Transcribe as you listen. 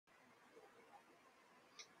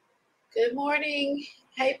Good morning.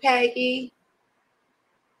 Hey, Peggy.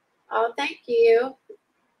 Oh, thank you.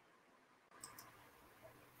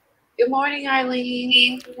 Good morning,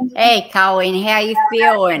 Eileen. Hey, Colleen, how you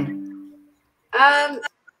feeling? I'm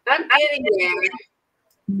getting there.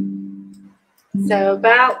 So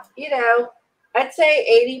about, I'd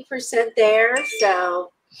say 80% there.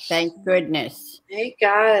 So Thank goodness. thank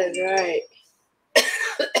God, right?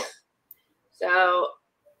 So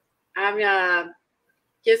I'm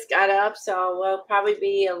just got up, so we'll probably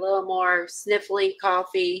be a little more sniffly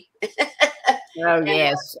coffee. Oh,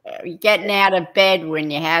 yes. Getting out of bed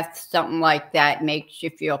when you have something like that makes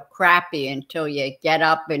you feel crappy until you get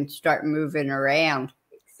up and start moving around.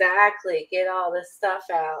 Exactly. Get all this stuff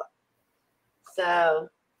out. So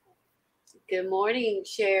good morning,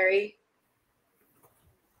 Sherry.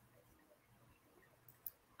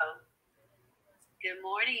 Good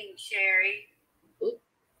morning, Sherry. Oop,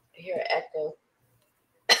 I hear an echo.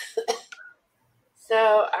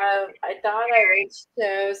 So I thought I would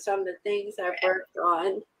show some of the things I've worked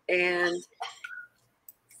on. And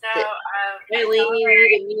so Eileen, you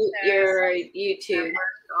need to mute your YouTube.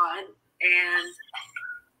 On. And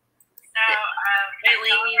so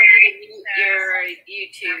Eileen, you need to mute your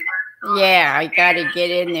YouTube. Yeah, I got to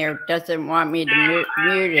get in there. It doesn't want me to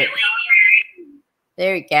mute it.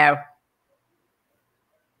 There you go.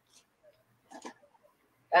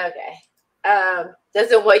 Okay. Does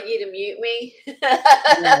it want you to mute me?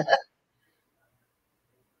 Yeah.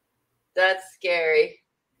 That's scary.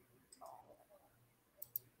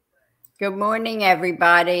 Good morning,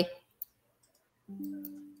 everybody.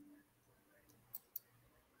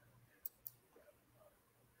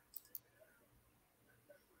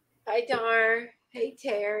 Hi, Dar. Hey,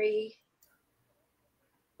 Terry.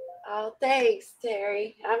 Oh, thanks,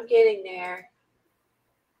 Terry. I'm getting there.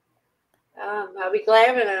 I'll be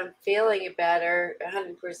glad when I'm feeling better,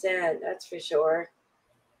 100%. That's for sure.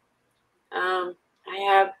 I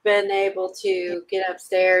have been able to get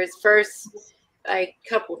upstairs. First, like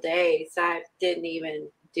couple days, I didn't even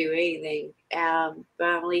do anything. But I'm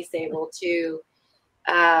at least able to,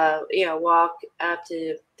 walk up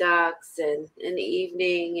to ducks and in the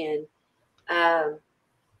evening and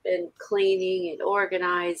been cleaning and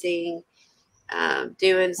organizing.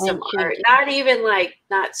 Doing some art,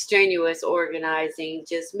 not strenuous organizing,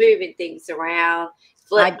 just moving things around.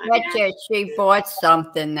 I bet you she bought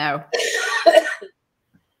something though.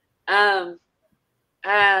 Yeah,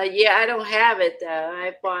 I don't have it though.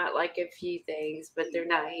 I bought like a few things, but they're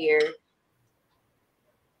not here.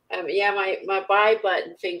 Yeah, my buy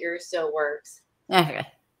button finger still works. Okay.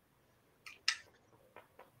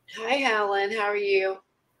 Hi, Helen. How are you?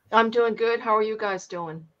 I'm doing good. How are you guys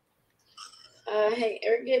doing? Hey,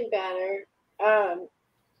 we're getting better.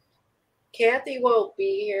 Kathy won't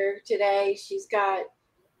be here today. She's got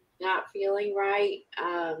not feeling right.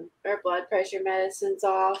 Her blood pressure medicine's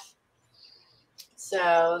off.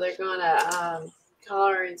 So they're gonna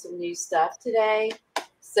call her in some new stuff today.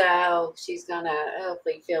 So she's gonna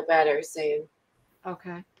hopefully feel better soon.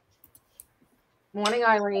 Okay. Morning,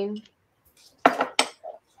 Eileen.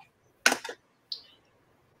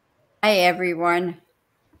 Hi, everyone.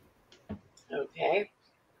 Okay.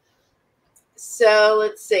 So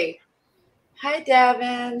let's see. Hi,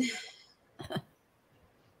 Devin.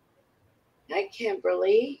 Hi,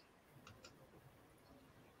 Kimberly.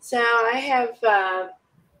 So I have, I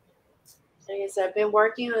guess I've been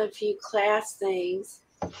working on a few class things.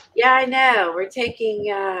 Yeah, I know. We're taking,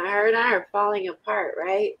 her and I are falling apart,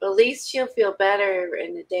 right? But at least she'll feel better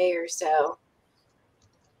in a day or so.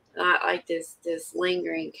 Not like this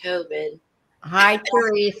lingering COVID. Hi,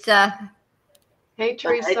 Teresa. Hey,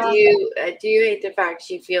 Teresa. I do hate the fact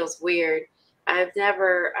she feels weird. I've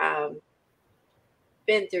never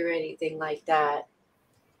been through anything like that.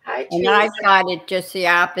 Hi, And Teresa. I've got it just the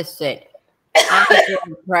opposite. High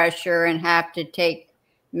blood pressure and have to take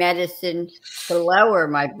medicine to lower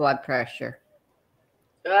my blood pressure.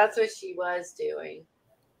 Well, that's what she was doing.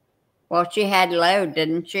 Well, she had low,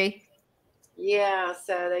 didn't she? Yeah,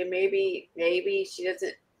 so maybe she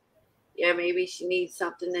doesn't. Yeah, maybe she needs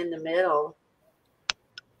something in the middle.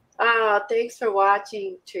 Oh, thanks for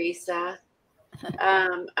watching, Teresa.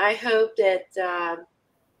 I hope that I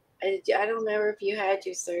don't remember if you had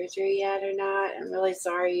your surgery yet or not. I'm really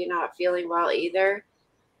sorry you're not feeling well either.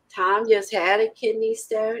 Tom just had a kidney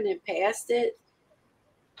stone and passed it.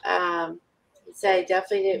 He said he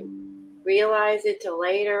definitely didn't realize it till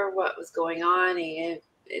later what was going on, and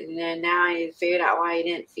then now he figured out why he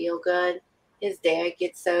didn't feel good. His dad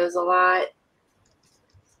gets those a lot.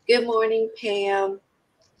 Good morning, Pam.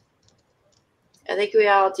 I think we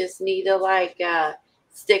all just need to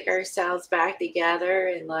stick ourselves back together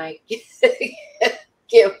and like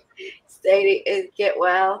get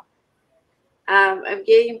well. I'm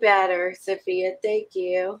getting better, Sophia. Thank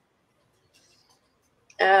you.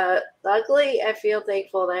 Luckily, I feel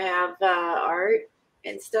thankful to have art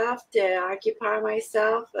and stuff to occupy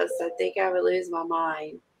myself, as I think I would lose my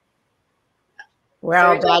mind.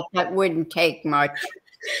 Well, that wouldn't take much.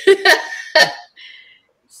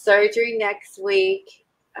 Surgery next week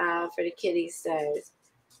for the kidney stones.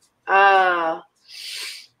 I'm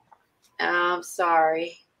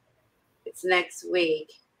sorry. It's next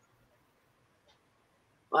week.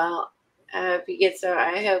 Well, I hope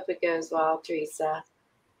I hope it goes well, Teresa.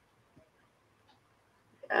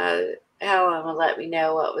 Helen will let me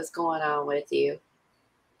know what was going on with you.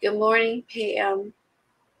 Good morning, Pam.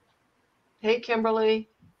 Hey, Kimberly.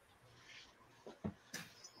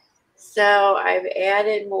 So I've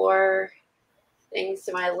added more things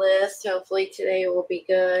to my list. Hopefully today will be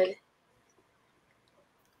good.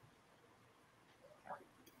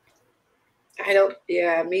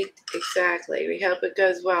 Me exactly. We hope it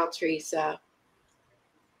goes well, Teresa.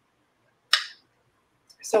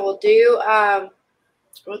 So we'll do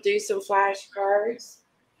some flashcards.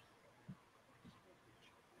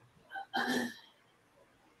 And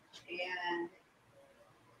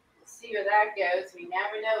see where that goes. We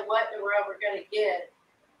never know what in the world we're going to get.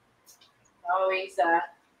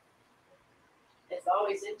 It's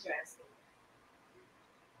always interesting.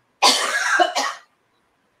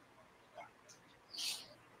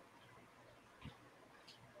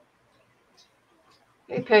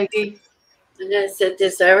 Hey, Peggy. I'm going to set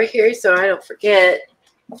this over here so I don't forget.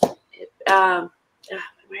 My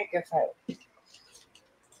microphone. If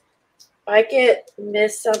I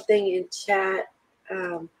miss something in chat,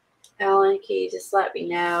 Ellen, can you just let me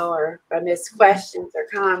know? Or if I miss questions or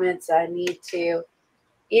comments, I need to,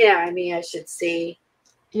 I should see.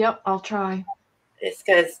 Yep, I'll try. It's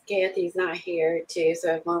because Kathy's not here, too, so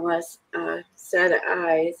I have one less set of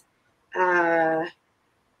eyes.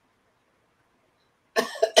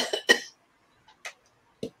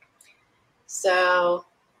 So.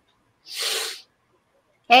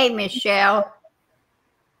 Hey, Michelle.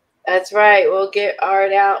 That's right. We'll get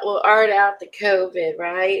art out. We'll art out the COVID,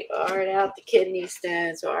 right? We'll art out the kidney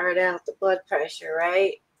stones. We'll art out the blood pressure,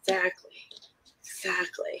 right?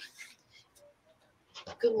 Exactly.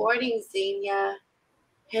 Good morning, Xenia.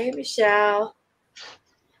 Hey, Michelle.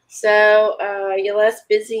 So, you're less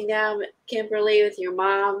busy now, Kimberly, with your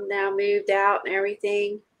mom now moved out and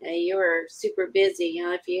everything. You were super busy,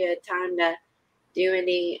 if you had time to do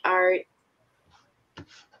any art.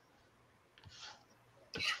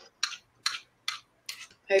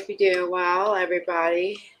 Hope you're doing well,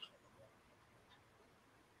 everybody.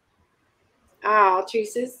 Oh,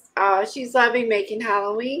 she's loving making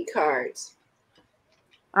Halloween cards.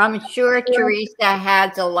 I'm sure Teresa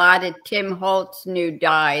has a lot of Tim Holtz new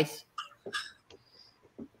dies.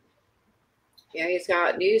 Yeah, he's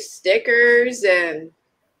got new stickers and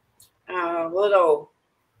little,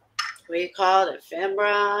 what do you call it,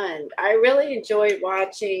 ephemera. And I really enjoyed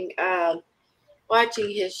watching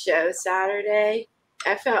his show Saturday.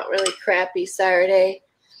 I felt really crappy Saturday.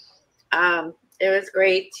 It was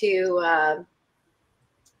great to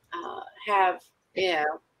have,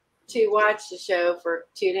 to watch the show for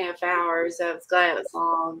 2.5 hours. I was glad it was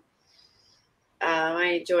long.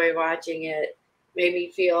 I enjoy watching it.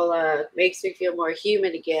 Makes me feel more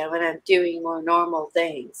human again when I'm doing more normal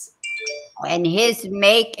things. And his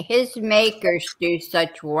makers do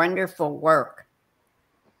such wonderful work.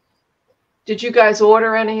 Did you guys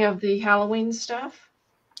order any of the Halloween stuff?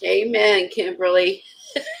 Amen, Kimberly.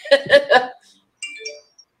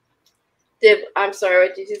 I'm sorry,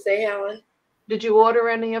 what did you say, Helen? Did you order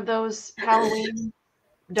any of those Halloween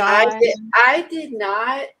dies? I did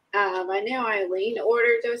not. I know Eileen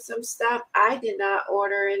ordered some stuff. I did not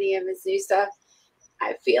order any of his new stuff.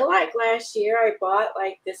 I feel like last year I bought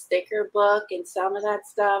like the sticker book and some of that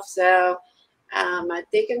stuff. So I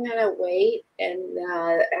think I'm gonna wait and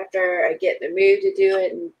after I get in the mood to do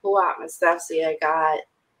it and pull out my stuff, see I got.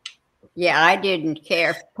 Yeah, I didn't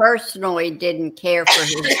care. Personally, didn't care for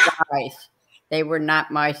his dies. They were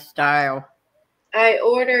not my style. I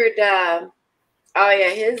ordered.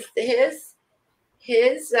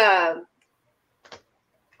 His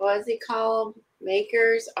what does he call them?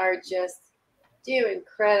 Makers are just do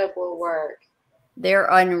incredible work. They're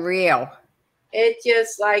unreal. It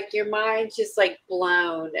just like your mind's just like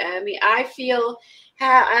blown. I mean, I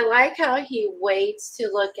like how he waits to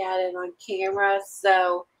look at it on camera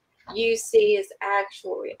so you see his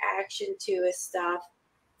actual reaction to his stuff.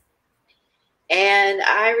 And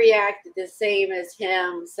I reacted the same as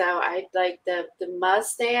him. So I like the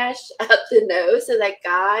mustache up the nose of that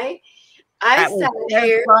guy. I That was sat so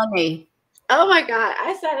here. funny. Oh my God.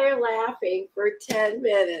 I sat here laughing for 10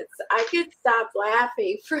 minutes. I could stop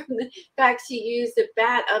laughing from the fact she used a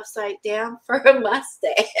bat upside down for a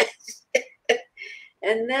mustache.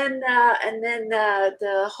 And then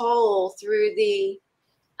the hole through the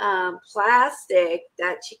plastic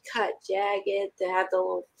that she cut jagged to have the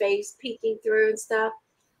little face peeking through and stuff.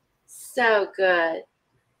 So good.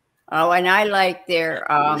 Oh, and I like their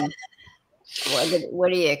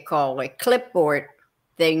what do you call it? Clipboard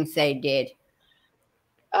things they did.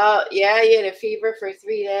 Oh yeah, you had a fever for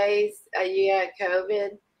 3 days. You had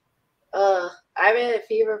COVID. I've had a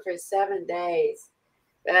fever for 7 days.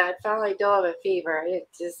 But I finally don't have a fever. I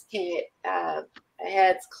just can't. My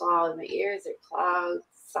head's clogged. My ears are clogged,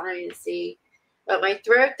 sinusy. But my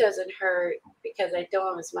throat doesn't hurt because I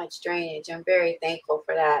don't have as much drainage. I'm very thankful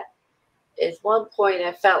for that. At one point,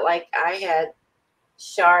 I felt like I had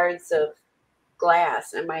shards of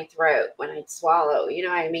glass in my throat when I'd swallow. You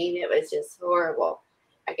know what I mean? It was just horrible.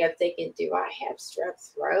 I kept thinking, do I have strep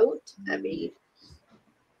throat? I mean,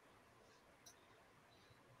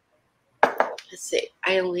 let's see.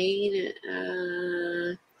 Eileen,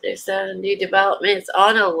 there's a new development. It's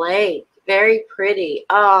on a lake. Very pretty.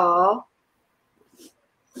 Oh,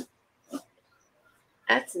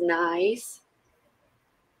 that's nice.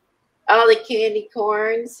 Oh, the candy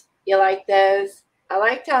corns. You like those? I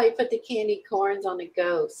liked how you put the candy corns on the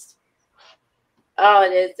ghost. Oh,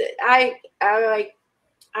 it is. I like.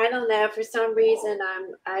 I don't know. For some reason,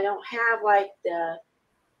 I don't have like the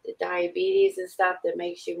diabetes and stuff that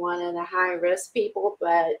makes you one of the high risk people,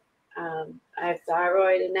 but I have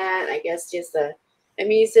thyroid and that. I guess just the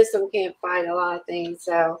immune system can't fight a lot of things,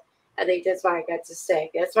 so I think that's why I got so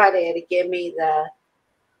sick. That's why they had to give me the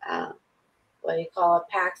what do you call it,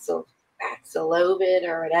 Paxlovid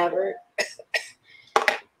or whatever.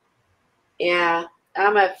 Yeah,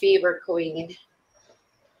 I'm a fever queen.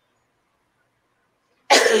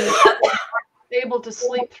 So you're able to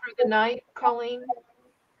sleep through the night, Colleen?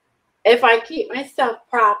 If I keep myself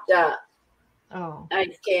propped up. Oh. I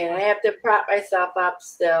can't. I have to prop myself up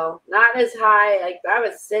still. Not as high. Like I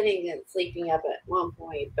was sitting and sleeping up at one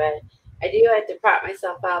point, but I do have to prop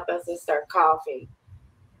myself up as I start coughing.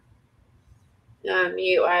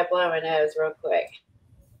 Mute while I blow my nose real quick.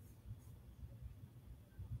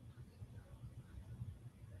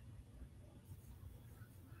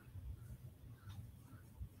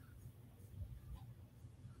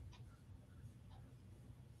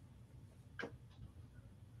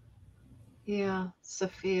 Yeah,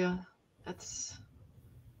 Sophia. That's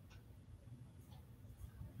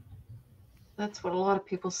what a lot of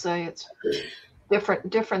people say. It's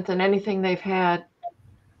different than anything they've had.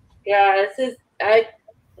 Yeah, I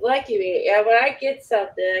lucky me. Yeah, when I get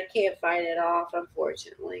something, I can't fight it off,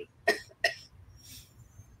 unfortunately. That's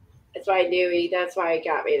why I knew that's why he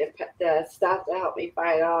got me the stuff to help me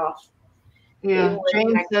fight off. Yeah,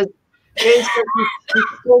 Jane says you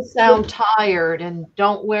still sound tired, and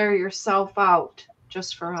don't wear yourself out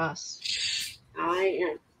just for us. I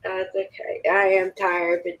am. That's okay. I am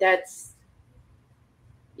tired, but that's.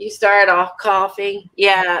 You start off coughing.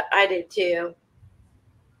 Yeah, I did too.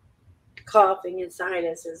 Coughing and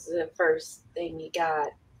sinus is the first thing you got.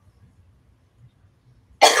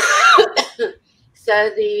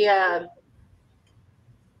 So the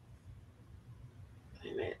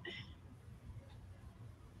wait a minute.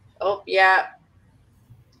 Oh yeah.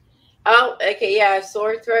 Oh, okay, yeah,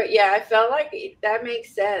 sore throat. Yeah, I felt like that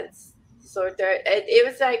makes sense. Sore throat. It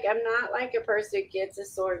was like I'm not like a person who gets a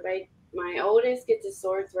sore. My oldest gets a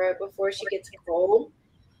sore throat before she gets cold,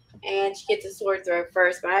 and she gets a sore throat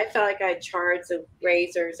first. But I felt like I had shards of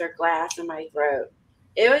razors or glass in my throat.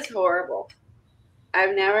 It was horrible.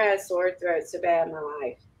 I've never had a sore throat so bad in my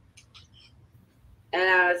life. And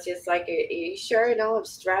I was just like, are you sure I don't have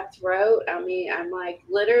strep throat? I mean, I'm like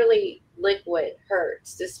literally liquid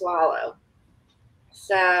hurts to swallow.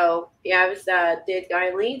 So yeah, I was did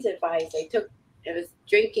Eileen's advice. I was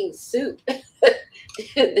drinking soup,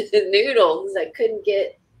 noodles. I couldn't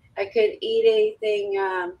eat anything,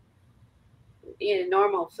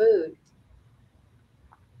 normal food.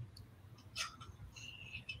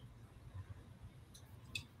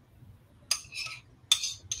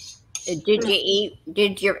 Did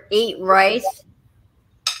you eat rice?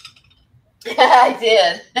 I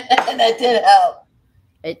did. That did help.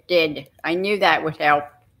 It did. I knew that would help.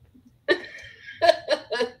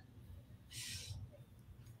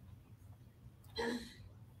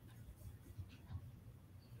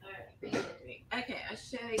 Okay, I'll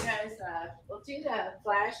show you guys, we'll do the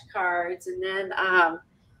flashcards, and then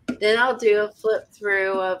I'll do a flip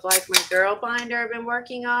through of like my girl binder I've been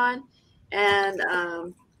working on, and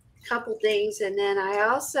a couple things, and then I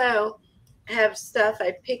also have stuff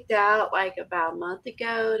I picked out like about a month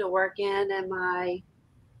ago to work in my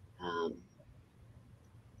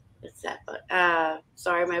what's that?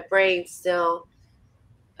 Sorry, my brain's still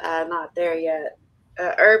not there yet.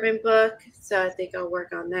 Urban book, so I think I'll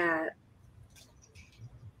work on that.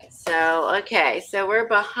 So okay, so we're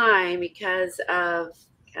behind because of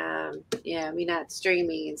me not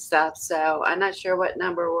streaming and stuff. So I'm not sure what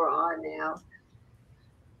number we're on now.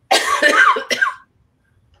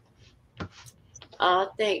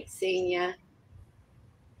 Oh, thanks, Senia.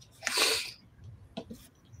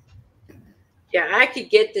 Yeah, I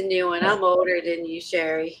could get the new one. I'm older than you,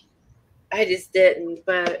 Sherry. I just didn't,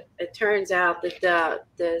 but it turns out that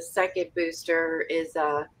the second booster is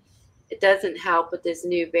it doesn't help with this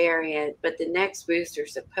new variant, but the next booster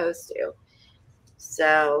is supposed to.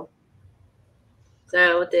 So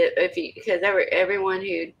because everyone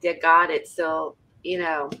who got it still,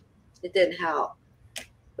 it didn't help,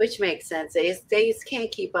 which makes sense. They just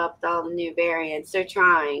can't keep up with all the new variants. They're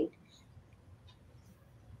trying.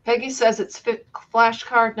 Peggy says it's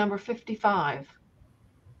flashcard number 55.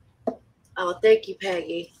 Oh, thank you,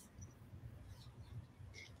 Peggy.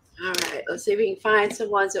 All right, let's see if we can find some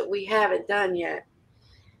ones that we haven't done yet.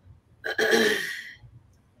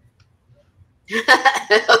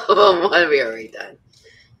 What have we already done?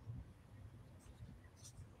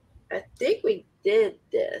 I think we did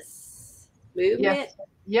this. Movement? Yes.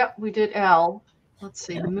 Yep, we did L. Let's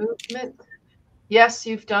see, movement. Yes,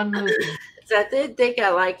 you've done movement. So I did think I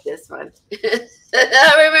like this one. I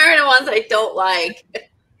remember the ones I don't like.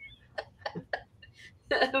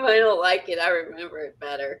 If I don't like it, I remember it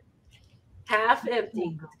better. Half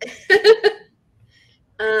empty.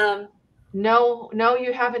 No,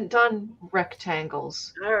 you haven't done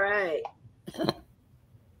rectangles. All right.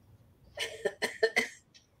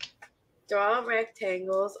 Draw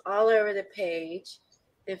rectangles all over the page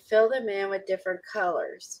and fill them in with different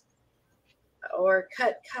colors. Or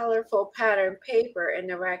cut colorful pattern paper in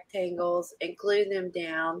the rectangles and glue them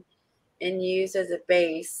down and use as a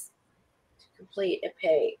base to complete a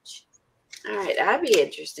page. All right, that'd be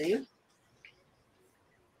interesting.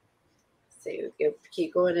 Let's see, we can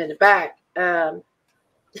keep going in the back.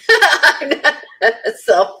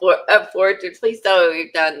 Self-portrait. Please tell me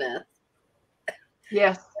we've done this.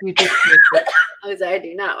 Yes, we did. Because I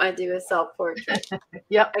do not want to do a self-portrait.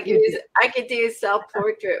 Yep. I could do a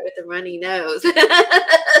self-portrait with a runny nose.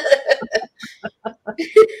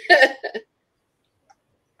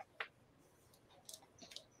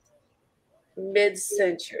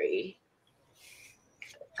 Mid-century.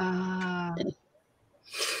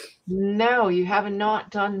 No, you have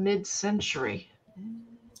not done mid-century.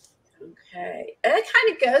 Okay. That kind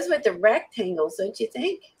of goes with the rectangles, don't you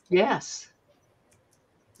think? Yes.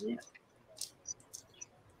 Yeah.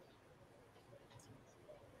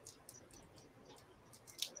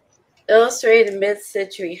 Illustrated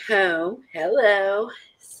mid-century home. Hello,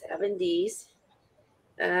 70s.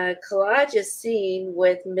 Collage is seen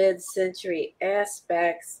with mid-century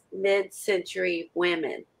aspects, mid-century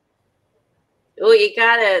women. Oh, you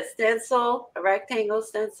got a stencil, a rectangle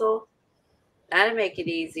stencil? That'll make it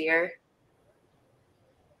easier.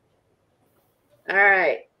 All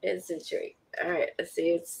right, mid-century. All right, let's see.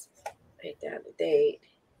 It's write down the date.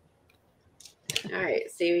 All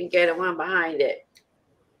right, see if we can get a one behind it.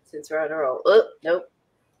 Since we're on a roll. Oh, nope.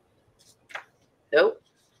 Nope.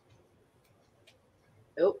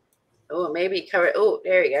 Nope. Oh, maybe cover. Oh,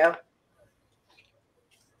 there you go.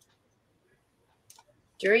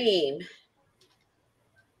 Dream.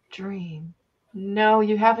 Dream. No,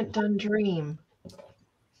 you haven't done dream.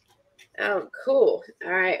 Oh, cool.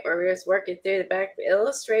 All right, we're just working through the back.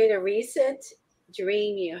 Illustrate a recent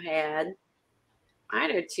dream you had.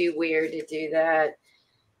 Mine are too weird to do that.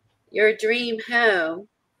 Your dream home.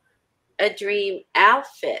 A dream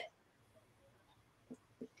outfit.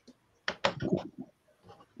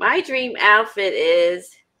 My dream outfit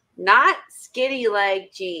is not skinny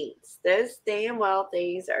leg jeans. Those damn well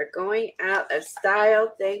things are going out of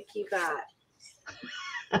style. Thank you, God.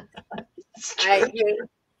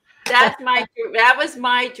 That was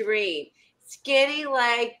my dream. Skinny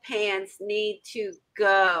leg pants need to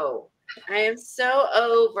go. I am so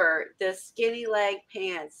over the skinny leg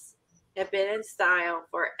pants. Have been in style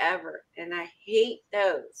forever, and I hate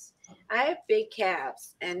those. I have big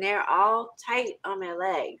calves, and they're all tight on my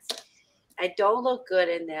legs. I don't look good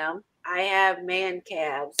in them. I have man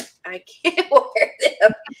calves. I can't wear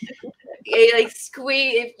them. like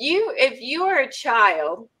squeeze. If you are a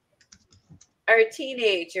child or a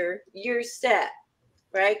teenager, you're set,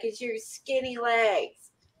 right? Because you're skinny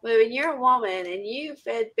legs. But when you're a woman and you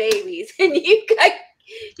fed babies and you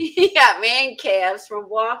got man calves from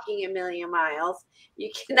walking a million miles,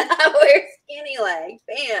 you cannot wear skinny leg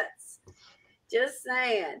pants. Just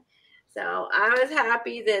saying. So I was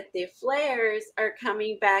happy that the flares are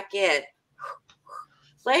coming back in.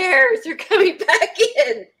 Flares are coming back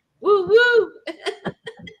in. Woo woo.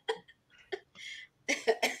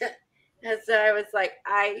 And so I was like,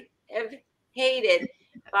 I have hated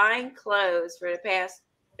buying clothes for the past,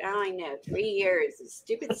 I don't know, 3 years. The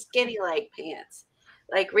stupid skinny leg pants.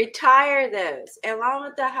 Like, retire those along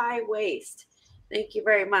with the high waist. Thank you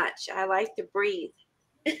very much. I like to breathe.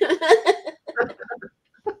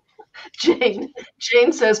 Jane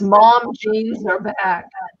says, "Mom jeans are back."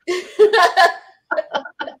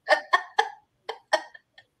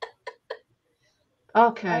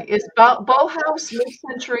 Okay, is Bauhaus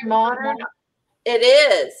mid-century modern? It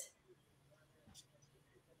is.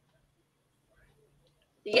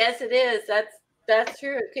 Yes, it is. That's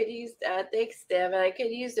true. It could use thanks, Steph. I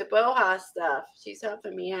could use the Bauhaus stuff. She's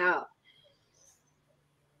helping me out.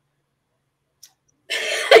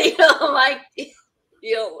 You don't like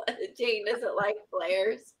Jane doesn't like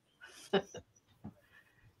flares.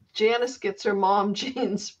 Janice gets her mom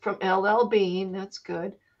jeans from LL Bean. That's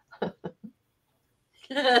good.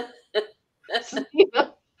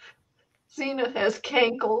 Zena has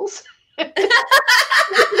cankles.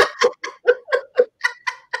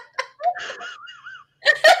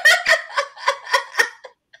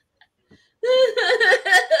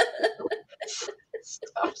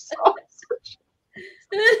 Stuffed sausage.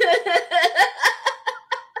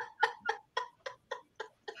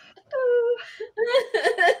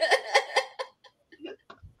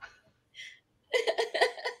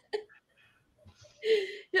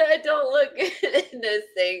 I don't look good in those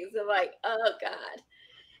things. I'm like, oh God.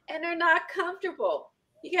 And they're not comfortable.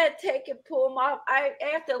 You got to take and pull them off. I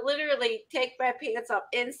have to literally take my pants off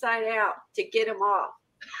inside out to get them off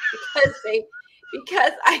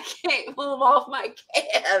because I can't pull them off my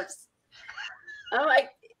calves. I'm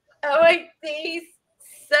like, these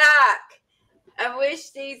suck. I wish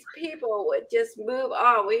these people would just move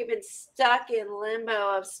on. We've been stuck in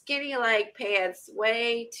limbo of skinny leg pants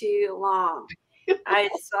way too long.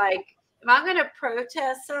 It's like, if I'm going to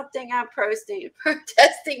protest something, I'm protesting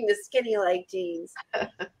the skinny leg jeans.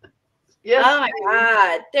 Yes. Oh my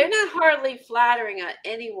God. They're not hardly flattering on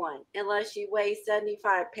anyone unless you weigh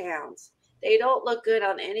 75 pounds. They don't look good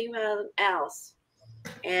on anyone else.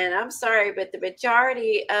 And I'm sorry, but the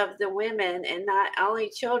majority of the women and not only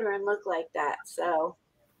children look like that. So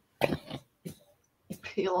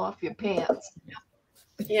peel off your pants.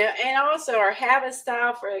 Yeah, and also or have a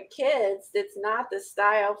style for the kids that's not the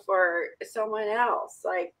style for someone else.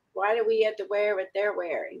 Like, why do we have to wear what they're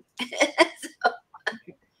wearing?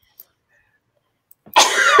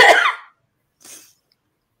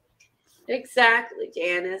 Exactly,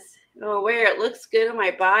 Janice. Oh, where it looks good on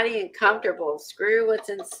my body and comfortable. Screw what's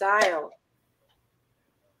in style.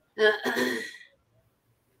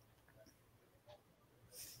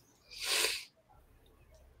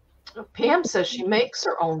 Pam says she makes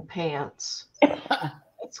her own pants.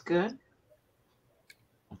 That's good.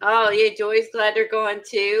 Oh, yeah, Joy's glad they're going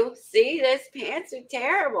too. See, those pants are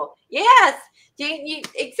terrible. Yes,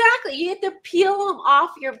 exactly. You have to peel them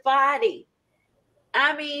off your body.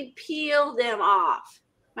 I mean, peel them off.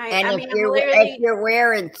 If you're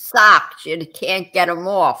wearing socks, you can't get them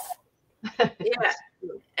off. Yeah.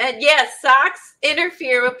 And yes, socks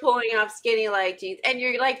interfere with pulling off skinny leg jeans. And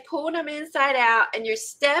you're like pulling them inside out and you're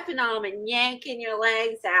stepping on them and yanking your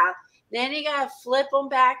legs out. Then you got to flip them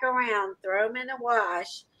back around, throw them in the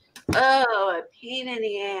wash. Oh, a pain in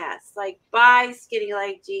the ass. Like, buy skinny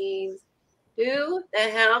leg jeans. Who the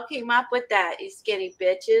hell came up with that, you skinny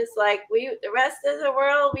bitches? Like, the rest of the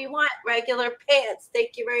world, we want regular pants.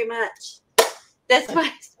 Thank you very much. That's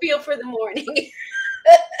my spiel for the morning.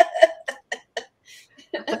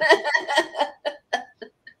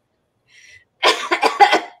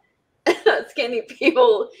 Skinny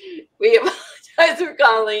people, we apologize for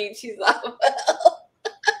Colleen. She's not well.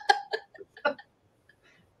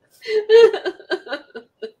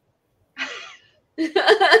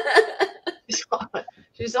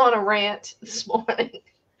 She's on a rant this morning.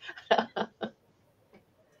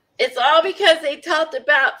 It's all because they talked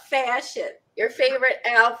about fashion, your favorite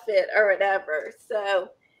outfit or whatever. So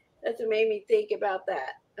that's what made me think about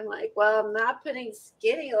that. I'm like, well, I'm not putting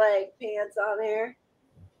skinny leg pants on there.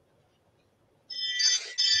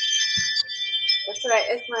 That's right.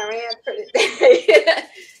 It's my rant for today.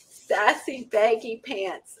 sassy baggy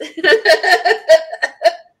pants.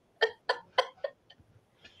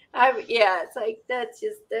 Yeah, it's like that's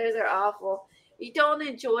just those are awful. You don't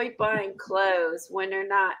enjoy buying clothes when they're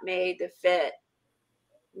not made to fit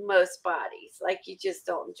most bodies. Like you just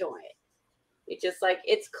don't enjoy it. You just like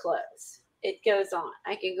it's clothes. It goes on.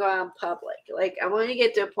 I can go out in public. Like I want to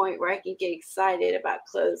get to a point where I can get excited about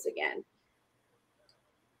clothes again.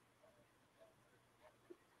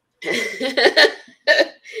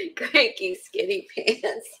 Cranky skinny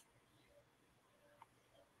pants.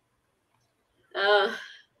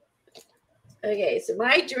 Okay, so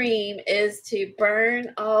my dream is to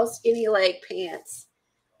burn all skinny leg pants.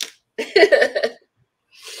 That's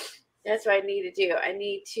what I need to do. I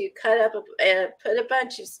need to cut up, put a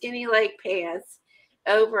bunch of skinny leg pants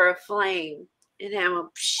over a flame and have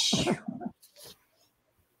them.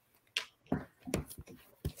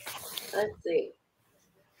 Let's see.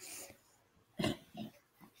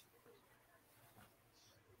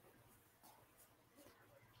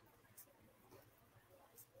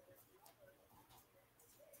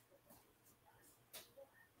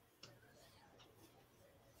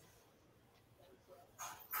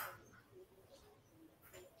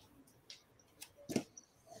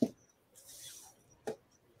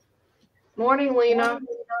 Morning, Lena.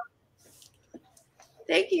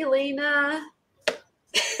 Thank you, Lena.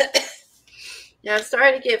 Now I'm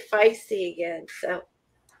starting to get feisty again. So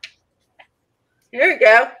here we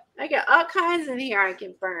go. I got all kinds in here I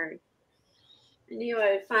can burn. I knew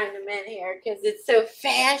I would find them in here because it's so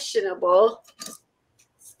fashionable.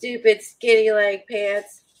 Stupid skinny leg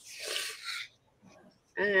pants.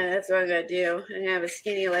 That's what I'm going to do. I'm going to have a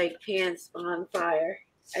skinny leg pants bonfire.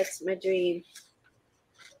 That's my dream.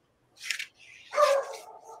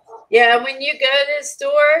 Yeah, when you go to the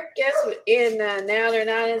store, guess what? Now they're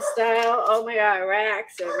not in style. Oh my God,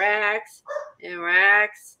 racks and racks and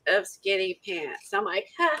racks of skinny pants. I'm like,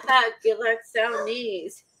 good luck selling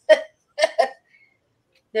these.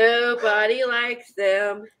 Nobody likes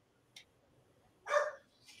them.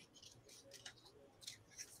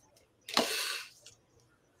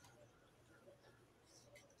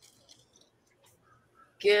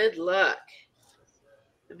 Good luck.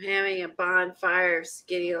 I'm having a bonfire of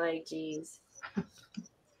skinny leg jeans.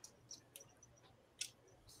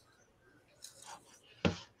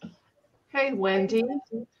 Hey, Wendy.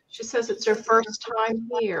 She says it's her first time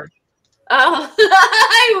here. Oh,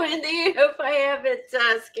 hi, Wendy. Hope I haven't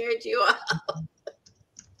scared you off.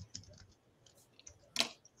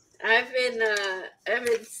 I've been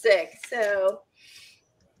sick, so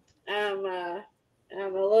I'm a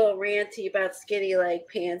little ranty about skinny leg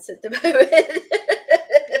pants at the moment.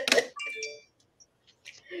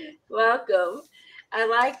 Welcome. I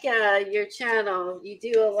like your channel. You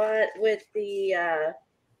do a lot with the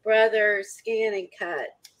brother scan and cut,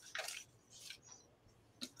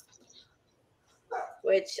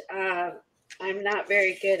 which I'm not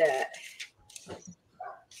very good at.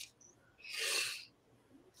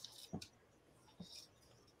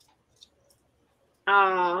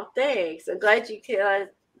 Oh, thanks. I'm glad you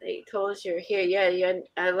told us you're here. Yeah,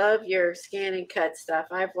 I love your scan and cut stuff.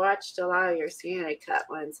 I've watched a lot of your scan and cut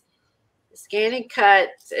ones. Scan and cut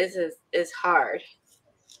is hard.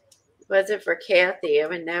 If it wasn't for Kathy,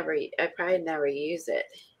 I'd probably never use it.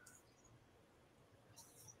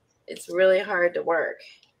 It's really hard to work.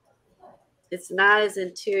 It's not as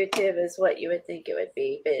intuitive as what you would think it would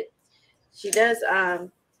be, but she does her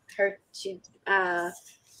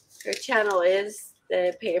channel is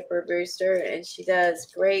the Paper Booster, and she does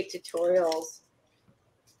great tutorials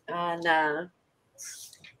on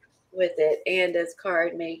with it, and does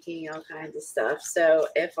card making, all kinds of stuff. So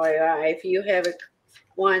FYI, if you have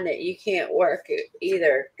one that you can't work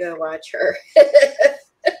either, go watch her.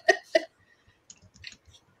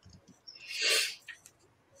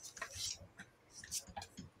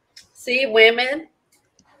 See, women,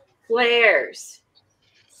 flares.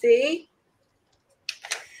 See?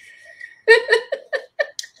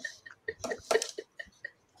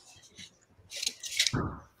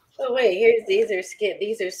 Oh wait,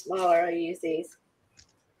 these are smaller. I'll use these.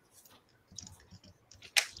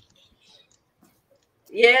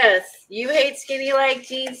 Yes, you hate skinny leg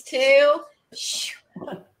jeans too.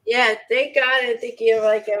 Yeah, thank God I think you're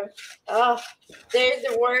like they're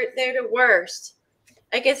the worst.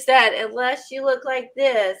 Like I said, unless you look like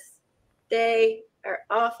this, they are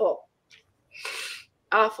awful.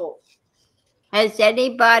 Awful. Has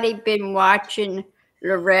anybody been watching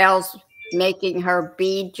Laurel's making her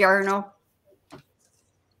bead journal?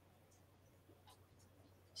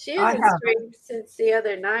 She hasn't streamed since the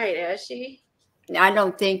other night, has she? I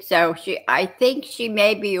don't think so. I think she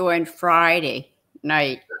may be on Friday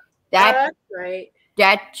night. That right.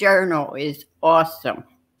 that journal is awesome.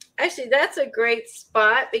 Actually, that's a great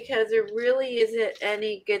spot because there really isn't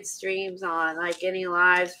any good streams on, like any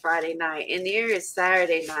lives Friday night. And here is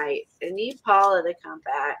Saturday night. I need Paula to come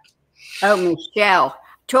back. Oh, Michelle.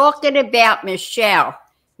 Talking about Michelle.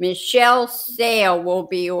 Michelle's sale will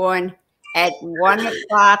be on at 1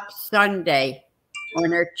 o'clock Sunday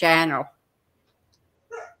on her channel.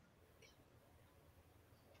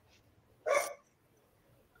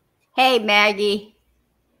 Hey, Maggie.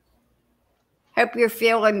 Hope you're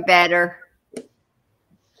feeling better.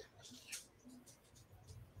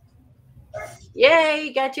 Yay,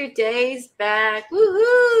 you got your days back.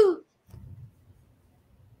 Woohoo!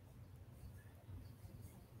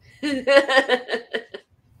 It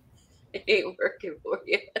ain't working for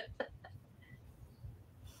you.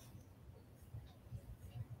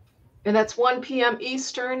 And that's 1 p.m.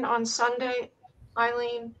 Eastern on Sunday,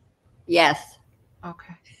 Eileen? Yes.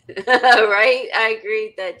 Okay. Right? I agree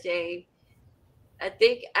with that, Jane. I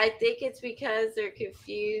think it's because they're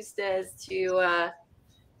confused as to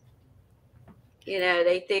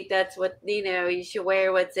they think that's what you should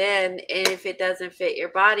wear what's in, and if it doesn't fit your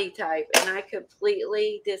body type. And I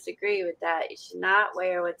completely disagree with that. You should not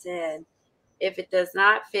wear what's in if it does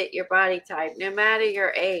not fit your body type, no matter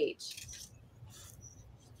your age.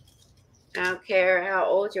 I don't care how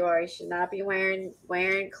old you are. You should not be wearing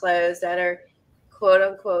clothes that are quote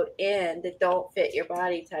unquote in that don't fit your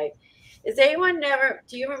body type. Is anyone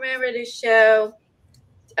do you remember the show?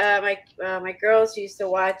 My girls used to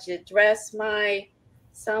watch it, Dress My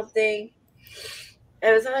something.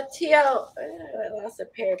 It was on TL. I lost a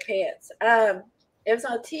pair of pants. It was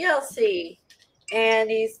on TLC, and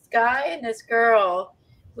this guy and this girl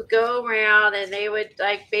would go around, and they would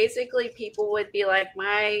basically people would be like,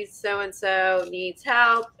 my so and so needs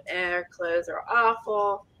help, and her clothes are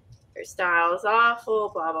awful, her style is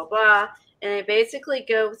awful, blah blah blah. And they basically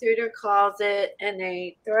go through their closet and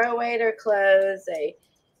they throw away their clothes. They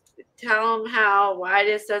tell them why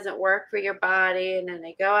this doesn't work for your body, and then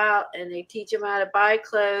they go out and they teach them how to buy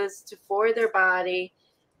clothes for their body,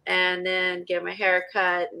 and then give them a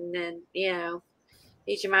haircut, and then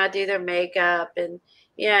teach them how to do their makeup, and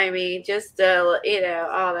just all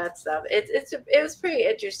that stuff. It was a pretty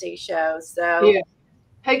interesting show. So yeah,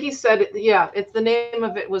 Peggy said it's the name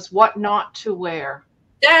of it was What Not to Wear.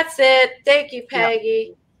 That's it. Thank you,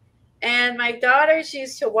 Peggy. Yeah. And my daughters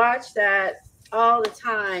used to watch that all the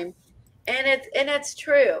time, and it's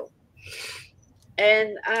true.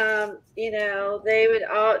 And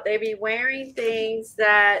they'd be wearing things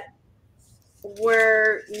that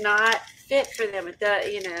were not fit for them.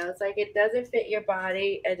 It's like it doesn't fit your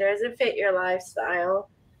body, it doesn't fit your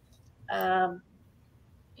lifestyle. Why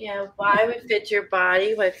would fit your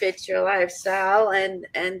body? What fits your lifestyle? And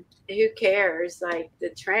who cares? Like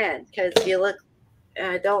the trend, because you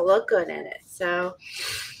don't look good in it. So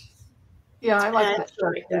yeah, I like that.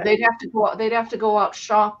 They'd have to go out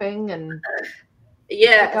shopping and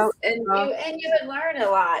yes, and you would learn a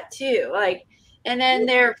lot too. And then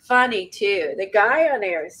they're funny too. The guy on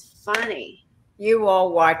there is funny. You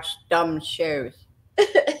all watch dumb shows.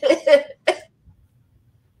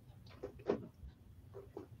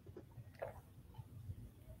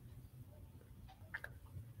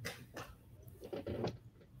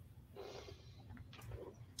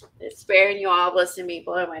 It's sparing you all listening to me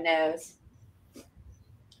blow my nose.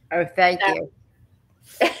 Oh, thank you.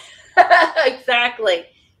 Exactly.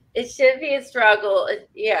 It should be a struggle.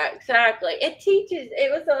 Yeah, exactly. It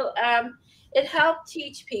helped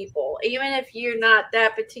teach people, even if you're not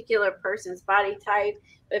that particular person's body type.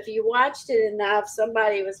 But if you watched it enough,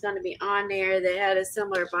 somebody was going to be on there that had a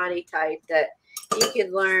similar body type that you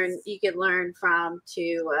could learn from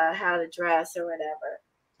to how to dress or whatever.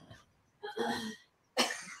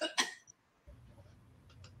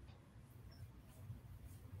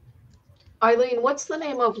 Eileen, what's the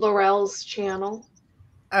name of Laurel's channel?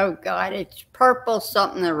 Oh, God, it's Purple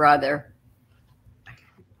something or other.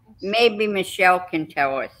 Maybe Michelle can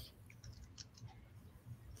tell us.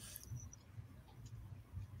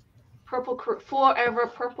 Forever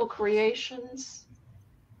Purple Creations.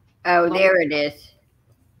 Oh, there it is.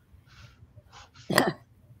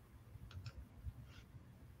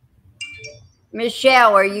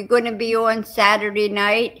 Michelle, are you going to be on Saturday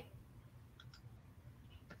night?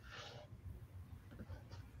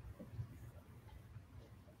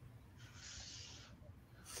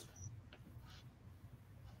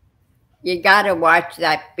 You got to watch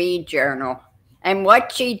that bee journal. And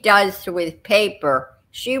what she does with paper,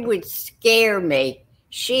 she would scare me.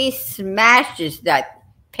 She smashes that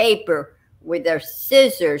paper with her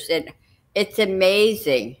scissors, and it's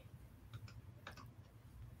amazing.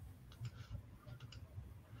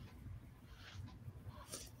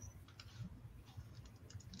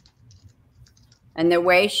 And the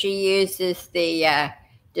way she uses the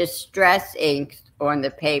distress inks on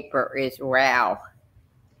the paper is wow.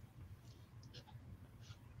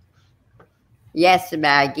 Yes,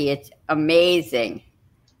 Maggie, it's amazing.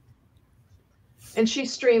 And she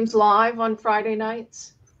streams live on Friday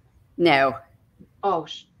nights? No. Oh,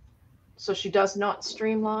 so she does not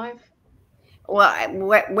stream live? Well,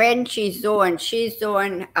 when she's on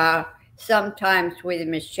sometimes with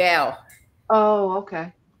Michelle. Oh,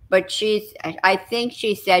 okay. But I think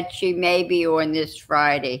she said she may be on this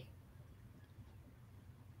Friday.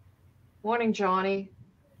 Morning, Johnny.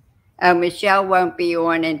 Michelle won't be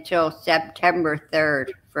on until September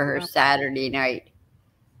 3rd for her Saturday night.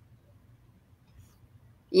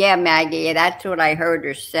 Yeah, Maggie, that's what I heard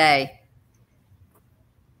her say.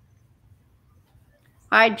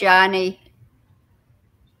 Hi, Johnny.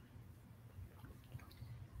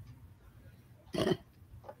 All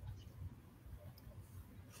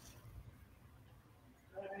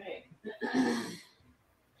right.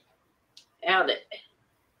 Out it.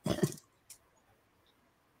 Let's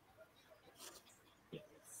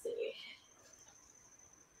see.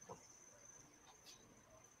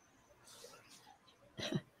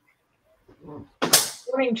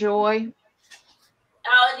 Morning, Joy.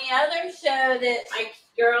 Oh, and the other show that my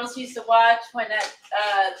girls used to watch when that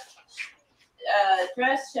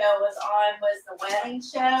dress show was on was the wedding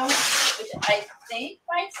show, which I think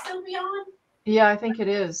might still be on. Yeah, I think it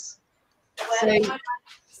is. Say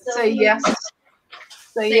Say yes.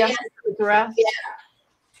 Say yes to the dress. Yeah.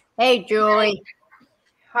 Hey, Julie.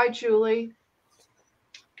 Hi, Julie.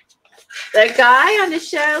 The guy on the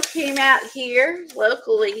show came out here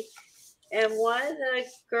locally, and one of the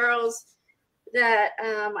girls that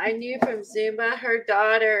I knew from Zumba, her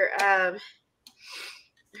daughter.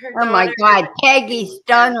 Oh my God, Peggy's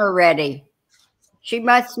done already. She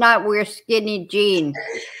must not wear skinny jeans.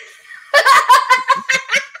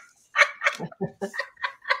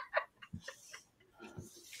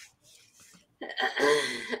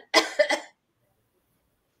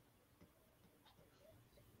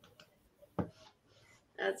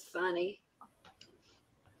 That's funny.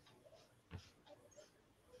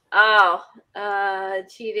 Oh,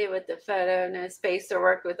 cheated with the photo. No space to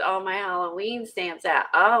work with all my Halloween stamps out.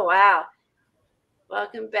 Oh, wow.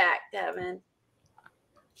 Welcome back, Devin.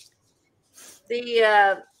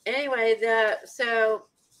 So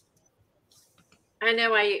I know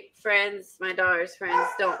my friends, my daughter's friends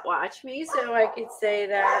don't watch me, so I could say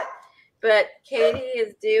that. But Katie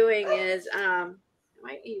is doing is, I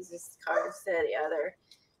might use this card instead of the other.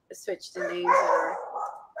 Switch the names over.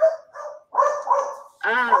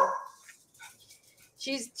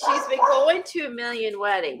 She's been going to a million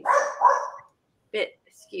weddings. But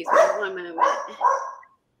excuse me, one moment.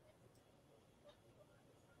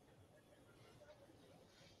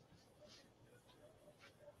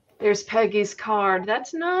 There's Peggy's card.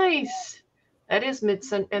 That's nice. That is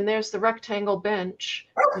mid-cent, and there's the rectangle bench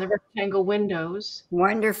and the rectangle windows.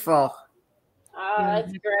 Wonderful. Oh,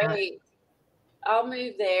 that's great. I'll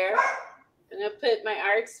move there. I'm going to put my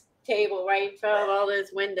arts table right in front of all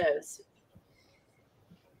those windows.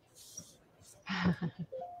 Yeah,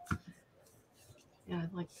 I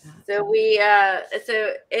like that.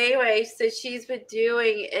 So anyway, so she's been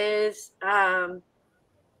doing is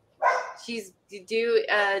she's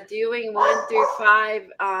doing 1 through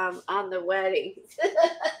 5 on the weddings.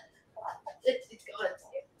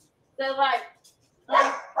 So like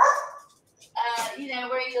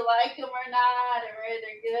where you like them or not, or whether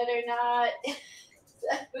they're good or not.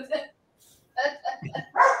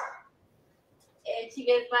 And she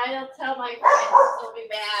goes, I don't tell my friends, they'll be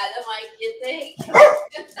mad. I'm like, you think?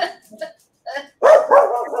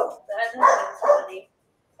 That's funny.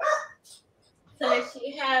 So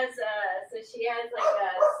she has like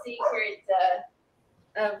a secret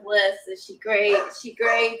of lists that she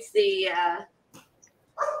grades the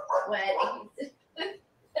weddings.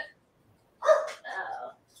 Oh,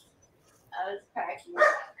 I was cracking up.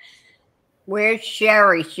 Where's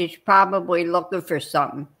Sherry? She's probably looking for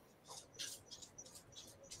something.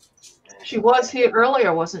 She was here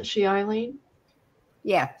earlier, wasn't she, Eileen?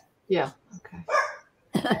 Yeah. Yeah. Okay.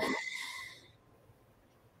 All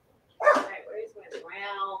right, where's my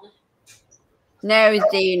round? No,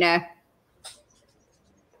 Zena.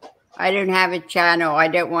 I don't have a channel. I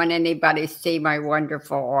don't want anybody to see my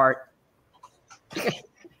wonderful art.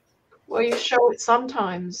 Well, you show it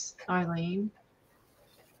sometimes, Eileen.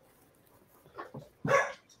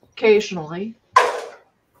 Occasionally.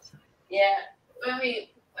 Yeah, I mean,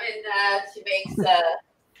 when she makes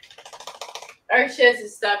or shows the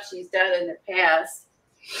stuff she's done in the past.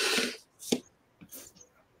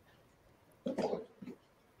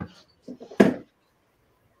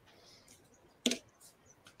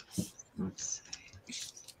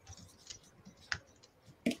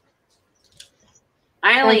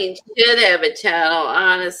 Eileen should have a channel,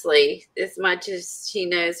 honestly, as much as she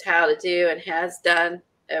knows how to do and has done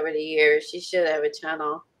over the years. She should have a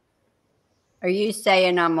channel. Are you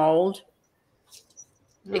saying I'm old?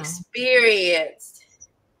 No. Experienced.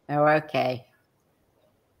 Oh, okay.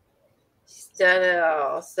 She's done it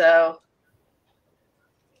all. So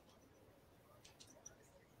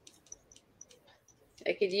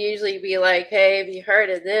I could usually be like, hey, have you heard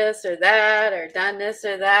of this or that or done this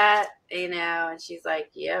or that? You know, and she's like,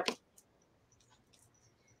 yep.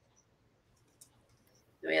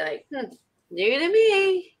 And be like, new to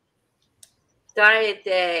me. Diet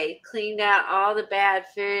day. Cleaned out all the bad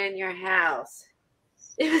food in your house.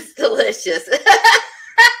 It was delicious.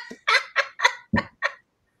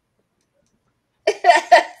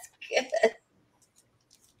 That's good.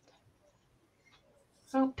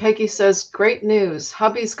 Oh, Peggy says, great news.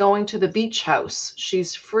 Hubby's going to the beach house.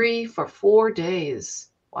 She's free for 4 days.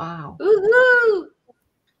 Wow. Woohoo!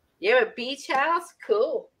 You have a beach house?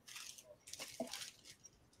 Cool.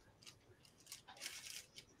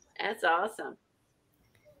 That's awesome.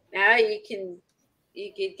 Now you could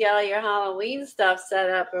get all your Halloween stuff set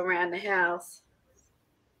up around the house.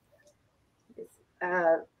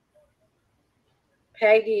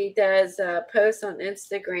 Peggy does post on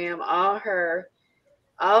Instagram all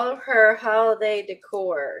of her holiday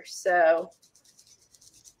decor. So,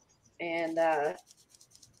 and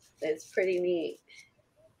it's pretty neat.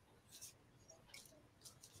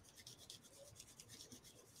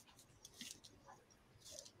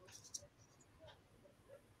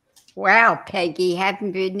 Wow, Peggy,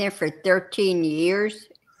 haven't been there for 13 years?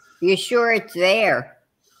 You sure it's there?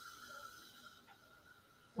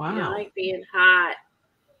 Wow. I don't like being hot.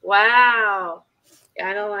 Wow.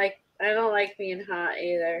 I don't like being hot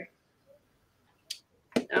either.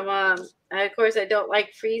 Of course I don't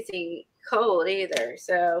like freezing cold either.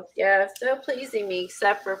 So yeah, it's still pleasing me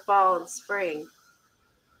except for fall and spring.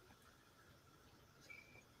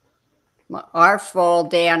 Well, our fall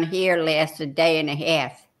down here lasts a day and a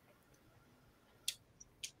half.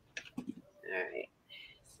 All right.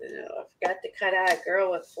 So I forgot to cut out a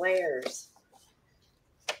girl with flares.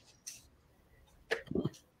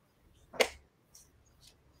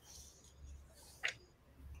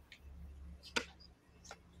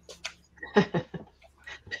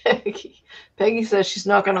 Peggy says she's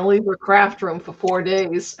not going to leave her craft room for 4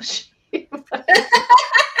 days.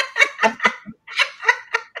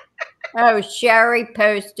 Oh, Sherry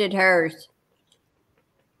posted hers.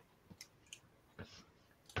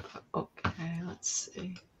 Okay, let's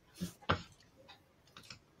see.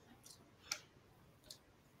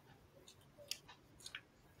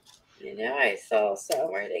 You know, I saw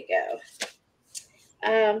some. Where'd they go?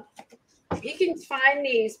 You can find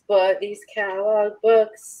these catalog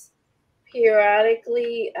books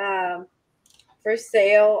periodically for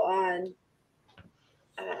sale on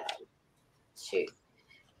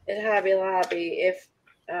at Hobby Lobby. If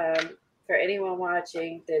for anyone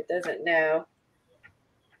watching that doesn't know.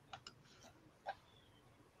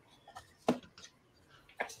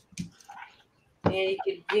 And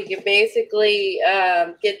you can basically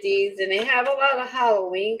get these, and they have a lot of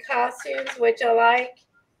Halloween costumes, which I like.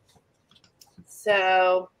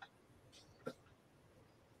 So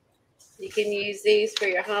you can use these for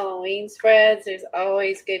your Halloween spreads. There's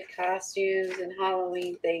always good costumes and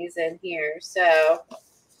Halloween things in here. So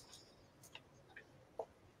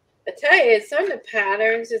I tell you, some of the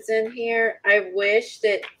patterns that's in here, I wish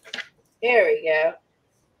that, here we go.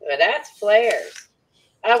 Well, that's flares.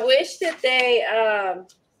 I wish that they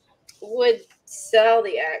would sell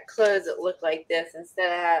the clothes that look like this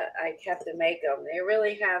instead of I have to make them. They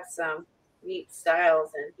really have some neat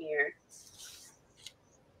styles in here.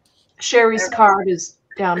 Sherry's card is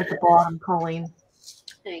down at the bottom, Colleen.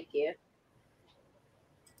 Thank you.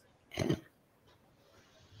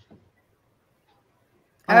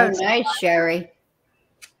 Oh, nice, Sherry.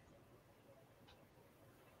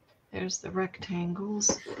 There's the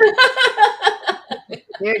rectangles.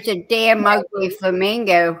 There's a damn ugly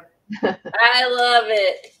flamingo. I love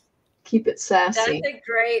it. Keep it sassy. That's a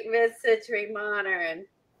great mid-century modern.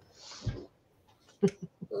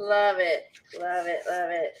 Love it. Love it.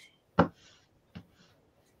 Love it.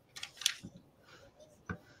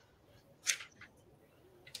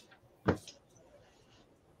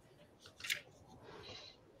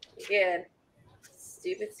 Again,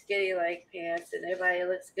 stupid skinny leg pants that nobody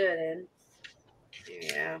looks good in. There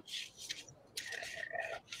you go.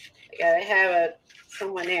 I gotta have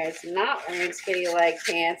someone there. It's not wearing skinny leg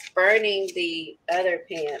pants, burning the other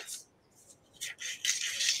pants.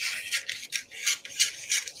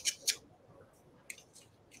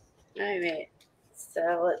 All right.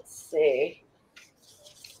 So let's see.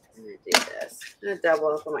 I'm going to do this. I'm going to double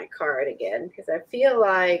up on my card again because I feel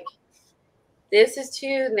like this is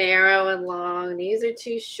too narrow and long. These are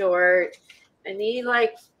too short. I need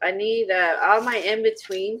all my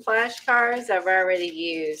in-between flashcards I've already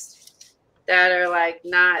used that are like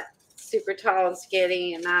not super tall and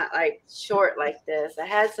skinny and not like short like this. I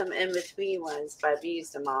had some in-between ones, but I've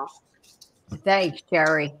used them all. Thanks,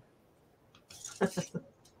 Sherry.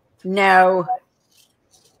 No.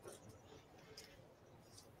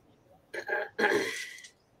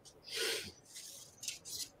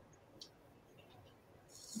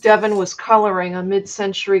 Devin was coloring a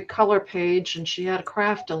mid-century color page, and she had a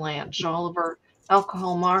Craft-A-Lunch. All of her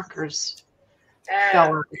alcohol markers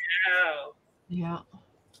fell out. No. Yeah.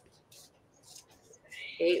 I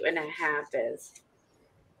hate when that happens.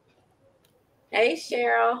 Hey,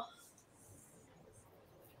 Cheryl.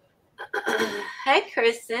 Hey,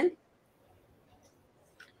 Kristen.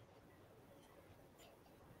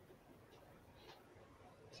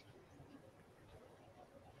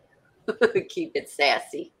 Keep it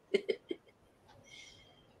sassy.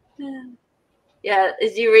 Yeah,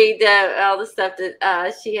 did you read all the stuff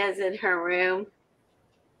that she has in her room?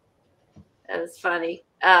 That was funny.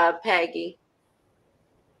 Peggy.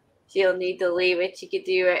 She'll need to leave it. She could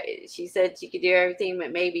do it. She said she could do everything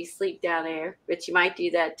but maybe sleep down there, but she might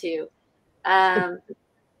do that too.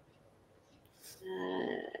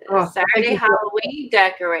 Saturday Halloween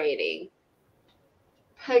decorating.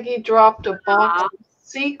 Peggy dropped a box of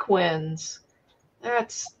sequins.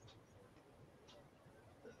 That's.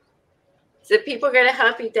 So people are going to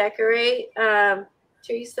help you decorate.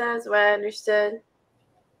 Teresa is what I understood.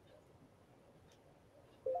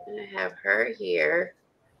 I'm going to have her here.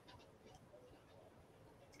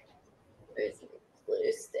 Where's the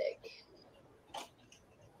glue stick?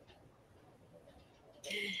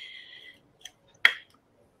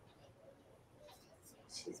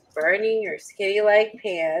 She's burning her skinny leg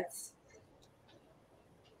pants.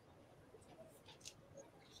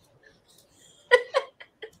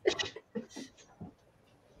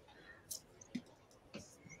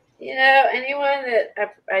 You know, anyone that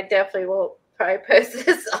I definitely will probably post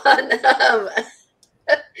this on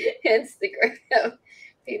Instagram.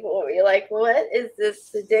 People will be like, what is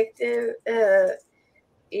this addictive,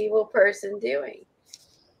 evil person doing?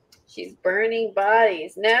 She's burning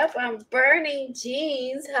bodies. Nope, I'm burning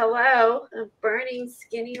jeans. Hello. I'm burning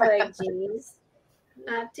skinny leg jeans. I'm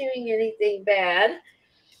not doing anything bad.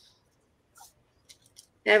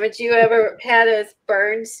 Haven't you ever had a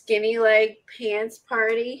burned skinny leg pants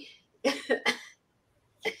party?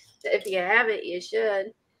 If you haven't, you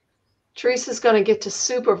should. Teresa's going to get to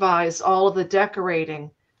supervise all of the decorating.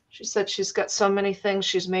 She said she's got so many things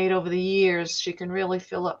she's made over the years. She can really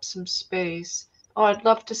fill up some space. Oh, I'd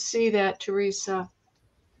love to see that, Teresa.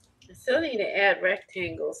 I still need to add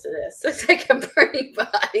rectangles to this. Looks like I'm burning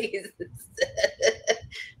bodies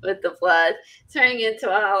with the blood. Turning into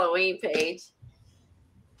a Halloween page.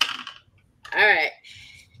 All right.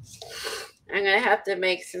 I'm going to have to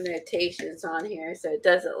make some notations on here so it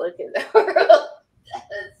doesn't look as horrible.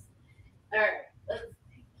 All right. Let's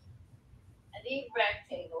see. I need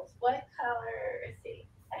rectangles. What color? Let's see.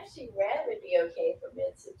 Actually, red would be okay for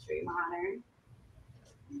mid-century modern.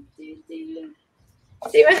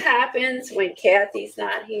 See what happens when Kathy's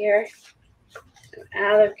not here? I'm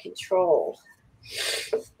out of control.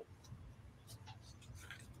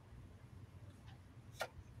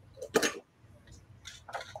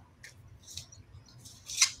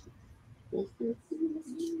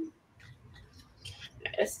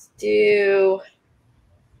 Let's do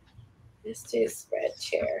spread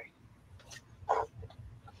chair.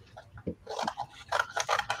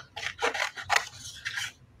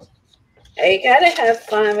 You gotta have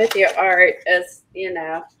fun with your art, as you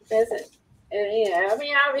know. I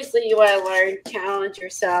mean, obviously you want to learn, challenge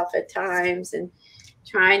yourself at times, and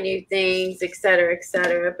try new things, etc.,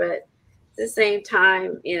 etc. But at the same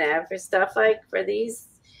time, for stuff like for these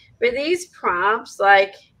prompts,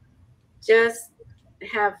 like just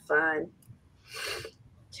have fun,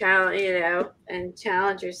 challenge, and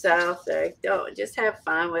challenge yourself. Like, don't just have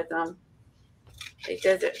fun with them. It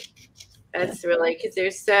doesn't. That's really because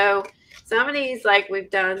there's some of these, like we've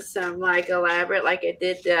done some like elaborate, like I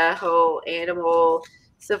did the whole animal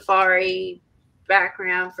safari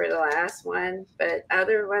background for the last one, but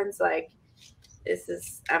other ones like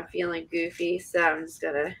I'm feeling goofy, so I'm just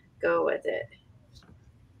gonna go with it.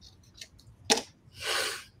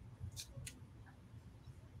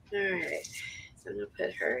 All right, so I'm gonna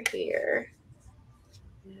put her here,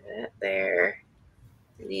 that there.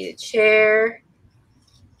 I need a chair.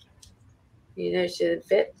 She didn't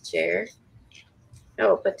fit the chair.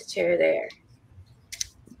 Oh, put the chair there.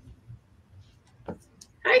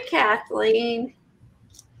 Hi, Kathleen.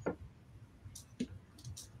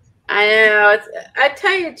 I know. I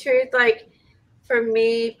tell you the truth, like for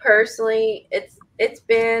me personally, it's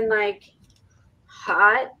been like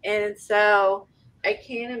hot, and so I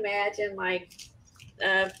can't imagine like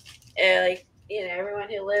everyone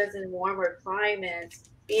who lives in warmer climates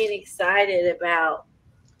being excited about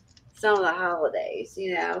some of the holidays.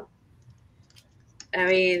 I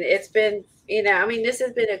mean, it's been I mean, this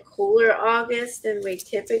has been a cooler August than we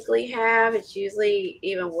typically have. It's usually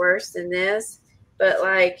even worse than this, but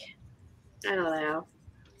like I don't know.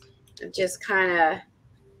 I'm just kind of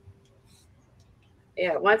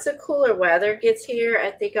once the cooler weather gets here, I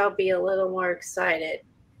think I'll be a little more excited.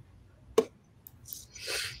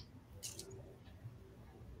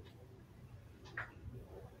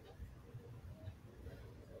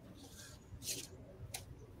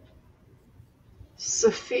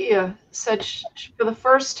 Sophia said for the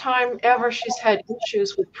first time ever, she's had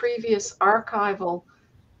issues with previous archival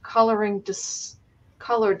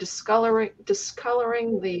discoloring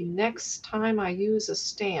the next time I use a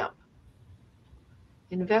stamp.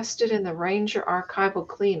 Invested in the Ranger Archival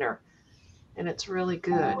Cleaner, and it's really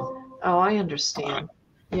good. Oh, I understand.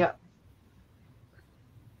 Yep.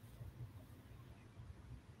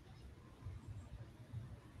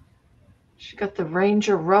 She got the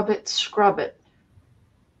Ranger Rub It, Scrub It.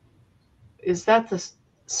 Is that the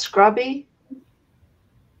Scrubby?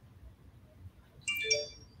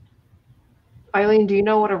 Eileen, do you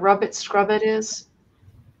know what a Rub It, Scrub It is?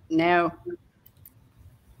 No.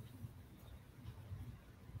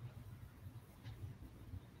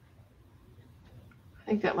 I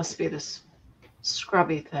think that must be this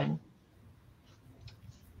scrubby thing.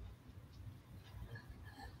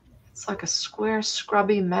 It's like a square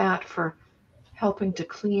scrubby mat for helping to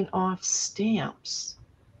clean off stamps.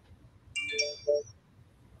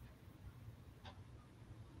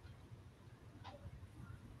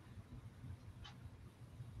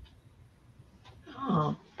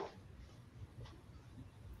 Oh.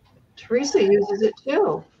 Teresa uses it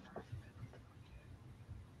too.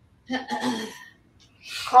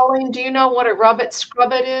 Colleen, do you know what a Rub It,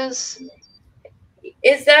 Scrub It is?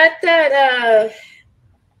 Is that the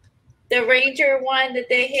Ranger one that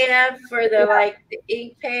they have for the the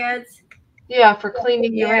ink pads? Yeah, for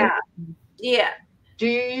cleaning your ink. Yeah. Do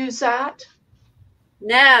you use that?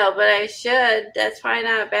 No, but I should. That's probably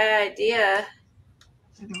not a bad idea.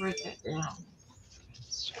 I'm gonna write that down.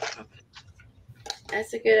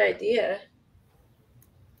 That's a good idea.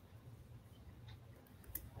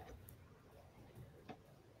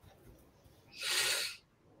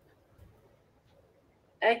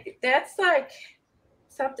 That's like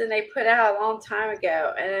something they put out a long time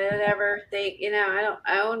ago, and I never think, I don't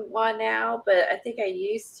own one now, but I think I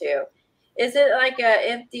used to. Is it like a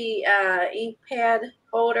empty ink pad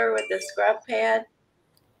holder with a scrub pad?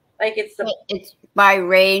 Like It's by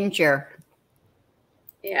Ranger.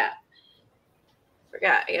 Yeah.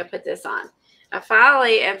 Forgot. I gotta put this on. I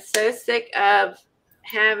finally am so sick of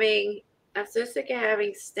having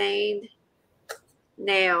stained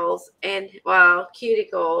nails and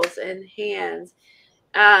cuticles and hands.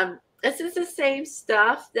 This is the same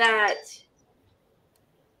stuff that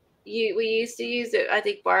we used to use it. I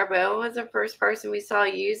think Barbo was the first person we saw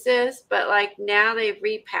use this, but like now they've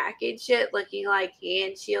repackaged it looking like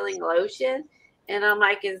hand shielding lotion, and I'm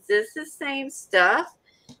like, is this the same stuff?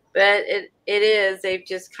 But it is. They've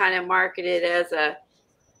just kind of marketed it as a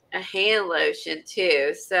hand lotion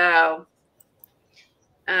too. So,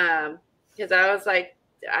 because I was like,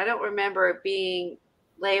 I don't remember it being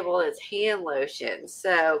labeled as hand lotion.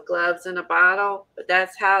 So gloves in a bottle, but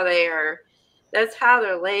that's how they're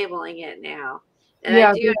labeling it now. And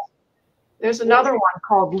yeah, there's another one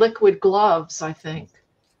called liquid gloves, I think.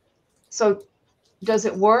 So does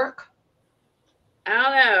it work? I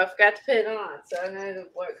don't know. I forgot to put it on, so I know to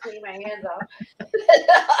clean my hands off.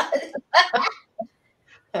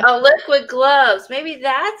 Oh, liquid gloves. Maybe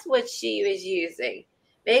that's what she was using.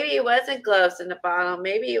 Maybe it wasn't gloves in the bottle.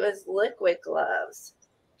 Maybe it was liquid gloves.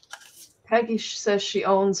 Peggy says she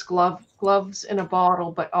owns gloves in a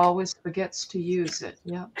bottle, but always forgets to use it.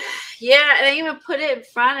 Yeah. Yeah, and I even put it in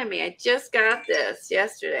front of me. I just got this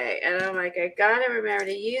yesterday, and I'm like, I gotta remember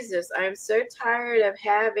to use this. I'm so tired of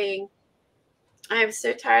having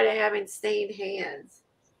stained hands.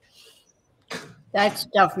 That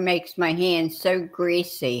stuff makes my hands so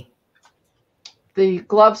greasy. The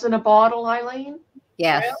gloves in a bottle, Eileen?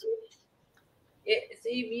 Yes. Really? So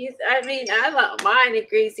you've used, I mean, I don't mind it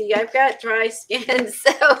greasy. I've got dry skin,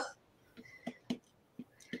 so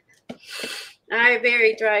I have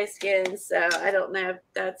very dry skin, so I don't know if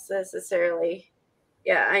that's necessarily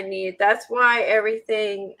Yeah, I need. That's why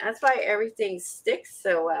everything. That's why everything sticks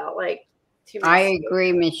so well. Like too I many.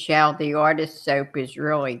 agree, Michelle. The artist soap is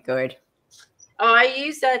really good. Oh, I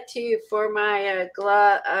use that too for my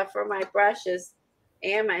glove, for my brushes,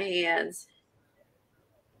 and my hands.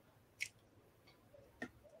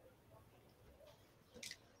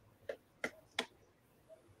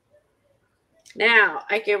 Now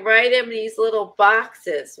I can write them in these little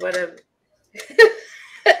boxes. What I'm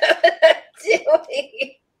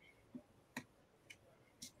doing.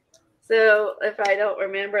 So if I don't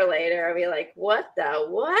remember later, I'll be like, "What the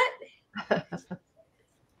what?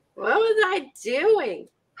 What was I doing?"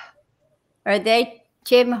 Are they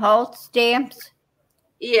Tim Holtz stamps?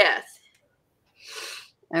 Yes.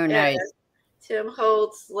 Oh, Yeah. nice. Tim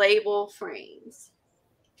Holtz label frames.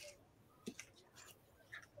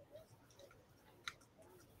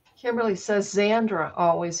 Kimberly says Zandra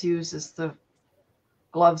always uses the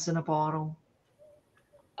gloves in a bottle.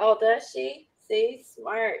 Oh, does she? See,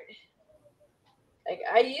 smart. Like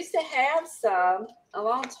I used to have some a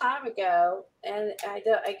long time ago, and I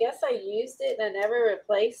guess I used it and I never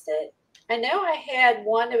replaced it. I know I had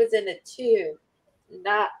one that was in a tube,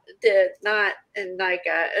 not in like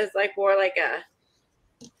a. It was like more like a.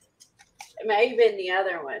 It may have been the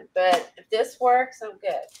other one, but if this works, I'm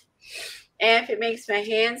good. And if it makes my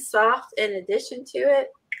hands soft in addition to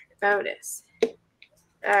it, bonus. All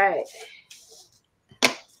right.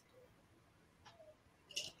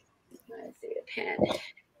 Let's see a pen.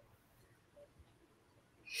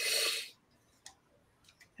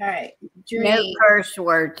 All right. Dream. No curse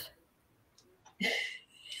words.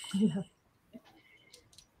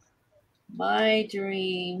 My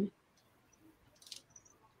dream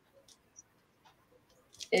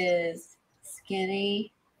is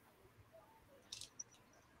skinny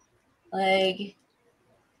leg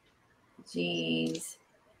jeans,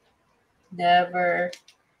 never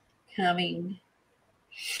coming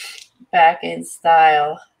back in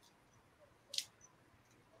style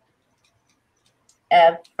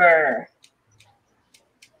ever.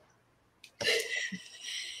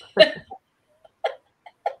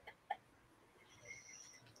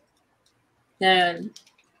 Then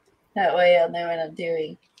that way I'll know what I'm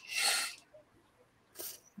doing.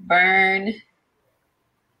 Burn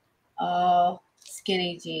all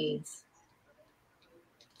skinny jeans.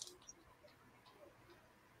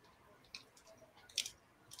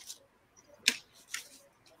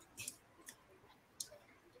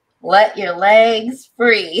 Let your legs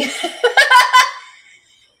free.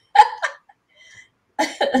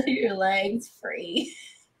 Your legs free.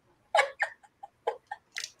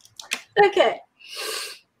 Okay.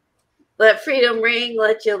 Let freedom ring.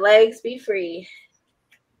 Let your legs be free.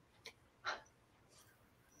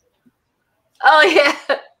 Oh, yeah.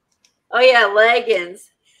 Oh, yeah.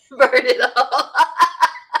 Leggings. Burn it all.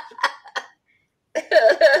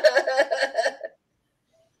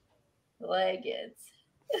 Leggings.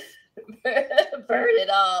 Burn it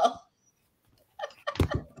all.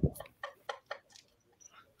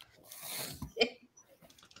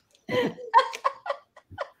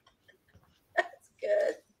 That's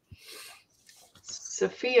good.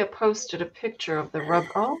 Sophia posted a picture of the rub.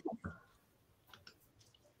 Oh,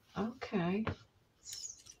 okay.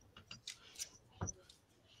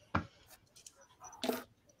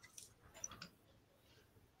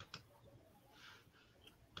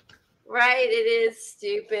 Right, it is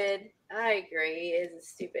stupid. I agree. It is a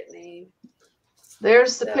stupid name.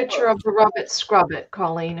 There's the picture of the Rub It Scrub It,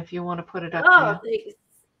 Colleen, if you want to put it up Oh, there. thanks.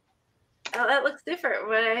 Oh, that looks different from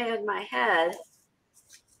what I had in my head.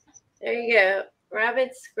 There you go. Rub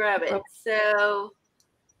it, scrub it. So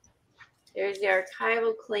there's the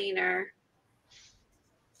archival cleaner.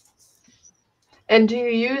 And do you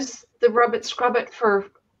use the Rub It Scrub It for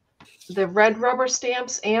the red rubber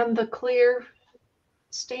stamps and the clear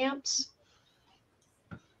stamps?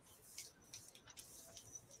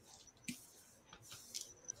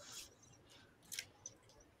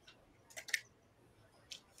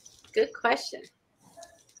 Good question.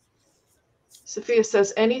 Sophia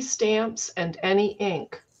says any stamps and any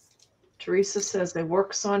ink. Teresa says they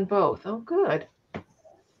works on both. Oh, good.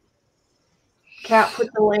 Kat put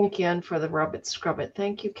the link in for the Rub It Scrub It.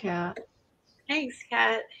 Thank you, Kat. Thanks,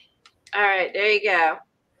 Kat. All right, there you go.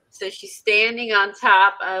 So she's standing on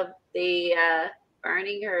top of the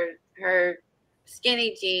burning her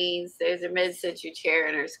skinny jeans. There's a mid-century chair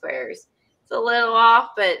in her squares. It's a little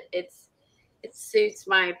off, but it suits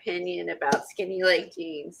my opinion about skinny leg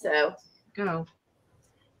jeans. So go.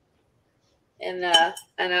 And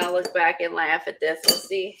I'll look back and laugh at this. We'll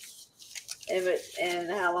see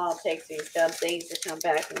and how long it takes these dumb things to come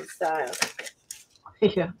back in style.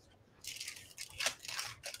 Yeah.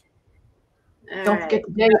 All Don't right. forget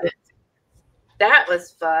to date it. That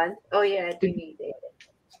was fun. Oh yeah, I do need David.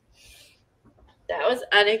 That was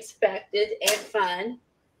unexpected and fun.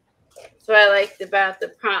 That's what I liked about the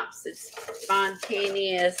prompts. It's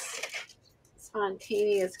spontaneous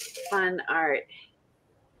fun art.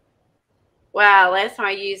 Wow, last time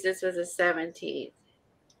I used this was the 17th.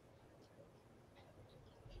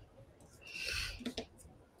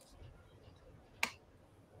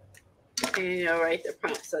 And write the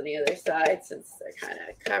prompts on the other side since they're kind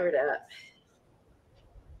of covered up.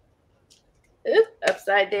 Oop,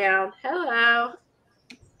 upside down. Hello.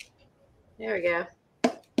 There we go.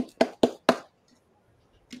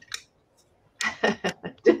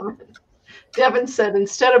 Devin said,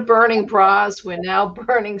 instead of burning bras, we're now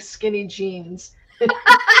burning skinny jeans.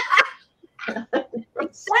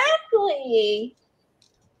 Exactly.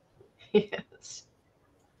 Yes.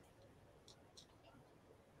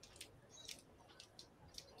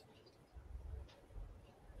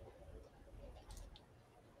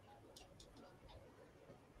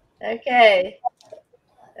 Okay.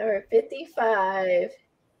 Number 55.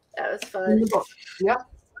 That was fun. In the book. Yep.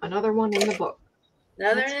 Another one in the book.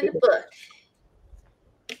 Another one in the book.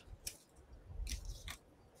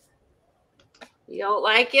 You don't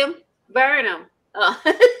like him? Burn him. Oh,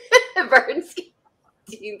 burn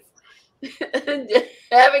jeans.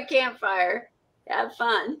 Have a campfire. Have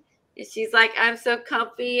fun. And she's like, I'm so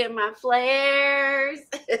comfy in my flares.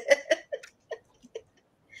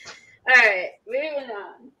 All right, moving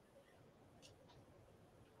on.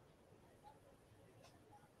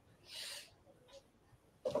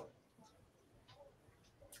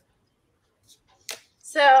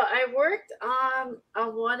 So I worked on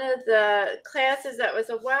one of the classes that was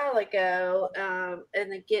a while ago in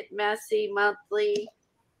the Get Messy monthly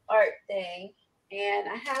art thing, and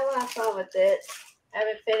I had a lot of fun with it. I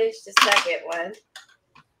haven't finished the second one.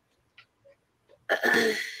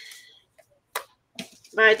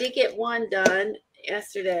 But I did get one done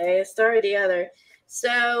yesterday. I started the other.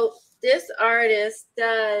 So this artist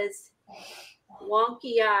does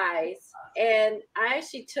wonky eyes, and I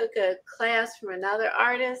actually took a class from another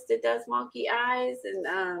artist that does wonky eyes, and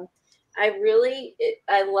I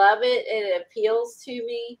love it, and it appeals to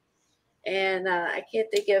me. And I can't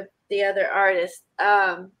think of the other artist.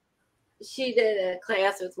 She did a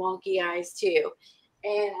class with wonky eyes too,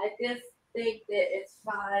 and I just think that it's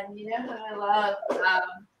fun. You know how I love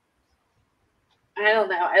I don't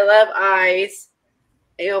know, I love eyes,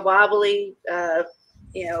 wobbly,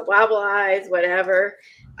 wobble eyes, whatever,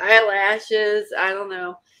 eyelashes, I don't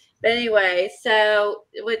know. But anyway, so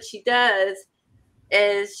what she does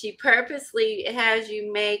is she purposely has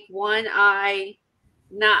you make one eye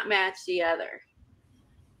not match the other,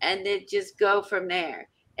 and then just go from there.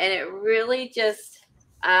 And it really just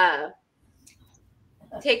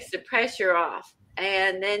takes the pressure off.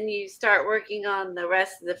 And then you start working on the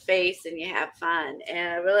rest of the face and you have fun. And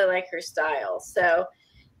I really like her style. So,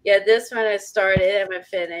 yeah, this one I started, I haven't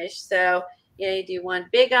finished. So, you do one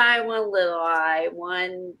big eye, one little eye,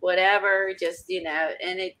 one whatever, just,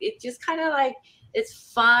 and it just kind of like,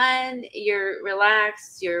 it's fun. You're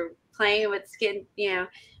relaxed. You're playing with skin,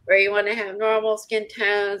 where you want to have normal skin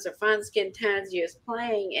tones or fun skin tones. You're just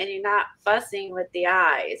playing and you're not fussing with the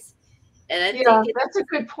eyes. And I think that's a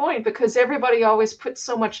good point, because everybody always puts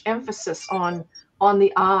so much emphasis on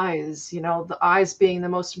the eyes, the eyes being the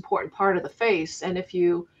most important part of the face. And if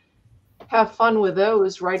you have fun with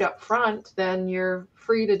those right up front, then you're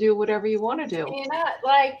free to do whatever you want to do. And you're not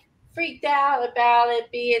like freaked out about it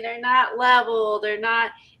they're not level, they're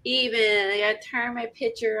not even. I gotta turn my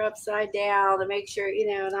picture upside down to make sure,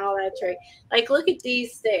 and all that trick. Like, look at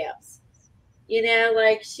these stamps.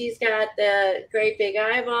 Like she's got the great big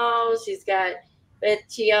eyeballs. But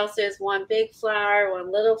she also has one big flower, one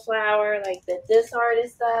little flower, like that this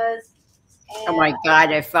artist does. And oh my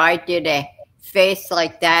God, if I did a face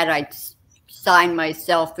like that, I'd sign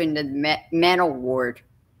myself into the mental ward.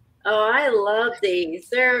 Oh, I love these.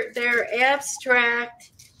 They're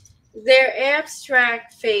abstract. They're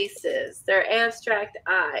abstract faces. They're abstract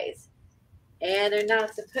eyes. And they're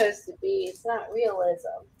not supposed to be. It's not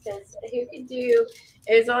realism. Because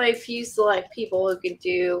there's only a few select people who can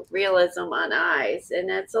do realism on eyes. And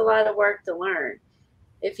that's a lot of work to learn.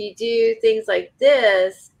 If you do things like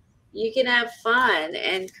this, you can have fun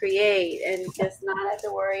and create and just not have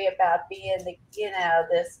to worry about being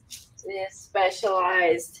this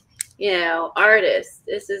specialized, artist.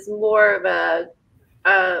 This is more of a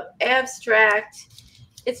abstract.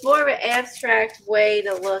 It's more of an abstract way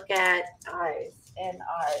to look at eyes and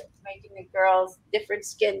art, making the girls different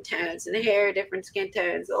skin tones and the hair different skin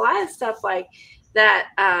tones. A lot of stuff like that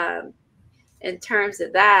in terms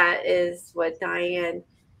of that is what Diane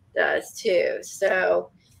does too.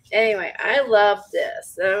 So anyway, I love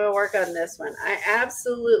this. I'm gonna work on this one. I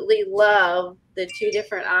absolutely love the 2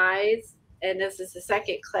 different eyes, and this is the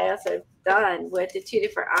second class I've done with the 2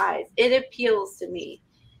 different eyes. It appeals to me.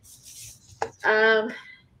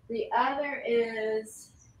 The other is,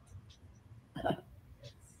 let's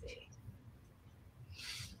see.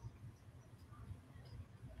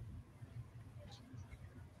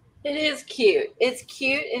 It is cute. It's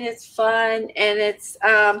cute and it's fun, and it's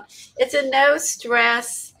a no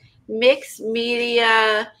stress mixed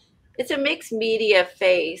media. It's a mixed media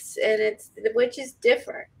face, and which is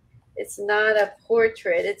different. It's not a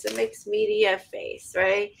portrait. It's a mixed media face,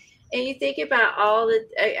 right? And you think about all the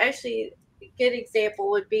actually. A good example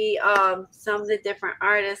would be some of the different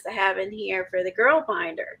artists I have in here for the girl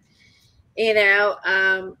binder, you know,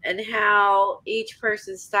 and how each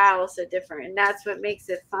person's style is so different, and that's what makes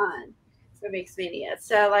it fun. That's what makes media.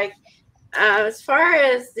 So, like, as far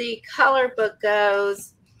as the color book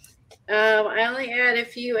goes, I only add a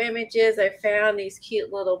few images. I found these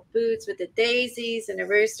cute little boots with the daisies and a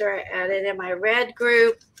rooster. I added in my red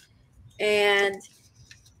group, and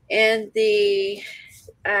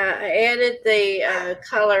I added the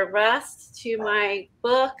color rust to my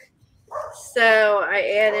book. So I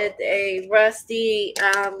added a rusty,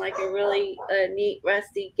 like a really neat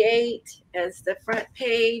rusty gate as the front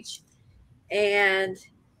page. And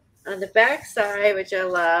on the back side, which I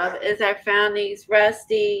love, is I found these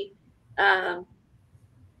rusty, what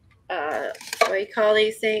do you call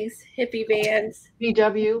these things? Hippie bands.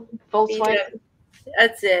 VW, Volkswagen.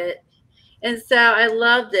 That's it. And so I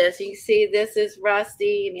love this. You can see this is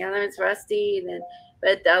rusty and the other one's rusty.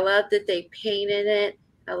 But I love that they painted it.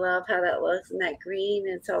 I love how that looks in that green.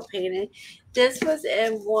 It's all painted. This was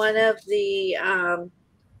in one of the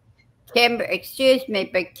excuse me,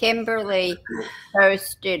 but Kimberly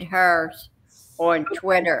posted hers on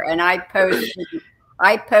Twitter, and I posted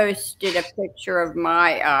a picture of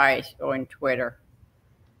my eyes on Twitter.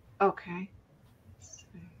 Okay.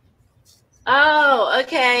 Oh,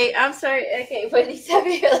 okay. I'm sorry. Okay, Wendy's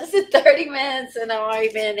having here. Listen, 30 minutes, and I've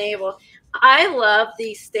already been able. I love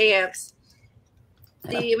these stamps.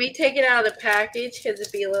 Let me take it out of the package because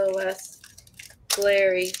it'd be a little less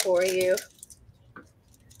glary for you.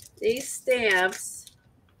 These stamps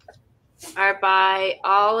are by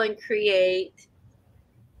All and Create.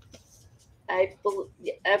 I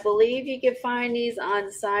believe you can find these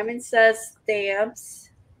on Simon Says Stamps,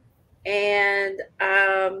 and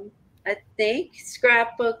I think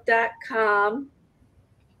scrapbook.com.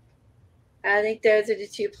 I think those are the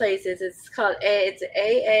 2 places. It's called it's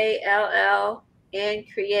AALL and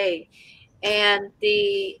Create, and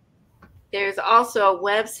there's also a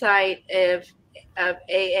website of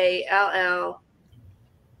AALL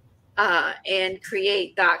and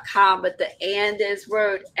create.com, but the and is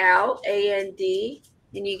wrote out, AND,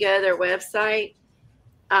 and you go to their website.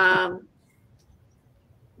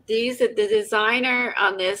 The designer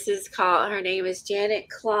on this her name is Janet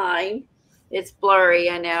Klein. It's blurry.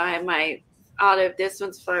 I know I have my this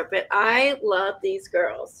one's blurry, but I love these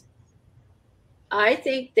girls. I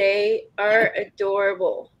think they are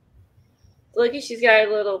adorable. Look, she's got a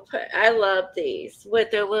little, I love these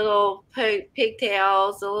with their little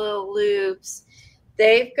pigtails, the little loops.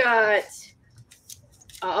 They've got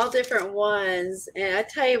all different ones. And I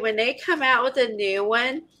tell you, when they come out with a new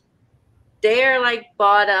one, they are like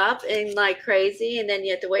bought up and like crazy. And then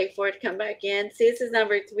you have to wait for it to come back in. See, this is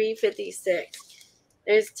number 356.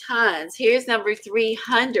 There's tons. Here's number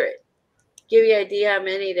 300. Give you an idea how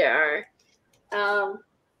many there are.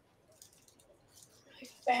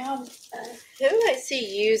 Found who do I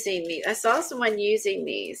see using these? I saw someone using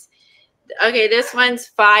these. Okay, this one's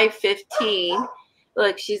 515.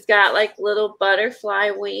 Look, she's got like little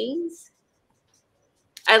butterfly wings.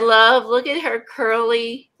 I love, look at her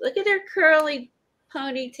curly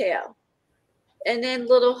ponytail. And then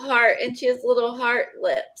little heart, and she has little heart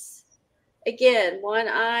lips. Again, one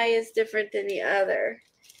eye is different than the other.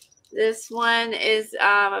 This one is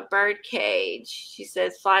a bird cage. She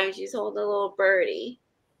says flying. She's holding a little birdie.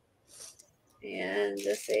 And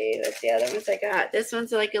let's see, what's the other ones I got? This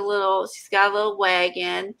one's like she's got a little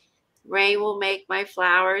wagon. Rain will make my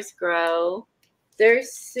flowers grow. They're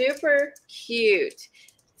super cute.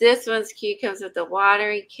 This one's cute. Comes with a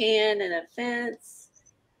watering can and a fence.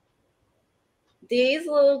 These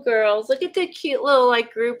little girls, look at the cute little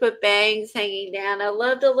like group of bangs hanging down. I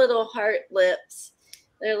love the little heart lips.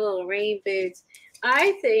 Their little rain boots.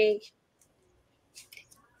 I think,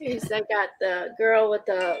 I got the girl with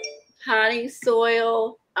the potting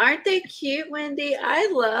soil. Aren't they cute, Wendy? I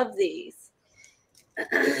love these.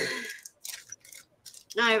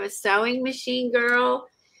 I have a sewing machine girl.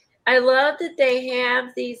 I love that they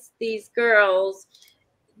have these girls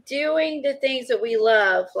doing the things that we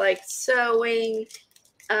love, like sewing,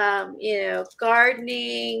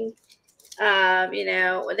 gardening.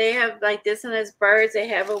 They have like this one has birds. They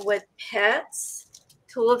have them with pets.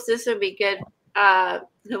 Tulips. This would be good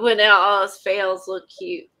when all else fails. Look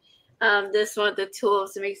cute. This one, the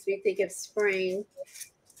tulips, it makes me think of spring.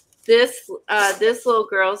 This little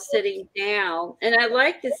girl sitting down, and I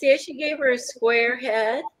like to see it. She gave her a square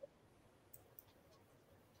head,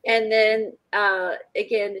 and then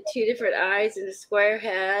again the two different eyes and a square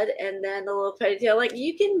head, and then the little ponytail. Like,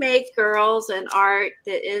 you can make girls an art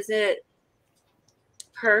that isn't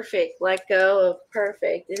perfect. Let go of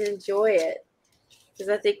perfect and enjoy it, because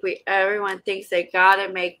I think everyone thinks they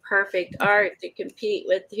gotta make perfect art to compete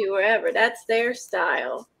with whoever. That's their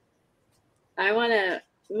style.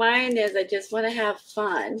 Mine is I just want to have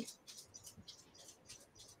fun.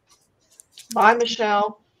 Bye,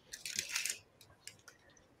 Michelle.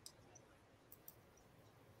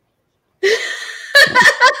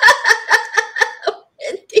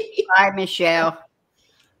 Bye, Michelle.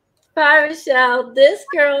 Bye, Michelle. This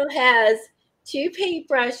girl has 2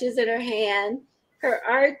 paintbrushes in her hand, her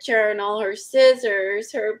art journal, her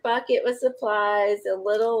scissors, her bucket with supplies,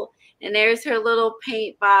 and there's her little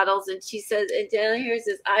paint bottles. And she says, and down here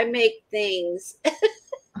says, I make things.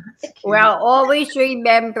 Well, always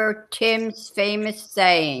remember Tim's famous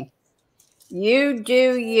saying, you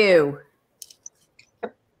do you.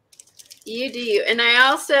 You do you. And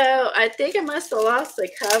I think I must have lost the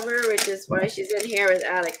cover, which is why she's in here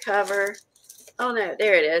without a cover. Oh no,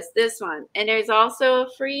 there it is. This one. And there's also a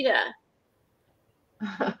Frida.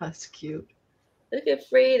 That's cute. Look at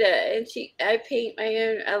Frida. And I paint my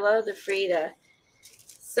own. I love the Frida.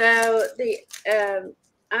 So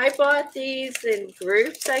I bought these in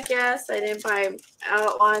groups, I guess. I didn't buy them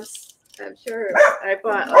out once. I'm sure I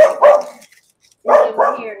bought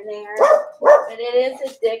like here and there. But it is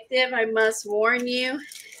addictive, I must warn you.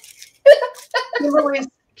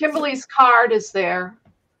 Kimberly's card is there.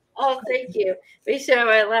 Oh, thank you. Let me show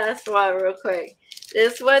my last one real quick.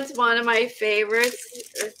 This one's one of my favorites.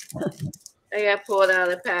 I got pulled out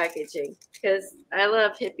of the packaging because I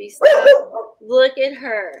love hippie stuff. Look at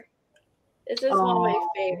her. This is one of my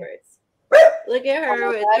favorites. Look at her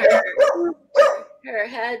with her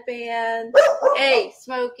headband. Hey,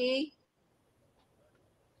 Smokey.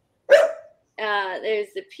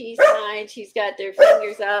 There's the peace sign. She's got their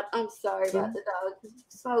fingers up. I'm sorry about the dog.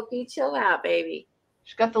 Smokey, chill out, baby.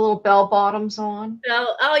 She's got the little bell bottoms on.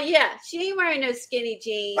 Oh yeah. She ain't wearing no skinny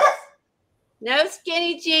jeans. No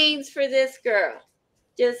skinny jeans for this girl.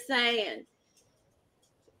 Just saying.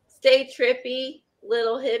 Stay trippy,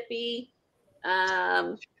 little hippie.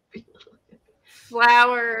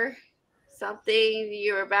 Flower, something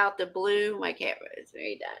you're about to bloom. I can't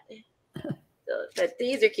read that. But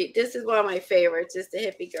these are cute. This is one of my favorites. Just a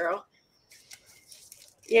hippie girl.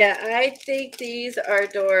 Yeah, I think these are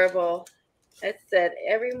adorable. I said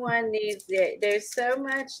everyone needs it. There's so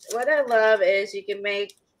much. What I love is you can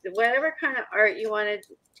make whatever kind of art you want to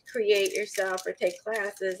create yourself or take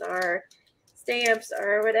classes or stamps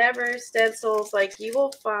or whatever, stencils. Like, you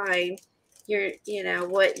will find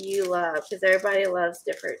what you love, because everybody loves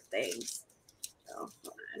different things. So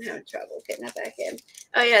I'm having trouble getting that back in.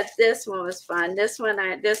 Oh yeah, this one was fun. This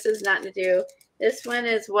is nothing to do. This one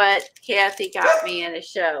is what Kathy got me in a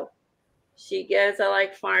show. She goes, I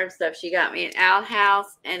like farm stuff. She got me an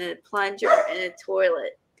outhouse and a plunger and a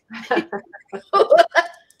toilet. I love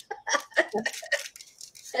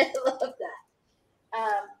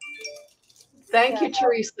that. Thank you,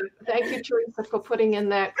 Teresa. Thank you, Teresa, for putting in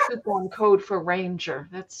that coupon code for Ranger.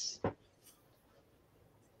 That's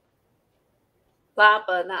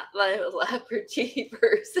Lapa, not Leopard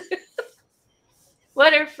Jeepers.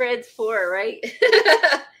 What are Fred's for, right?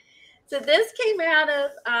 So this came out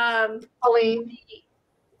of Pauline.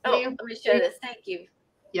 let me show this. Thank you.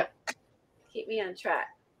 Yep. Keep me on track.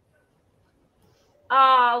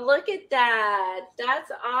 Oh, look at that.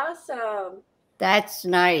 That's awesome. That's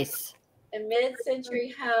nice. A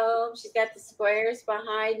mid-century home. She's got the squares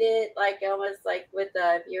behind it, like almost like with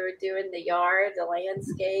if you were doing the yard, the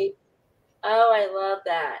landscape. Oh, I love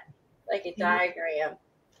that. Like a diagram.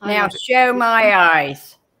 Now show my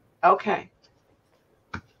eyes. Okay.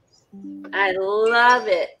 I love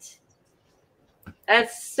it.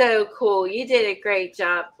 That's so cool. You did a great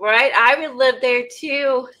job, right? I would live there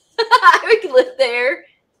too. I would live there.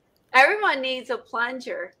 Everyone needs a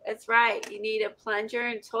plunger. That's right. You need a plunger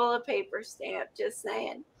and toilet paper stamp. Just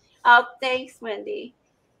saying. Oh, thanks, Wendy.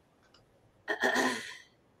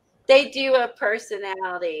 They do a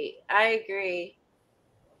personality. I agree.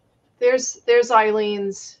 There's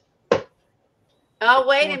Eileen's. Oh,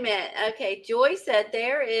 wait a minute. Okay, Joy said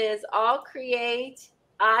there is all create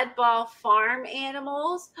oddball farm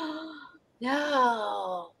animals.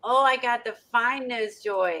 No. Oh, I got to find those,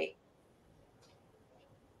 Joy.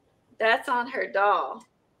 That's on her doll.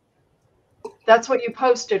 That's what you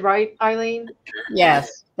posted, right, Eileen?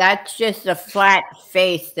 Yes, that's just a flat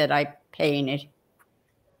face that I painted.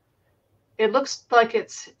 It looks like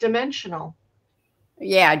it's dimensional.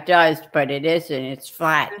 Yeah, it does, but it isn't. It's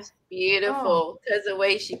flat. That's beautiful because the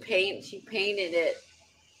way she painted it.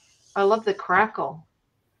 I love the crackle.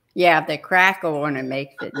 Yeah, the crackle on it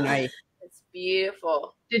makes it nice. It's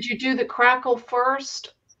beautiful. Did you do the crackle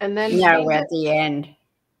first and then No, paint at it? the end.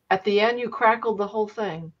 At the end, you crackled the whole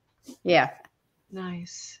thing. Yeah.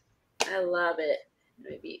 Nice. I love it.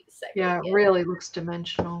 Maybe a second. Yeah, it really looks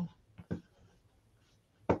dimensional.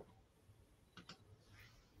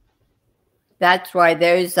 That's why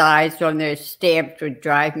those eyes on those stamps would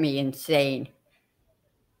drive me insane.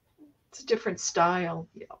 It's a different style.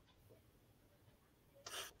 Yeah.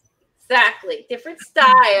 Exactly. Different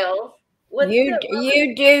style. You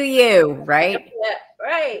do you, right? Yeah,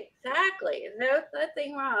 right. Exactly. No,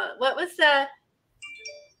 nothing wrong. What was the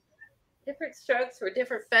different strokes for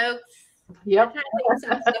different folks? Yep. I think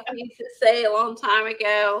some stuff we used to say a long time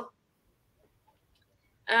ago.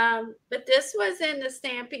 But this was in the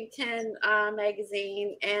Stampington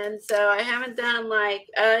magazine, and so I haven't done like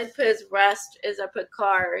I put as rust as I put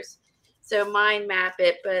cars, so mind map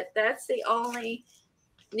it. But that's the only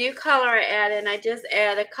new color I added, and I just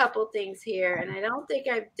add a couple things here, and I don't think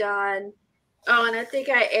I've done. Oh, and I think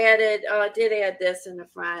I added. Oh, I did add this in the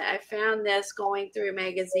front. I found this going through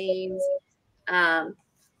magazines.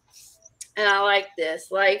 And I like this,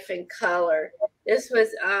 Life in Color. This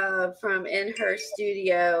was from In Her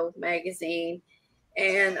Studio magazine.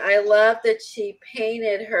 And I love that she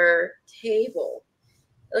painted her table.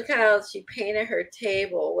 Look how she painted her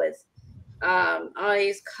table with all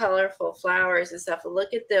these colorful flowers and stuff.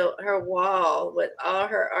 Look at her wall with all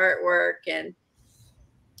her artwork and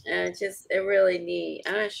it's really neat.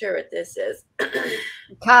 I'm not sure what this is.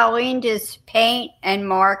 Colleen, does paint and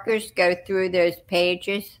markers go through those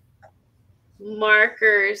pages?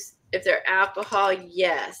 Markers, if they're alcohol,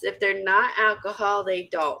 yes. If they're not alcohol, they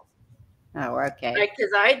don't. Oh, okay.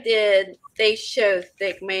 Because they show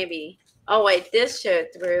thick maybe. Oh, wait, this showed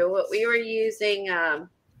through. What we were using,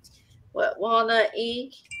 walnut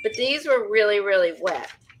ink, but these were really, really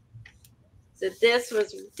wet. So this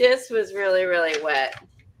was really, really wet.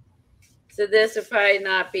 So this would probably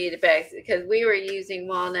not be the best because we were using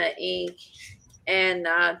walnut ink and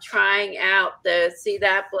trying out see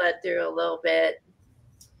that bled through a little bit.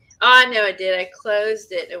 Oh, I know it did. I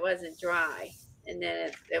closed it. It wasn't dry. And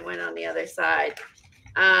then it went on the other side.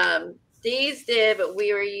 These did, but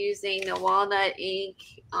we were using the walnut ink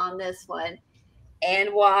on this one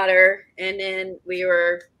and water. And then we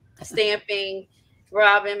were stamping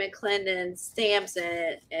Robin McClendon stamps in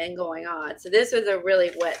it and going on. So this was a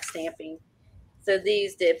really wet stamping. So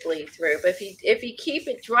these did bleed through. But if you keep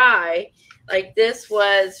it dry, like this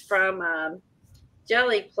was from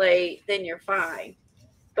Jelly Plate, then you're fine.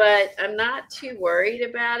 But I'm not too worried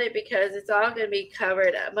about it because it's all going to be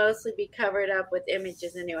covered up, mostly be covered up with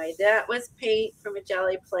images anyway. That was paint from a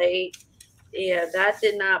Jelly Plate. Yeah, that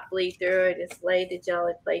did not bleed through. I just laid the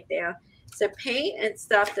Jelly Plate down. So paint and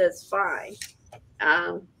stuff does fine.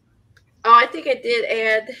 I think I did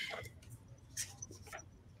add,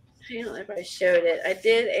 I don't know if I showed it. I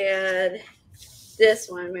did add this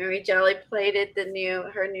one. Mary Jelly plated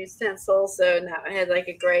her new stencil, so now it had like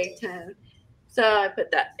a gray tone. So I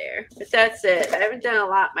put that there. But that's it. I haven't done a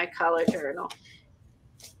lot in my color journal.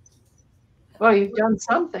 Well, you've done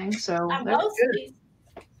something, so I that's mostly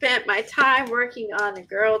spent my time working on the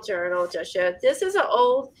girl journal, which I showed. This is an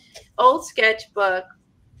old sketchbook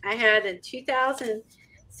I had in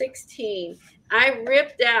 2016. I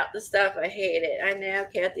ripped out the stuff I hated. I know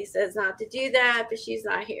Kathy says not to do that, but she's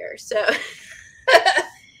not here. So,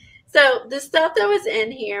 so the stuff that was in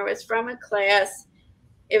here was from a class.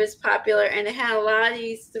 It was popular, and it had a lot of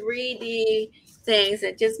these 3D things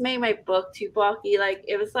that just made my book too bulky. Like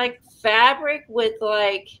it was like fabric with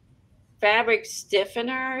like fabric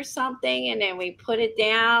stiffener or something, and then we put it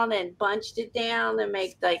down and bunched it down and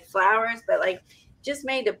make like flowers, but like just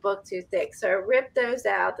made the book too thick. So I ripped those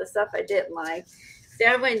out, the stuff I didn't like. So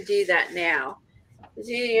I wouldn't do that now.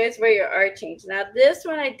 Here's where your art changes. Now this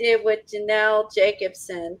one I did with Janelle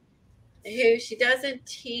Jacobson, who she doesn't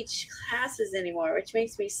teach classes anymore, which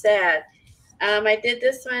makes me sad. I did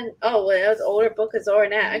this one. Oh, well, that was an older book as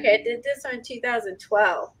now. Okay, I did this one in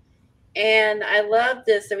 2012. And I love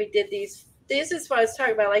this. So we did these this is what I was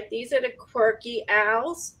talking about. Like, these are the quirky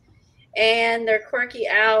owls, and they're quirky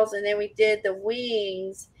owls. And then we did the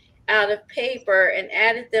wings out of paper and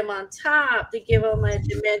added them on top to give them a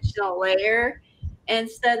dimensional layer. And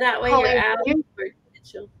so that way your Colleen, owls are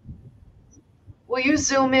dimensional. will you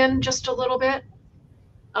zoom in just a little bit?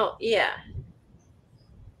 Oh, yeah.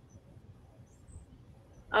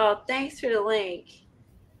 Oh, thanks for the link.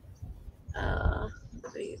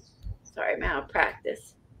 Sorry, I'm out of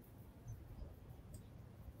practice.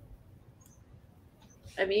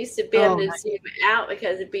 I'm used to being able to zoom out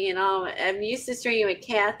because of being on. I'm used to streaming with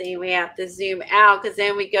Kathy, and we have to zoom out because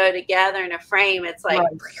then we go together in a frame. It's like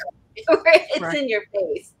it's in your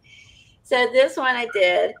face. So this one I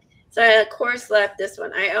did. So I, of course, left this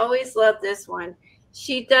one. I always love this one.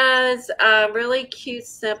 She does really cute,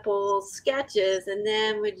 simple sketches, and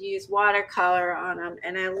then would use watercolor on them.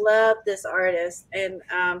 And I love this artist. And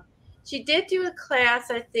she did do a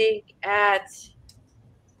class, I think, at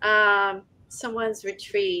someone's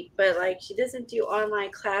retreat, but like she doesn't do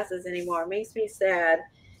online classes anymore. It makes me sad.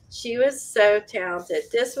 She was so talented.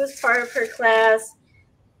 This was part of her class.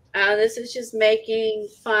 This is just making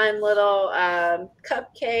fun little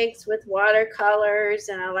cupcakes with watercolors,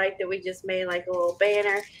 and I like that we just made like a little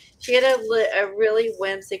banner. She had a really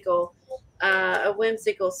whimsical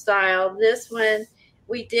style. This one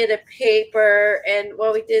we did a paper, and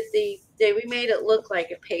well, we made it look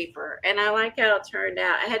like a paper, and I like how it turned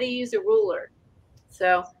out. I had to use a ruler,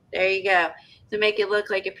 so there you go, to make it look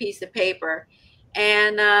like a piece of paper.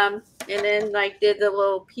 And then like did the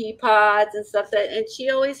little pea pods and stuff and she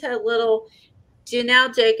always had little.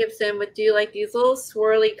 Janelle Jacobson would do like these little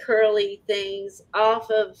swirly curly things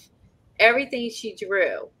off of everything she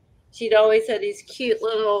drew. She'd always have these cute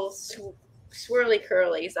little swirly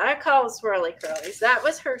curlies. I call them swirly curlies. That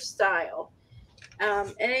was her style.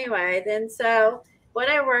 Anyway, then so what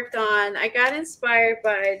I worked on, I got inspired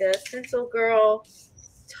by the Stencil Girl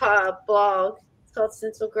blog. It's called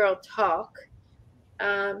Stencil Girl Talk.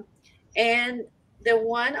 And the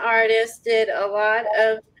one artist did a lot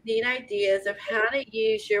of neat ideas of how to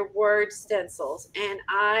use your word stencils. And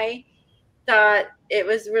I thought it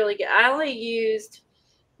was really good. I only used,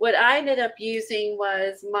 what I ended up using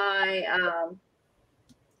was my,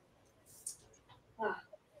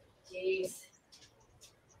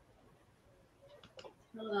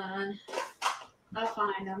 hold on, I'll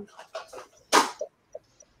find them.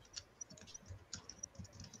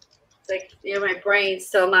 Like, you know, my brain's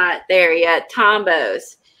still not there yet.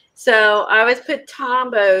 Tombos. So I would put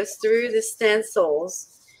tombos through the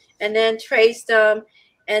stencils and then traced them.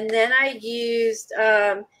 And then I used,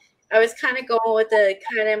 I was kind of going with the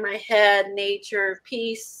kind of in my head nature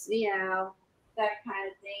piece, you know, that kind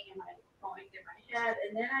of thing. And I'm going through my head.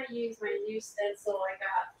 And then I used my new stencil I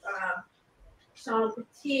got Sean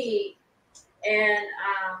Petit. And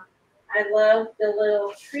I love the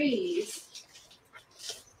little trees.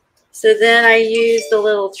 So then I used the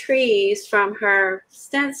little trees from her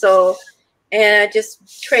stencil, and I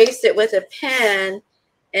just traced it with a pen,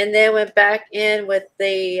 and then went back in with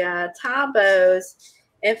the tombos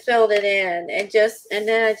and filled it in, and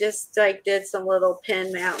then I just like did some little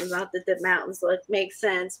pin mountains. Not that the mountains make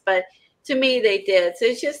sense, but to me they did. So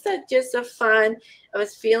it's just a fun. I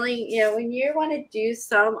was feeling, you know, when you want to do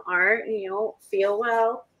some art and you don't feel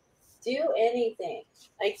well, do anything.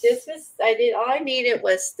 Like this was, all I needed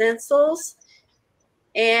was stencils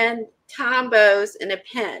and tombos and a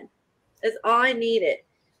pen. That's all I needed.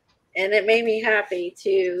 And it made me happy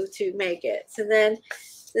to make it. So then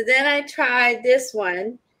I tried this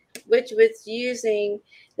one, which was using,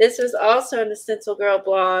 this was also in the Stencil Girl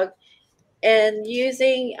blog, and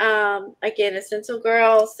using, again, a Stencil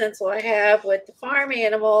Girl stencil I have with the farm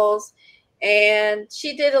animals. And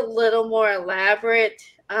she did a little more elaborate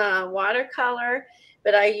watercolor,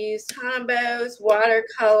 but I used tombos,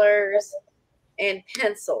 watercolors, and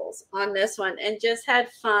pencils on this one, and just had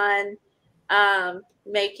fun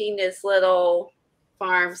making this little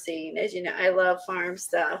farm scene. As you know, I love farm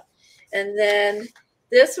stuff. And then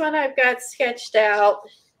this one I've got sketched out.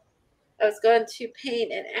 I was going to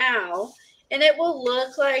paint an owl, and it will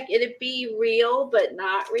look like it'd be real, but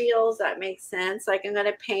not real. Does that make sense? Like I'm going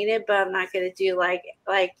to paint it, but I'm not going to do like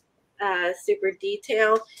super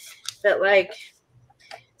detail. But like,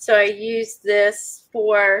 so I used this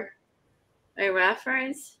for my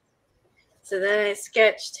reference. So then I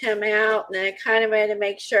sketched him out, and then I kind of had to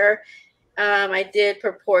make sure I did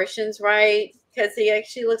proportions right, because he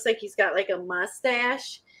actually looks like he's got like a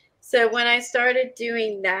mustache. So when I started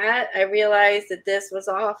doing that, I realized that this was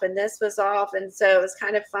off and this was off. And so it was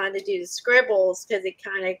kind of fun to do the scribbles, because it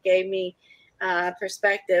kind of gave me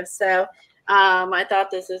perspective. So I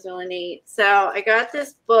thought this was really neat. So I got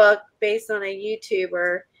this book based on a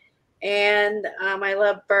YouTuber, and I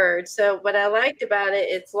love birds. So what I liked about it,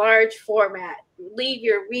 it's large format. Leave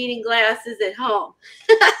your reading glasses at home.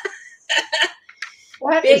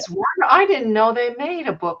 That Big. is wonderful. I didn't know they made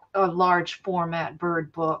a large format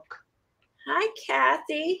bird book. Hi,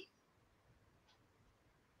 Kathy.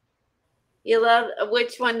 You love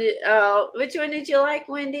which one? Which one did you like,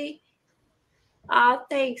 Wendy? Oh,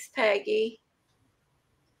 thanks, Peggy.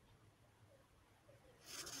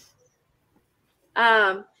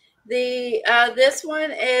 This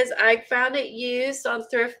one is, I found it used on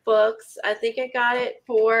Thrift Books. I think I got it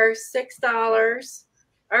for $6,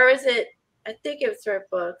 or is it? I think it was Thrift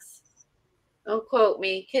Books. Don't quote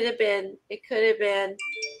me. Could have been. It could have been.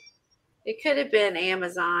 It could have been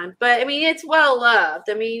Amazon, but I mean, it's well loved.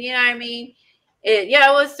 I mean, you know what I mean?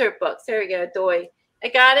 Yeah, it was Thrift Books. There we go, Doy. I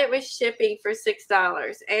got it with shipping for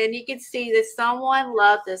 $6, and you can see that someone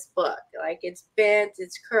loved this book. Like, it's bent,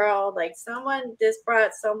 it's curled. Like, this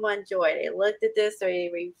brought someone joy. They looked at this, or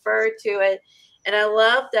they referred to it, and I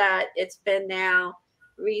love that it's been now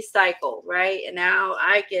recycled, right? And now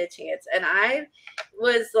I get a chance, and I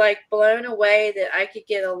was like blown away that I could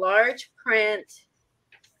get a large print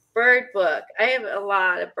bird book. I have a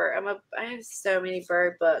lot of I have so many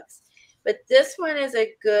bird books, but this one is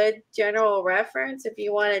a good general reference if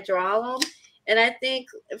you want to draw them. And I think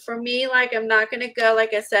for me, like, I'm not going to go,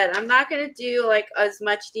 like I said, I'm not going to do like as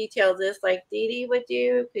much detail this like Dee Dee would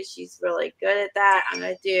do, because she's really good at that. I'm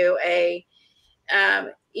going to do a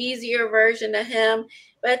easier version of him,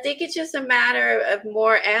 but I think it's just a matter of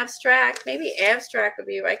more abstract. Maybe abstract would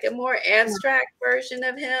be like a more abstract version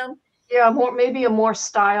of him. Yeah, maybe a more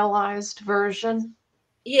stylized version.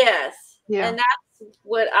 Yes. Yeah. And that's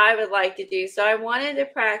what I would like to do. So I wanted to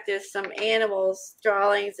practice some animals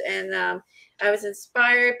drawings, and I was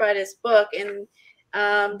inspired by this book, and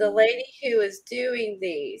the lady who is doing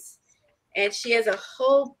these, and she has a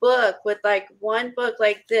whole book with like one book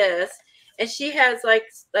like this, and she has like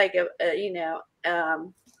a you know, I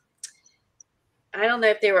don't know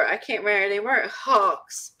if they were, I can't remember, they weren't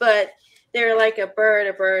hawks, but they're like a bird,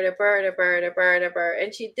 a bird, a bird, a bird, a bird, a bird.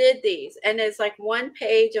 And she did these. And it's like one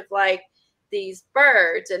page of like these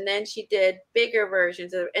birds. And then she did bigger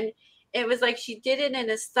versions of, and it was like she did it in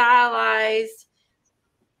a stylized,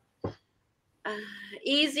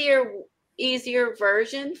 easier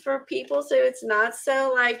version for people. So it's not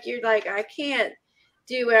so like you're like, I can't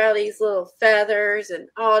do all these little feathers and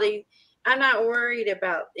all these. I'm not worried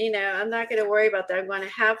about, I'm not going to worry about that. I'm going to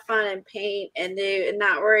have fun and paint and do, and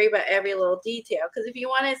not worry about every little detail. Because if you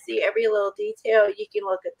want to see every little detail, you can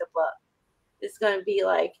look at the book. It's going to be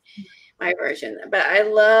like my version. But I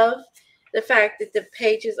love the fact that the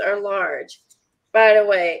pages are large. By the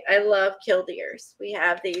way, I love killdeers. We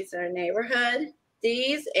have these in our neighborhood.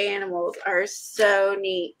 These animals are so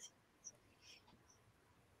neat.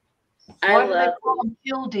 Why do they call them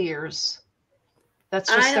killdeers?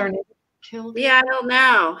 That's just their name. Killdeer? Yeah, I don't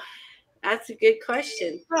know. That's a good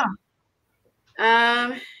question.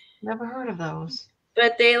 Huh. Never heard of those.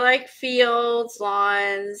 But they like fields,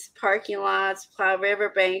 lawns, parking lots, plow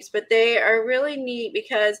riverbanks. But they are really neat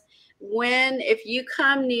because if you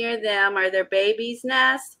come near them or their baby's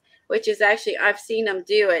nest, which is actually, I've seen them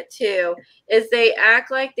do it too, is they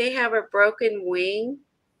act like they have a broken wing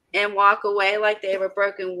and walk away like they have a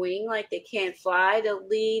broken wing, like they can't fly, to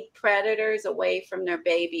lead predators away from their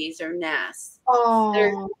babies or nests.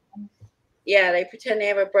 Oh. Yeah, they pretend they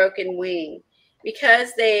have a broken wing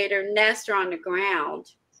because their nests are on the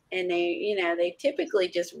ground, and they typically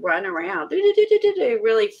just run around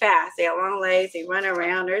really fast. They have long legs, they run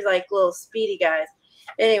around. There's like little speedy guys.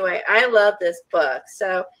 Anyway, I love this book.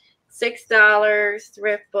 So $6,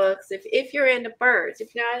 Thrift Books. If you're into birds,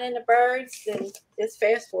 if you're not into birds, then just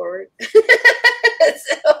fast forward.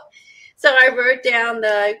 So I wrote down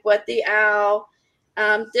what the owl.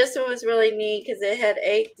 This one was really neat because it had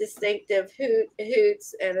 8 distinctive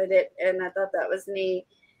hoots in it, and I thought that was neat.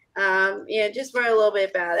 Just wrote a little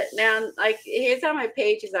bit about it. Now, like, here's how my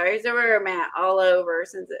pages are. Here's where I'm at all over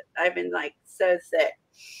since I've been like so sick.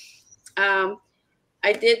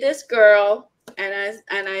 I did this girl. And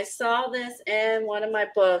I saw this in one of my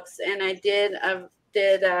books, and I can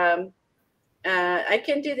do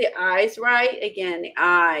the eyes right. Again, the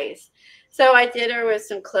eyes. So I did her with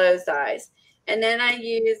some closed eyes. And then I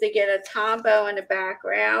used, again, a Tombow in the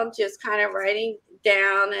background, just kind of writing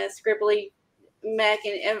down a scribbly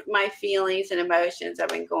my feelings and emotions I've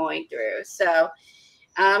been going through. So,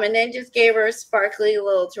 and then just gave her a sparkly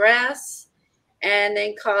little dress. and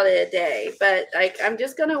then call it a day. But like, I'm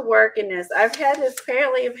just going to work in this. I've had this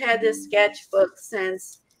sketchbook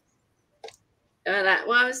since, it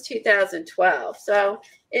was 2012. So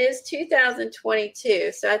it is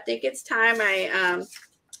 2022. So I think it's time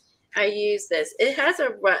I use this. It has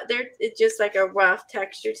it's just like a rough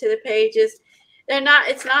texture to the pages.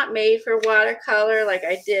 It's not made for watercolor. Like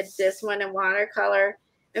I did this one in watercolor.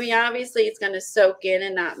 I mean, obviously it's going to soak in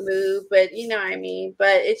and not move, but you know what I mean?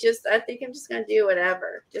 But I think I'm just going to do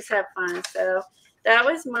whatever. Just have fun. So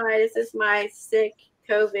this is my sick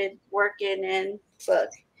COVID working in book.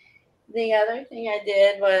 The other thing I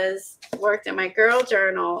did was worked in my girl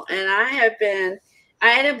journal, and I had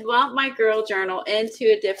to bump my girl journal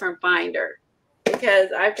into a different binder because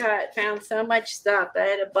found so much stuff that I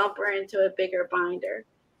had to bump her into a bigger binder.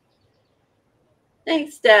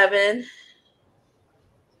 Thanks, Devin.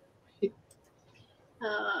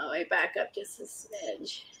 Way back up just a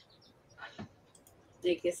smidge. I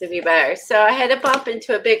think this would be better. So I had to bump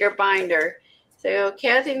into a bigger binder. So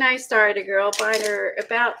Kathy and I started a girl binder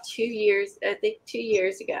about 2 years, I think 2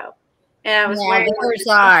 years ago. And I was wearing there's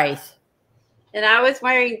eyes. And I was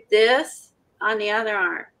wearing this on the other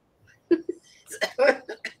arm.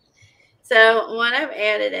 So what I've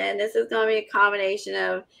added in, this is going to be a combination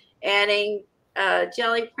of adding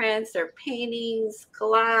jelly prints or paintings,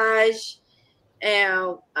 collage,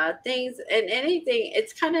 things and anything.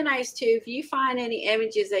 It's kind of nice too if you find any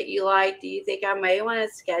images that you like. Do you think I may want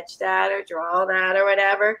to sketch that or draw that or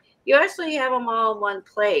whatever? You actually have them all in one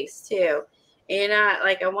place too. And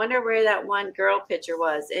I wonder where that one girl picture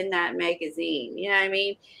was in that magazine. You know what I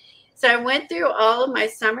mean? So I went through all of my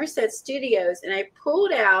Somerset Studios and I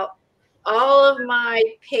pulled out all of my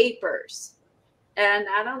papers. And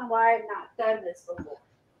I don't know why I've not done this before.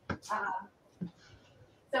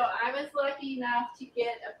 So I was lucky enough to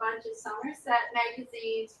get a bunch of Somerset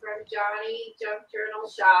magazines from Johnny Junk Journal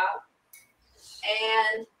Shop.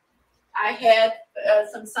 And I had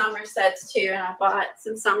some Somersets too, and I bought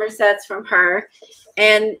some Somersets from her.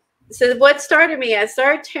 And so what started me, I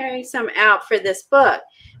started tearing some out for this book.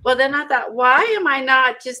 Well, then I thought, why am I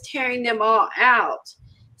not just tearing them all out?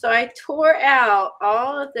 So I tore out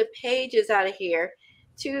all of the pages out of here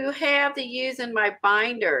to have to use in my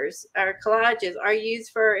binders or collages are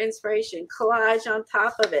used for inspiration. Collage on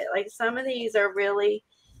top of it. Like some of these are really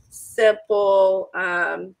simple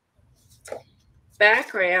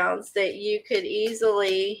backgrounds that you could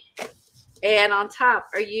easily add on top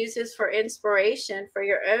or use this for inspiration for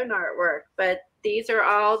your own artwork. But these are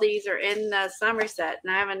in the Somerset,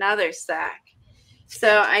 and I have another stack.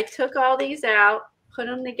 So I took all these out, put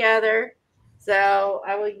them together. So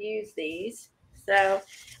I will use these. So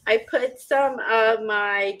I put some of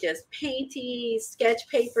my just painty sketch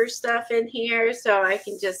paper stuff in here so I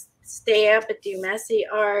can just stamp and do messy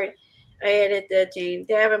art. I added the Jane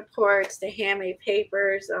Davenports, the handmade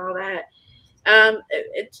papers, all that.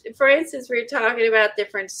 For instance, we were talking about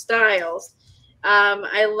different styles.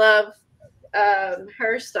 I love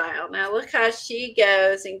her style. Now look how she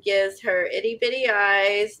goes and gives her itty bitty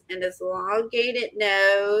eyes and this elongated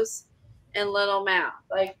nose and little mouth.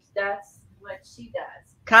 Like that's what she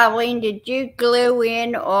does. Colleen, did you glue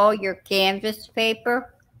in all your canvas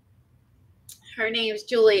paper? Her name's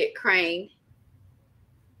Juliet Crane.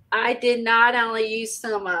 I did not only use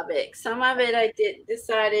some of it. Some of it I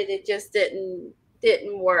decided it just didn't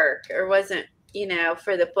work or wasn't,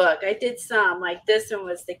 for the book. I did some, like this one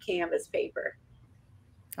was the canvas paper.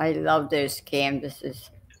 I love those canvases.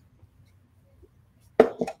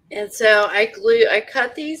 And so I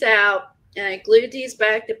cut these out and I glued these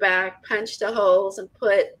back to back, punched the holes and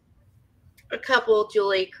put a couple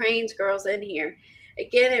Julie Crane's girls in here.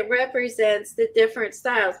 Again, it represents the different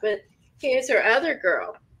styles, but here's her other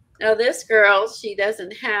girl. Now this girl, she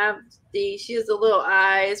doesn't have she has the little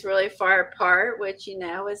eyes really far apart, which,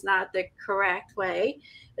 is not the correct way.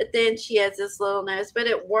 But then she has this little nose, but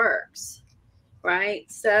it works, right?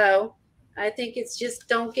 So I think it's just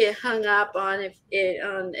don't get hung up on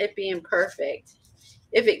it being perfect.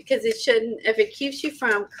 Because it shouldn't, if it keeps you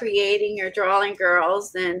from creating or drawing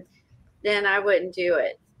girls, then I wouldn't do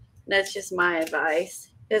it. That's just my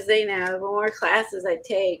advice. Because the more classes I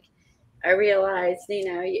take, I realize,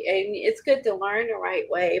 it's good to learn the right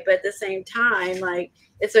way, but at the same time, like,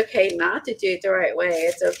 it's okay not to do it the right way.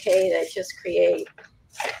 It's okay to just create.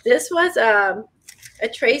 This was a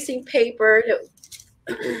tracing paper that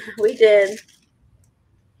we did.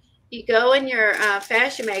 You go in your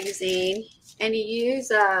fashion magazine and you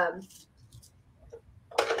use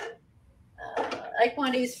like one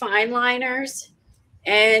of these fine liners,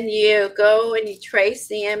 and you go and you trace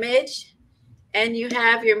the image. And you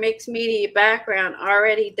have your mixed media background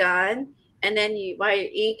already done, and then while your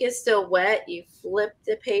ink is still wet, you flip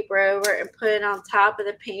the paper over and put it on top of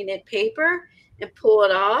the painted paper and pull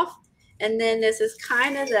it off. And then this is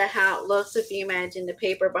kind of how it looks if you imagine the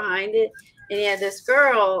paper behind it. And you have this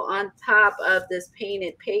girl on top of this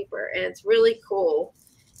painted paper, and it's really cool.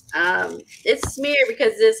 It's smeared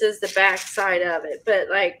because this is the back side of it, but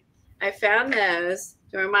like I found those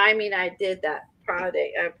to remind me that I did that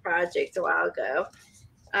project a while ago.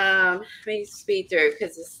 Let me speed through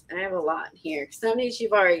because I have a lot in here. Some of these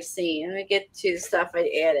you've already seen. I'm gonna get to the stuff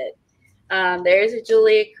I added. There's a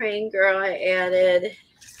Julia Crane girl I added.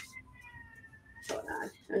 Hold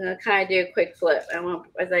on. I'm gonna kind of do a quick flip. I won't,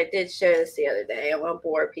 as I did show this the other day. I won't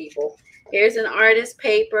bore people. Here's an artist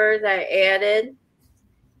paper that I added,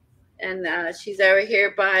 and she's over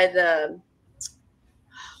here by the,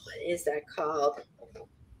 what is that called? I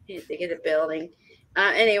can't think of the building.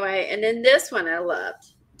 Anyway, and then this one I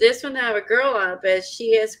loved. This one I have a girl on it, but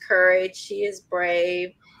she has courage. She is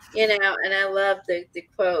brave, you know, and I love the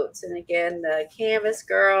quotes. And again, the canvas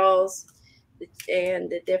girls and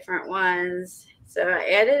the different ones. So I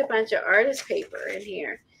added a bunch of artist paper in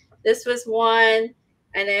here. This was one,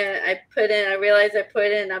 and then I realized I put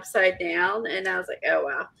it in upside down, and I was like, oh,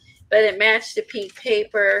 wow. But it matched the pink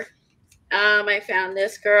paper. I found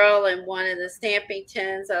this girl in one of the stamping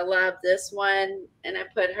tins. I love this one, and I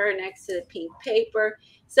put her next to the pink paper.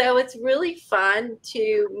 So it's really fun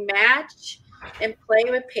to match and play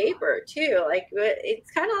with paper too. Like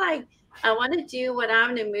it's kind of like I want to do what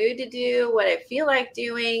I'm in the mood to do, what I feel like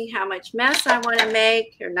doing, how much mess I want to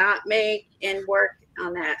make or not make, and work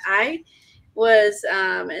on that. I was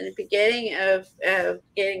in the beginning of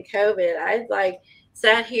getting COVID, I like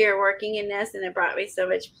sat here working in this, and it brought me so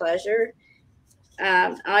much pleasure.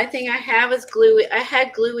 Only thing I have was gluey. I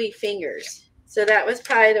had gluey fingers, so that was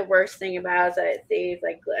probably the worst thing about it.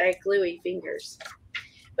 I had gluey fingers.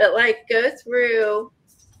 But like, go through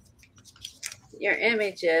your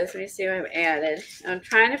images. Let me see what I've added. I'm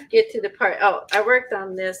trying to get to the part. Oh, I worked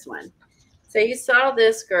on this one. So you saw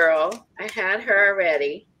this girl. I had her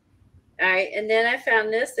already. All right, and then I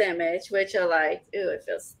found this image, which I liked. Ooh, it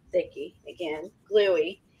feels sticky again,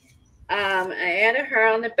 gluey. I added her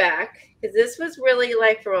on the back because this was really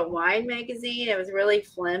like from a wine magazine. It was really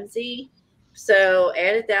flimsy. So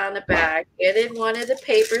added down the back, added one of the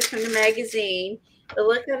papers from the magazine. But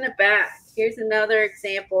look on the back. Here's another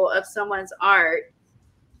example of someone's art.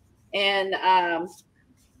 And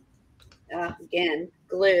again,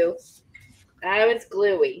 glue. I was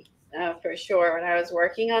gluey for sure when I was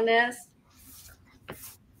working on this.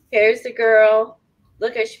 Here's the girl.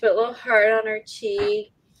 Look, she put a little heart on her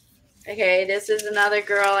cheek. Okay, this is another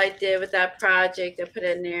girl I did with that project. I put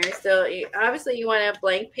in there. So obviously you want to have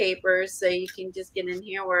blank papers so you can just get in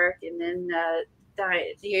here and work. And then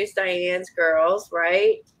here's Diane's girls,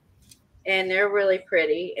 right? And they're really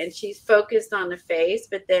pretty. And she's focused on the face,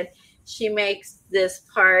 but then she makes this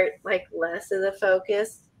part like less of the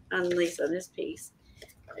focus, at least on this piece.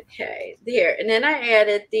 Okay, there. And then I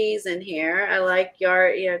added these in here. I like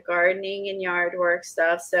gardening and yard work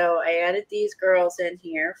stuff. So I added these girls in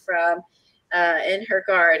here from in her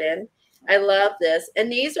garden. I love this. And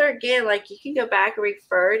these are, again, like you can go back and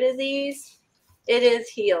refer to these. It is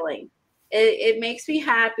healing. It makes me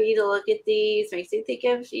happy to look at these. Makes me think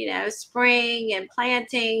of, spring and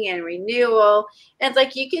planting and renewal. And it's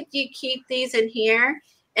like you keep these in here,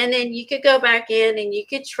 and then you could go back in and you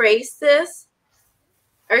could trace this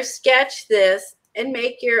or sketch this and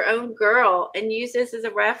make your own girl and use this as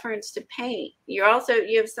a reference to paint. You have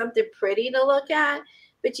something pretty to look at,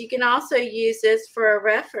 but you can also use this for a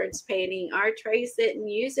reference painting or trace it and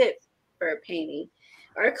use it for a painting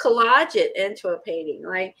or collage it into a painting.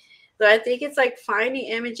 So I think it's like finding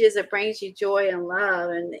images that brings you joy and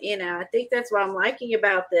love. And, I think that's what I'm liking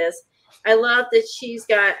about this. I love that she's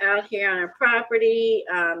got out here on her property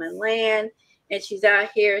and land, and she's out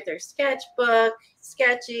here with her sketchbook,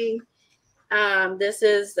 sketching. This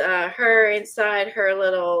is her inside her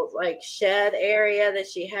little shed area that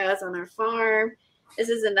she has on her farm. This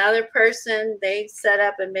is another person. They set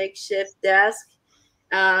up a makeshift desk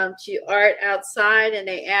to art outside, and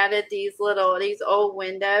they added these old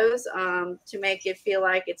windows to make it feel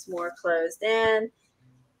like it's more closed in.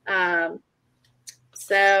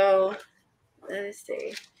 So let's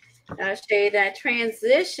see. I'll show you that I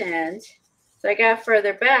transitioned. So I got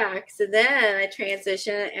further back. So then I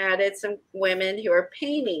transitioned and added some women who are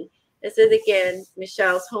painting. This is, again,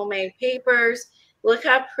 Michelle's homemade papers. Look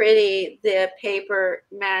how pretty the paper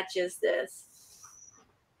matches this.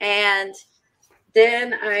 And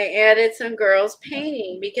then I added some girls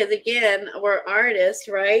painting because again, we're artists,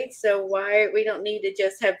 right? So why we don't need to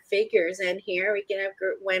just have figures in here. We can have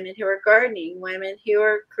women who are gardening, women who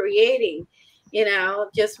are creating, you know,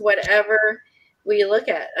 just whatever we look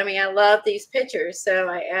at. I mean, I love these pictures, so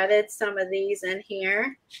I added some of these in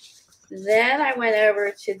here. Then I went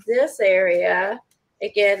over to this area,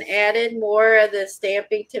 again, added more of the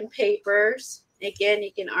Stampington papers. Again,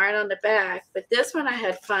 you can art on the back, but this one I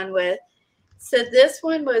had fun with. So this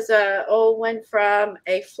one was a old one from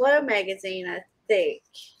a Flow magazine, I think.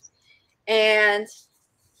 And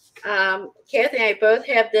Kathy and I both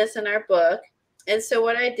have this in our book. And so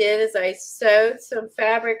what I did is I sewed some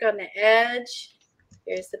fabric on the edge.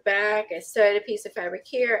 Here's the back. I sewed a piece of fabric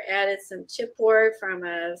here, added some chipboard from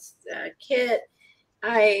a kit.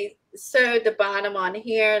 I sewed the bottom on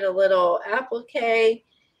here, the little applique.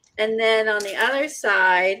 And then on the other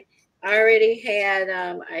side, I already had,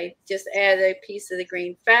 I just added a piece of the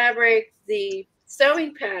green fabric, the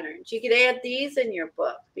sewing patterns. You could add these in your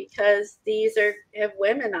book because these have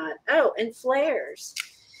women on. Oh, and flares.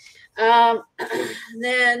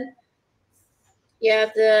 Then you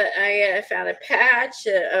have I found a patch,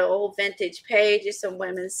 an old vintage page of some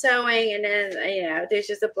women sewing, and then, you know, there's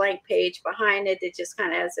just a blank page behind it that just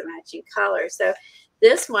kind of has a matching color. So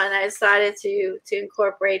this one I decided to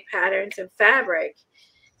incorporate patterns and fabric.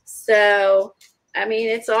 So, I mean,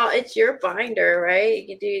 it's your binder, right? You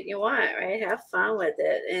can do what you want, right? Have fun with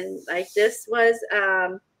it. And like this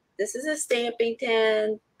is a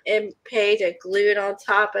Stampington page. I glued on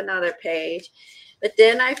top another page. But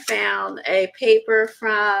then I found a paper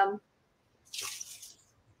from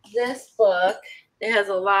this book that has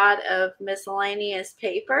a lot of miscellaneous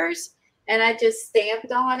papers. And I just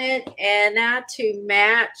stamped on it. And now to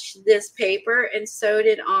match this paper and sewed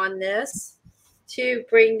it on this to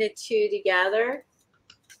bring the two together.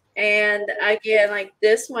 And again, like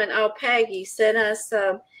this one, oh, Peggy sent us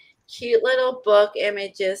some cute little book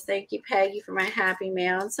images. Thank you, Peggy, for my Happy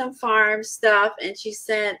Mail and some farm stuff. And she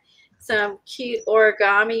sent some cute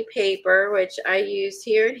origami paper, which I used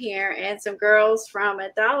here and here, and some girls from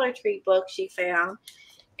a Dollar Tree book she found.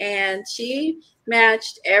 And she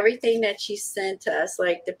matched everything that she sent us.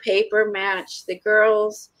 Like the paper matched the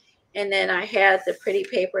girls. And then I had the pretty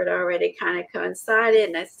paper that already kind of coincided,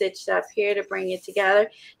 and I stitched up here to bring it together.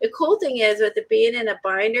 The cool thing is with it being in a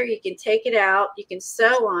binder, you can take it out, you can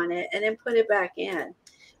sew on it, and then put it back in.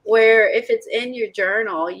 Where if it's in your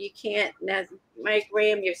journal, you can't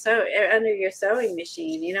ram your under your sewing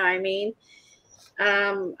machine. You know what I mean?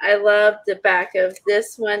 I love the back of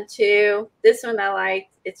this one too. This one I like.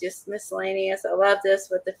 It's just miscellaneous. I love this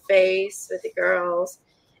with the face with the girls.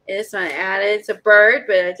 And this one I added. It's a bird,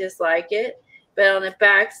 but I just like it. But on the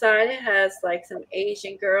back side, it has like some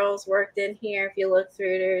Asian girls worked in here. If you look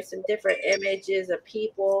through, there's some different images of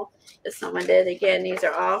people that someone did. Again, these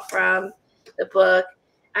are all from the book.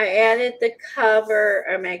 I added the cover,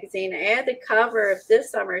 or magazine. I added the cover of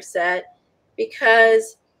this summer set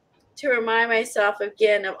because to remind myself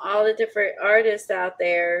again of all the different artists out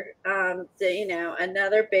there. You know,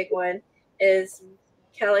 another big one is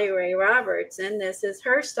Kelly Ray Roberts, and this is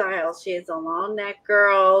her style. She has a long neck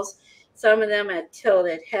girls. Some of them had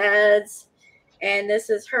tilted heads, and this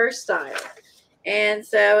is her style. And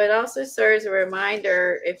so it also serves a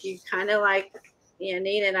reminder if you kind of like, you know,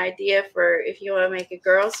 need an idea for if you want to make a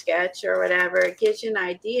girl sketch or whatever. It gives you an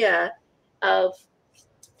idea of,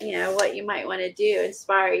 you know, what you might want to do,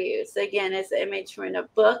 inspire you. So again, it's an image from a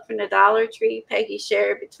book from the Dollar Tree. Peggy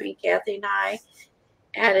shared between Kathy and I.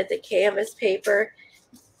 Added the canvas paper.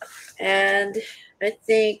 And I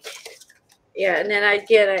think, yeah, and then I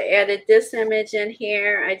added this image in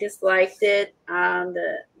here. I just liked it,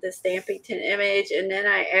 the Stampington image. And then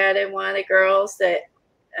I added one of the girls that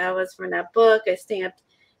was from that book. I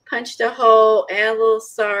punched a hole, add a little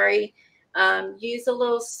sari, use a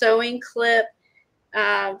little sewing clip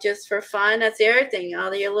just for fun. That's the other thing.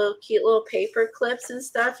 All your little cute little paper clips and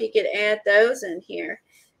stuff, you could add those in here.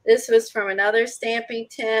 This was from another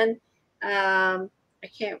Stampington. I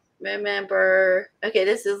can't remember. Okay,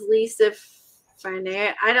 this is Lisa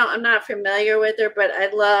Farner. I'm not familiar with her, but I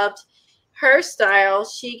loved her style.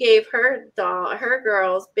 She gave her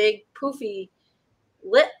girls big poofy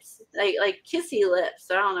lips, like kissy lips.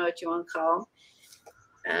 I don't know what you want to call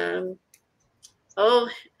them.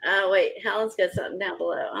 Wait, Helen's got something down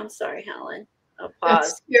below. I'm sorry, Helen. I'll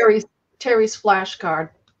pause. That's Terry's flashcard.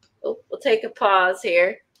 Oh, we'll take a pause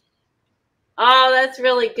here. Oh, that's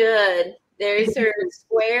really good. There's her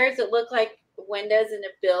squares that look like windows in a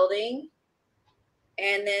building.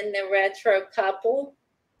 And then the retro couple.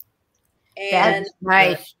 And that's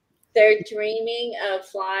nice. they're dreaming of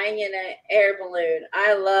flying in an air balloon.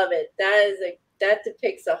 I love it. That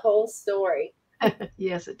depicts a whole story.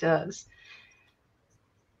 Yes, it does.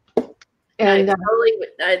 I And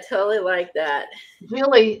totally like that.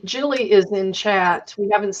 Julie is in chat. We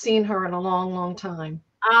haven't seen her in a long, long time.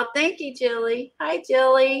 Oh, thank you, Julie. Hi,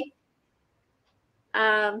 Julie.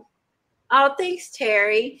 Oh, thanks,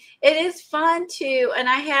 Terry. It is fun too, and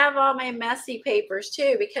I have all my messy papers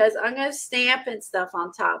too because I'm going to stamp and stuff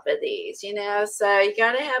on top of these, you know. So you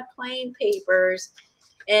got to have plain papers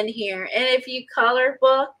in here. And if you color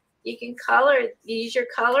book, you can use your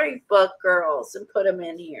coloring book, girls, and put them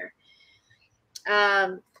in here.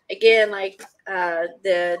 Again, like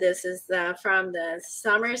this is from the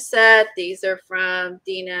summer set. These are from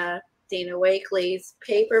Dina Wakely's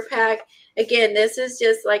paper pack. Again, this is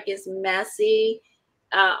just like his messy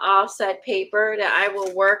offset paper that I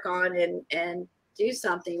will work on and do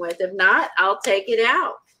something with. If not, I'll take it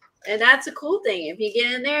out. And that's a cool thing. If you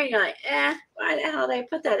get in there, you're like, why the hell did I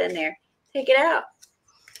put that in there? Take it out.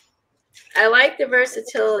 I like the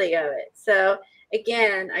versatility of it. So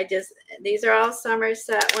again, these are all summer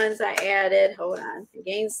set ones I added. Hold on.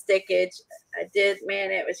 Again, stickage. I did,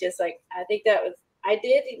 man, it was just like, I did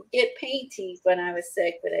get painty when I was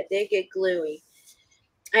sick, but I did get gluey.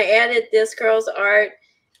 I added this girl's art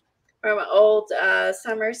from an old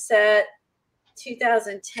summer set,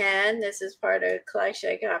 2010. This is part of a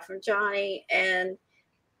collection I got from Johnny. And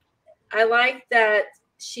I like that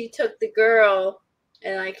she took the girl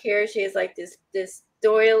and like here she is like this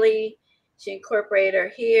doily. She incorporated her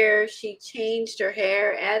hair. She changed her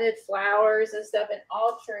hair, added flowers and stuff, and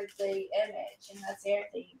altered the image. And that's the other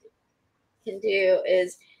thing you can do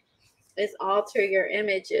is alter your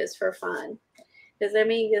images for fun. Because I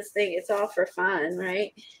mean, this thing, it's all for fun,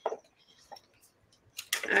 right?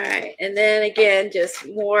 All right, and then again, just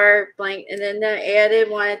more blank. And then I added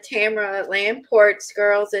one of Tamara Lamport's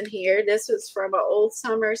girls in here. This was from an old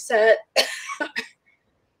summer set.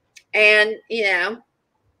 And, you know,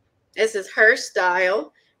 this is her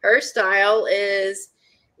style. Her style is,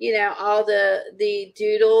 you know, all the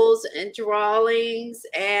doodles and drawings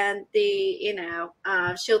and the, you know,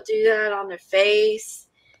 she'll do that on the face.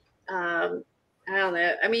 I don't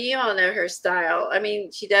know. I mean, you all know her style. I mean,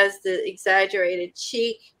 she does the exaggerated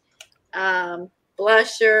cheek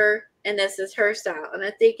blusher, and this is her style. And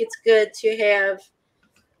I think it's good to have,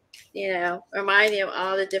 you know, remind you of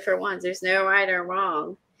all the different ones. There's no right or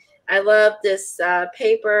wrong. I love this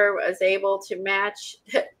paper. I was able to match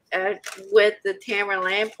with the Tamara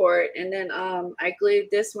Lamport, and then I glued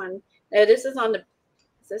this one. No, this is on the.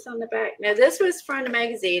 Is this on the back? No, this was from the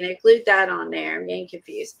magazine. I glued that on there. I'm getting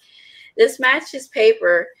confused. This matches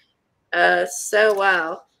paper so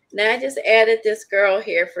well. Now I just added this girl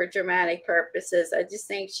here for dramatic purposes. I just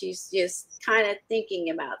think she's just kind of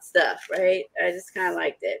thinking about stuff, right? I just kind of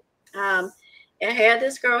liked it. I had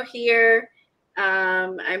this girl here.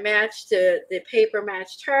 I matched the paper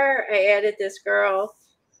matched her. I added this girl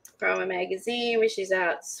from a magazine where she's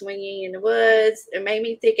out swinging in the woods. It made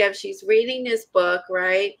me think of she's reading this book,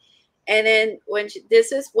 right? And then when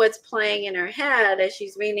this is what's playing in her head as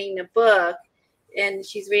she's reading the book, and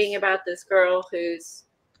she's reading about this girl who's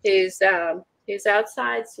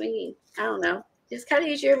outside swinging. I don't know. Just kind of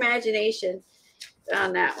use your imagination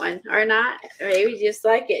on that one, or not. Or maybe you just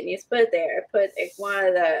like it and you just put it there. I put like one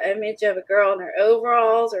of the image of a girl in her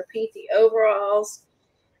overalls or painty overalls,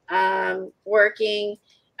 working.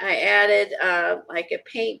 I added like a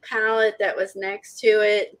paint palette that was next to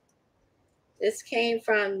it. This came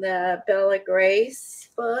from the Bella Grace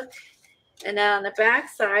book. And now on the back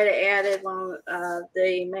side, I added one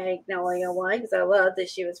the Magnolia one because I love that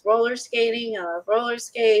she was roller skating. I love roller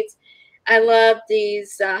skates. I love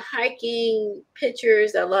these hiking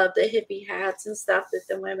pictures. I love the hippie hats and stuff that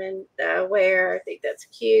the women wear. I think that's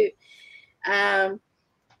cute. And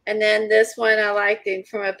then this one I liked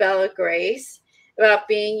from a Bella Grace about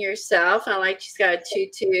being yourself. I like she's got a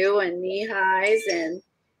tutu and knee highs, and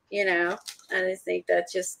you know, I just think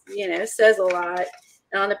that just, you know, says a lot.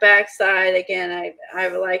 And on the back side, again, I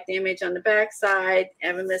like the image on the back side. I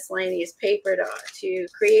have a miscellaneous paper to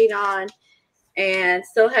create on, and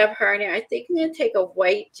still have her in here. I think I'm going to take a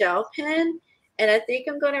white gel pen, and I think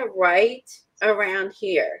I'm going to write around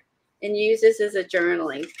here and use this as a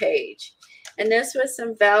journaling page. And this was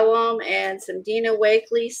some vellum and some Dina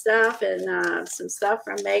Wakely stuff and some stuff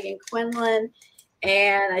from Megan Quinlan.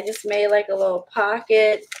 And I just made like a little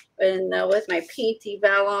pocket and with my painty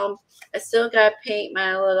vellum. I still got to paint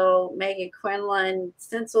my little Megan Quinlan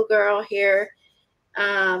stencil girl here.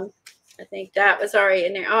 I think that was already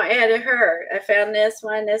in there. Oh, I added her. I found this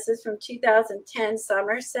one. This is from 2010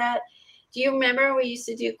 Somerset. Do you remember we used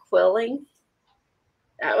to do quilling?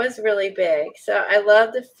 That was really big. So I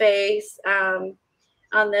love the face.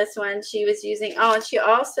 On this one, she was using, oh, and she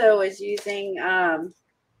also was using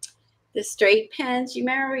the straight pins. You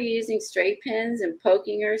remember using straight pins and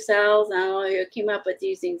poking ourselves? I don't know who came up with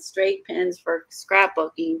using straight pins for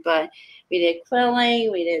scrapbooking, but we did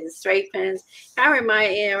quilling, we did the straight pins. That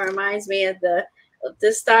reminds me of the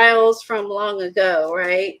styles from long ago,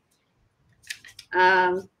 right?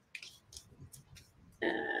 I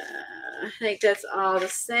think that's all the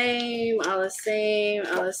same, all the same,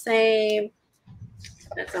 all the same.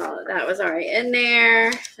 That's all. That was already in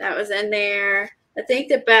there. That was in there. I think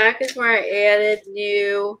the back is where I added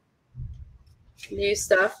new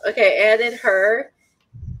stuff. Okay, added her.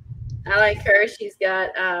 I like her. She's got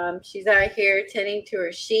she's out here tending to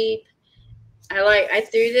her sheep. I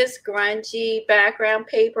threw this grungy background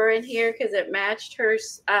paper in here because it matched her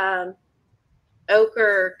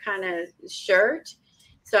ochre kind of shirt.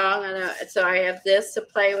 So I have this to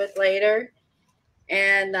play with later.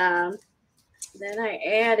 And then I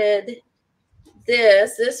added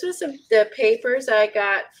this. This was the papers I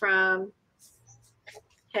got from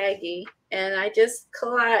Peggy, and I just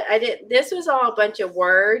this was all a bunch of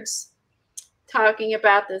words talking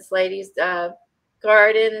about this lady's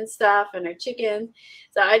garden and stuff and her chicken.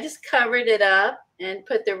 So I just covered it up and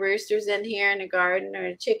put the roosters in here in the garden,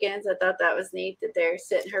 or the chickens. I thought that was neat that they're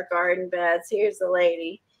sitting in her garden beds. Here's the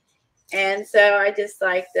lady. And so I just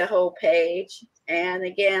like the whole page. And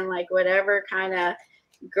again, like whatever kind of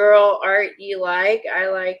girl art you like, I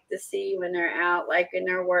like to see when they're out, like in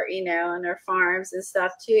their work, you know, in their farms and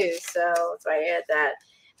stuff too. So I add that.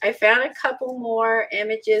 I found a couple more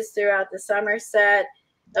images throughout the summer set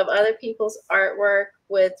of other people's artwork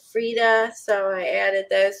with Frida. So I added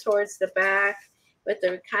those towards the back with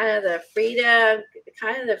the kind of the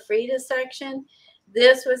Frida section.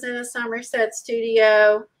 This was in a Somerset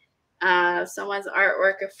studio. Someone's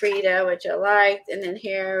artwork of Frida, which I liked. And then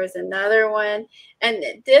here was another one. And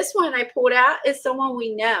this one I pulled out is someone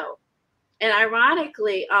we know. And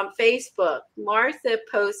ironically, on Facebook, Martha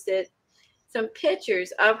posted some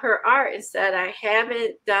pictures of her art and said, I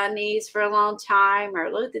haven't done these for a long time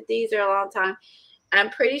or looked at these for a long time. I'm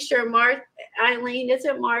pretty sure Eileen,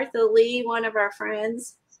 isn't Martha Lee one of our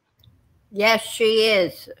friends? Yes, she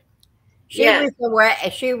is. She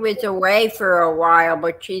was away for a while,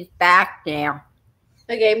 but she's back now.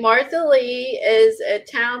 Okay, Martha Lee is a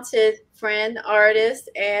talented friend, artist,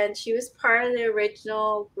 and she was part of the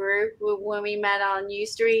original group when we met on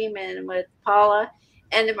Ustream and with Paula.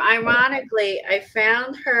 And ironically, I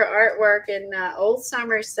found her artwork in Old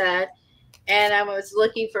Somerset, and I was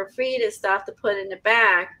looking for Frida stuff to put in the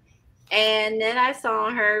back. And then I saw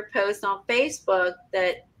her post on Facebook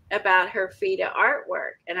about her Frida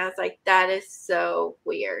artwork. And I was like, that is so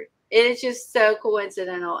weird. It is just so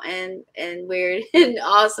coincidental and weird and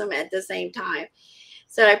awesome at the same time.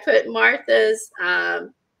 So I put Martha's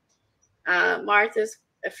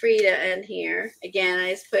Frida in here. Again,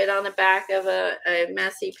 I just put it on the back of a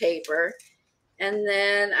messy paper. And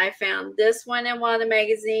then I found this one in one of the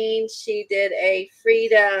magazines. She did a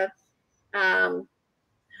Frida,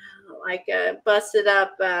 like a busted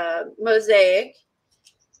up mosaic.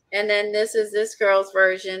 And then this is this girl's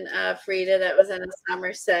version of Frida that was in a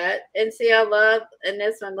Somerset. And see, and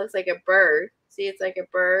this one looks like a bird. See, it's like a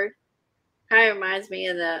bird. Kind of reminds me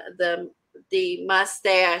of the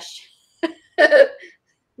mustache.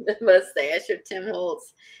 The mustache of Tim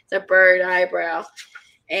Holtz. It's a bird eyebrow.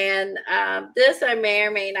 And this I may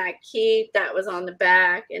or may not keep. That was on the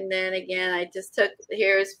back. And then again, I just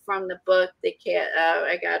here's from the book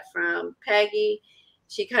I got from Peggy.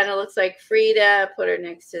 She kind of looks like Frida. Put her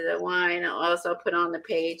next to the wine. I'll also put on the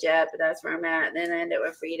page up, but that's where I'm at. And then I end it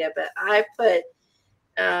with Frida. But I put,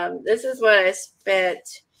 this is what I spent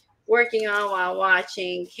working on while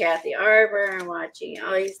watching Kathy Arbor and watching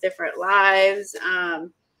all these different lives.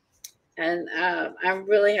 And I'm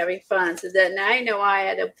really having fun. So that now I know I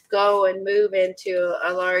had to go and move into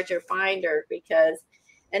a larger binder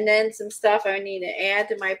and then some stuff I need to add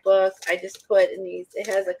to my book. I just put in these, it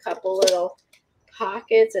has a couple little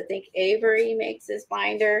pockets. I think Avery makes this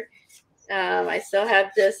binder. I still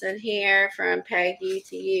have this in here from Peggy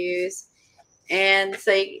to use. And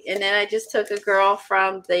then I just took a girl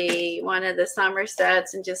from one of the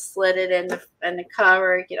Somersets and just slid it in the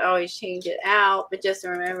cover. You can always change it out, but just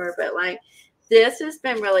remember. But like, this has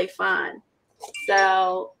been really fun.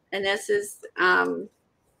 So, and this is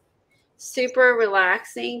super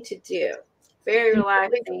relaxing to do. Very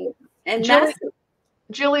relaxing. And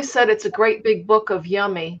Julie said it's a great big book of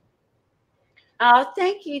yummy. Oh,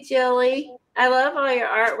 thank you, Julie. I love all your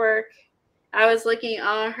artwork. I was looking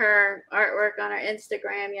on her artwork on her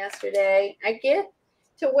Instagram yesterday. I get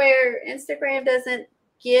to where Instagram doesn't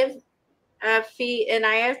give a feed, and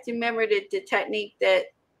I have to remember the technique that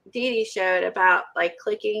Dee Dee showed about like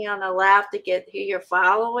clicking on the left to get who you're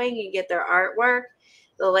following and get their artwork,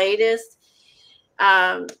 the latest.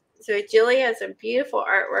 So Julie has some beautiful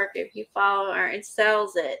artwork if you follow her, and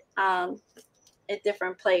sells it at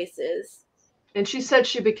different places. And she said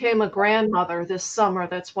she became a grandmother this summer.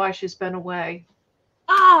 That's why she's been away.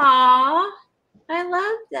 Aw, I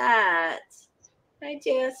love that. Hi,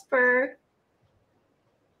 Jasper.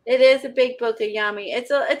 It is a big book of yummy.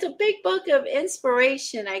 It's a big book of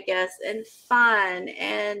inspiration, I guess, and fun,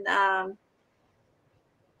 and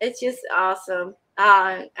it's just awesome.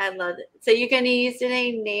 I love it. So you're gonna use the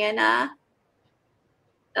name Nana.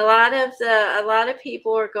 A lot of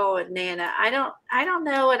people are going Nana. I don't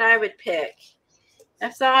know what I would pick.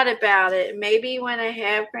 I've thought about it. Maybe when I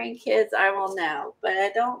have grandkids, I will know, but I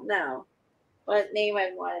don't know what name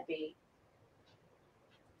I'd want to be.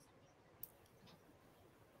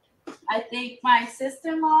 I think my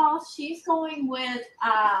sister-in-law, she's going with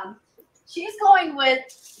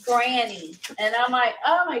Granny, and I'm like,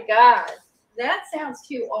 oh my god, that sounds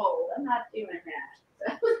too old. I'm not doing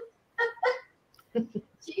that.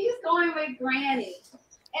 She's going with Granny,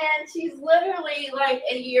 and she's literally like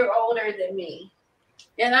a year older than me.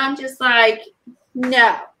 And I'm just like,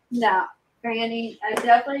 no, Granny. I'm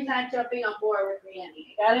definitely not jumping on board with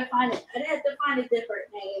Granny. I'd have to find a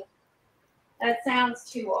different name. That sounds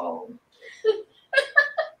too old.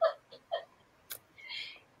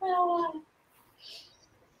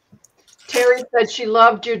 Terry said she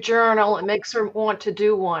loved your journal. It makes her want to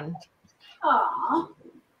do one. Aw.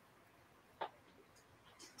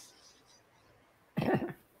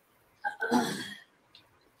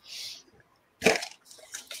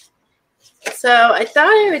 So I thought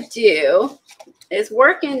I would do is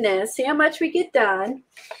work in this, see how much we get done.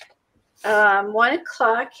 1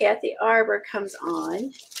 o'clock, Kathy Arbor comes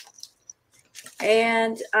on.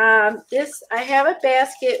 And this, I have a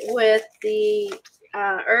basket with the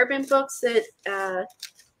urban books that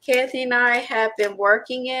Kathy and I have been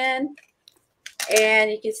working in.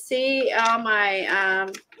 And you can see all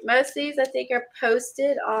my, most of these I think are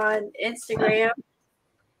posted on Instagram.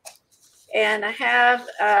 And I have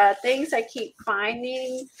things I keep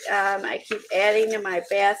finding. I keep adding to my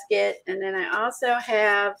basket. And then I also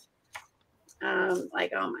have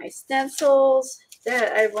like all my stencils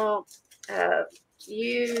that I won't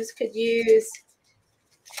could use.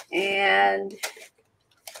 And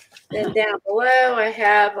then down below I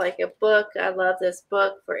have like a book. I love this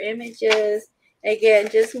book for images. Again,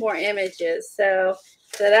 just more images. So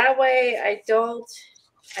that way I don't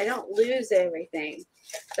lose everything.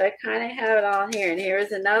 So I kind of have it all here. And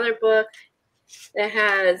here's another book that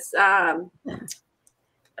has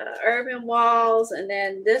urban walls. And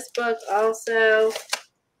then this book also,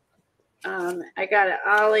 I got at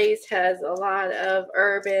Ollies, has a lot of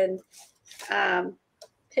urban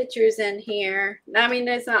pictures in here. I mean,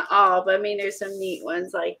 there's not all, but I mean, there's some neat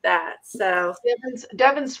ones like that. So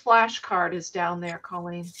Devin's flashcard is down there,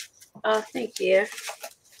 Colleen. Oh, thank you.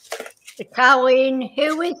 Colleen,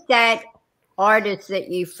 who is that artist that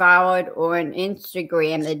you followed on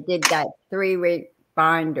Instagram that did that 3-week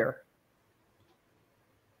binder?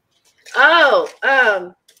 Oh,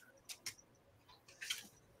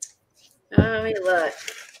 let me look.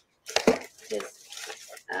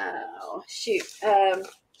 Oh, shoot.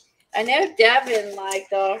 I know Devin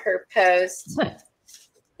liked all her posts.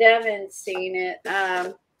 Devin's seen it.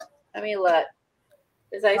 Let me look.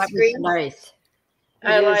 As I screen, nice.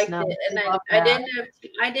 I liked it, and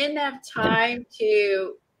I didn't have time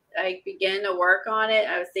to like begin to work on it.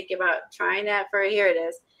 I was thinking about trying that for here it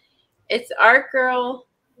is. It's Art Girl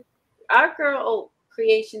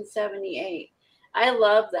Creation 78. I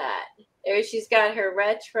love that. There she's got her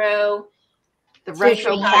retro. Does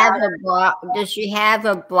she have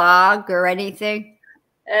a blog or anything?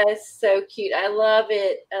 That's so cute. I love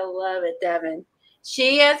it. I love it, Devin.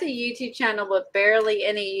 She has a YouTube channel, but barely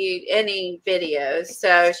any videos.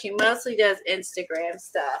 So she mostly does Instagram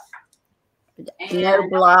stuff. And no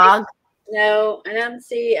blog? No, I didn't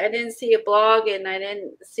see a blog, and I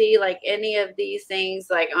didn't see like any of these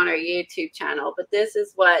things like on her YouTube channel. But this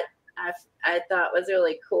is what I thought was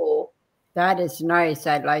really cool. That is nice.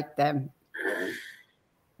 I like them.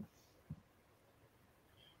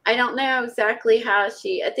 I don't know exactly how I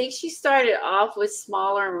think she started off with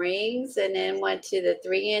smaller rings and then went to the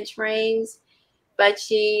 3-inch rings, but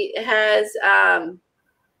she has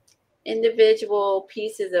individual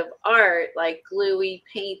pieces of art, like gluey,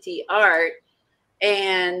 painty art.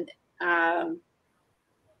 And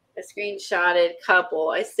a screenshotted couple.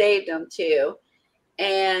 I saved them too.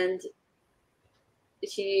 And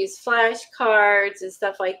she used flashcards and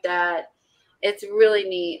stuff like that. It's really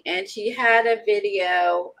neat. And she had a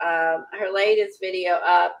video, her latest video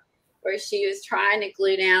up, where she was trying to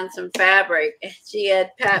glue down some fabric. And she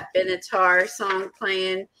had Pat Benatar song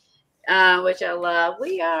playing, which I love.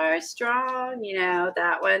 We are strong, you know,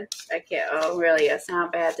 that one. I can't, oh, really, I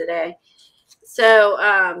sound bad today. So,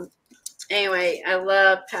 anyway, I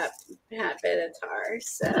love Pat Benatar.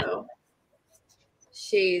 So,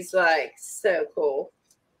 she's like so cool.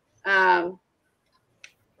 Hold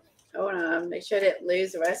on, make sure I didn't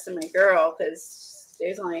lose the rest of my girl because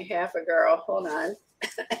there's only half a girl. Hold on.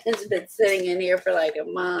 It's been sitting in here for like a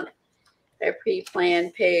month. A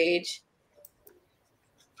pre-planned page.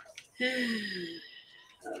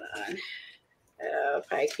 Hold on. If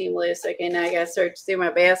I came loose, okay, now I gotta search through my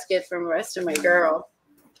basket for the rest of my girl.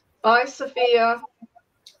 Bye, Sophia.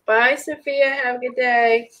 Bye, Sophia. Have a good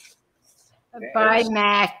day. Bye,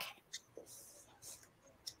 Mac.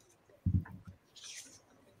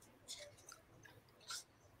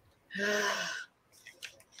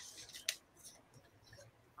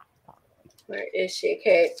 Where is she?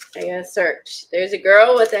 Okay, I gotta search. There's a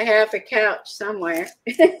girl with a half a couch somewhere.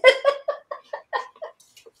 I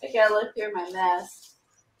gotta look through my mess.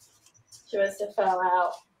 She must have fell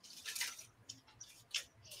out.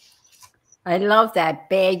 I love that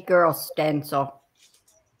bad girl stencil.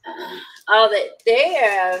 Oh, they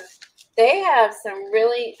have some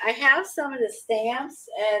really. I have some of the stamps,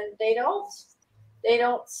 and they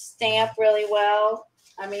don't stamp really well.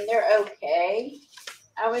 I mean, they're okay,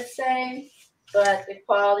 I would say, but the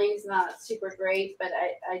quality is not super great. But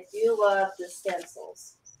I do love the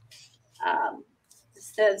stencils. The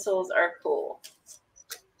stencils are cool.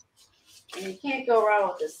 And you can't go wrong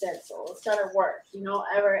with the stencil. It's gonna work. You don't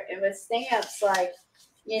ever, and with stamps, like,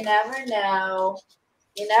 you never know.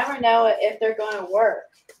 You never know if they're gonna work.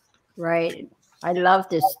 Right. I love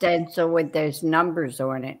the stencil with those numbers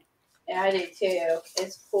on it. Yeah, I do too.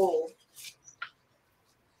 It's cool.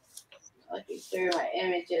 Looking through my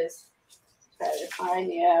images, try to find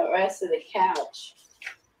the rest of the couch.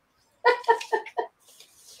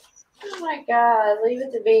 Oh my God, leave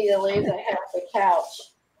it to me to lose a half the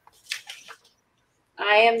couch.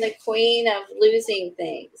 I am the queen of losing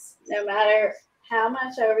things. No matter how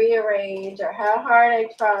much I rearrange or how hard I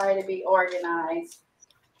try to be organized,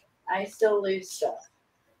 I still lose stuff.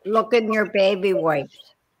 Look in your baby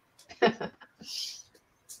wipes.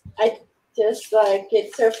 I just like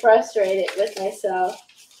get so frustrated with myself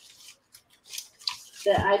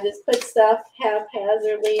that I just put stuff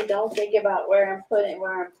haphazardly, don't think about where I'm putting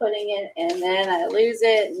it, and then I lose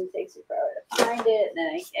it, and it takes me forever to find it, and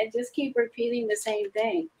then I just keep repeating the same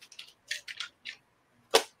thing.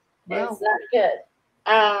 Wow. It's not good.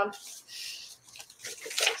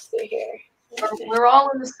 Let's see here. We're all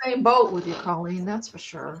in the same boat with you, Colleen. That's for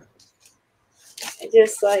sure. I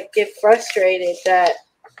just like get frustrated that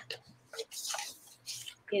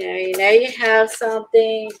you know you have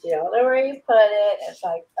something, you don't know where you put it. It's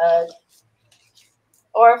like,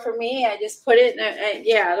 or for me, I just put it in.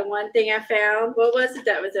 Yeah, the one thing I found, what was it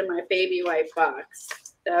that was in my baby wipe box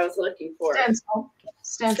that I was looking for?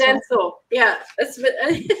 Stencil. Yeah, a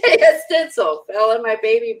stencil fell in my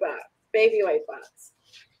baby wipe box.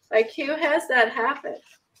 Like, who has that happen?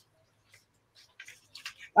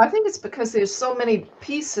 I think it's because there's so many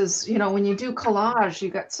pieces. You know, when you do collage, you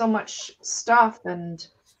got so much stuff, and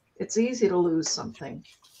it's easy to lose something.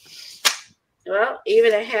 Well,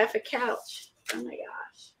 even a half a couch. Oh my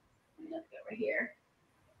gosh. Look over here.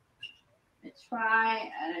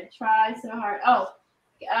 I try so hard. Oh,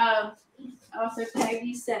 also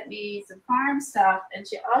Peggy sent me some farm stuff, and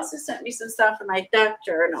she also sent me some stuff for my duck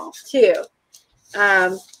journal too.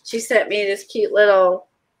 She sent me this cute little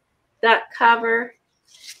duck cover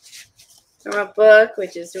from a book,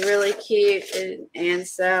 which is really cute, and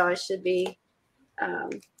so I should be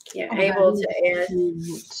able to add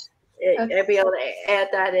I'll be able to add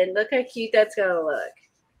that in. Look how cute that's gonna look.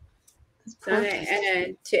 So,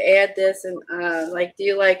 and to add this and like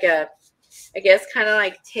do like a, I guess kind of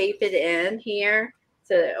like tape it in here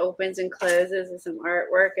so it opens and closes with some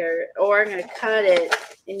artwork, or I'm gonna cut it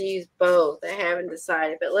and use both. I haven't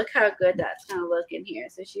decided, but look how good that's gonna look in here.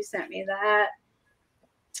 So she sent me that.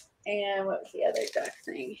 And what was the other duck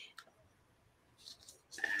thing?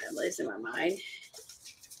 I'm losing my mind.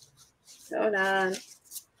 Hold on.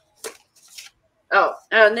 Oh,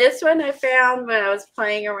 and this one I found when I was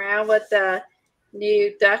playing around with the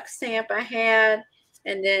new duck stamp I had.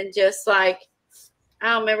 And then just like,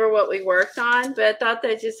 I don't remember what we worked on, but I thought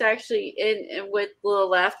that just actually in with little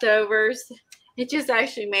leftovers, It just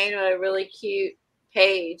actually made a really cute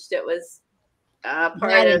page that was part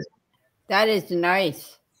That of. is that is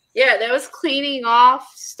nice. Yeah, that was cleaning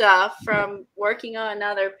off stuff from working on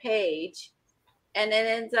another page, and it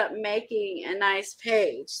ends up making a nice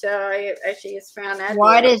page. So I actually just found that.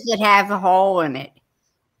 Why does it have a hole in it?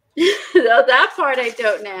 That part I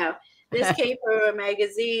don't know. This came from a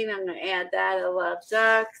magazine. I'm going to add that. I love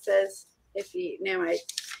ducks. Says if you know, I'm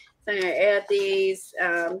going to add these.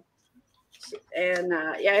 Yeah,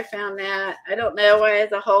 I found that. I don't know why it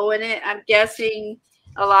has a hole in it. I'm guessing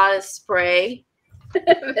a lot of spray.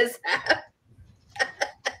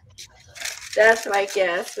 That's my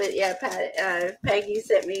guess. But yeah, Peggy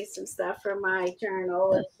sent me some stuff from my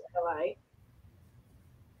journal. And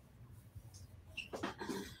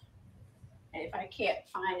if I can't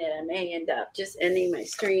find it, I may end up just ending my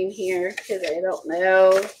stream here because I don't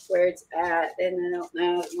know where it's at, and I don't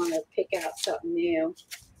know. I want to pick out something new.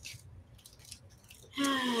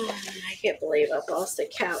 I can't believe I've lost a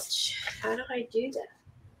couch. How do I do that?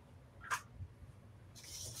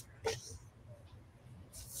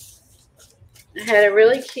 I had a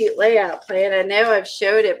really cute layout plan. I know I've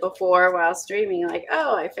showed it before while streaming, like,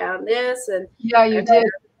 oh, I found this. And yeah, you did.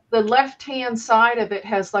 The left-hand side of it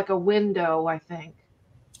has like a window, I think.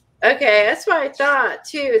 Okay, that's what I thought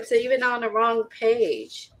too. It's even on the wrong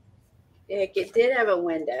page. Yeah, it did have a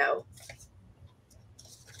window.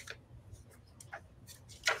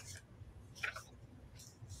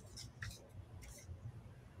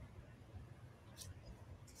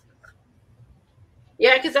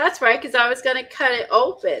 Yeah, because that's right, because I was going to cut it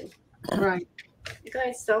open. Right. You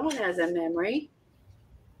guys, someone has a memory.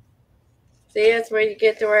 See, that's where you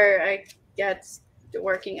get to where I got to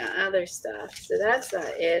working on other stuff. So that's not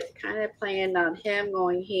it. Kind of planned on him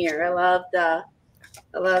going here. I love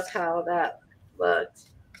how that looked.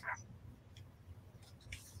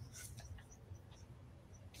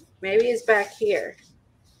 Maybe it's back here.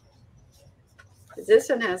 Because this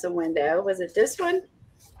one has a window. Was it this one?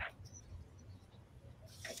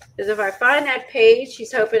 Because if I find that page,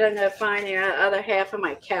 she's hoping I'm going to find the other half of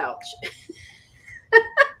my couch.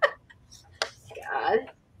 God.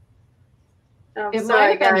 It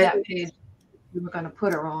might have been that page you were going to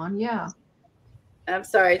put her on. Yeah. I'm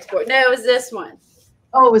sorry. No, it was this one.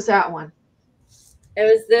 Oh, it was that one. It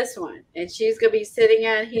was this one. And she's going to be sitting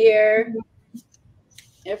out here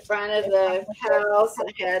in front of the house.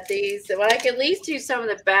 I had these. Well, I could at least do some of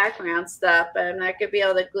the background stuff, but I'm not going to be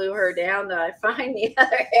able to glue her down till I find the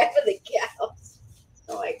other half of the couch.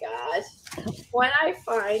 Oh my gosh. When I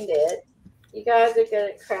find it, you guys are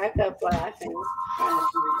going to crack up laughing.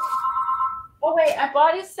 Oh, wait. I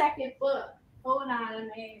bought a second book. Hold on.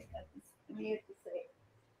 I may have to say.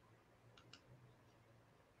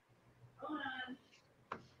 Hold on.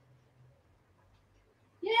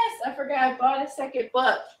 Yes, I forgot I bought a second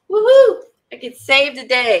book. Woohoo! I could save the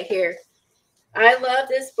day here. I love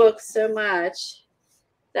this book so much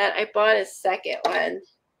that I bought a second one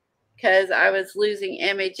because I was losing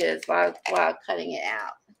images while cutting it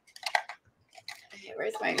out. Okay,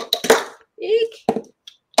 where's my eek?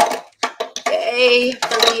 Yay,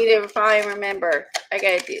 for me to finally remember. I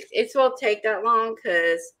gotta do it. Won't take that long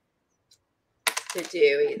to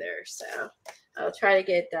do either. So I'll try to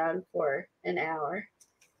get it done for an hour.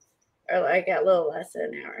 Or I got a little less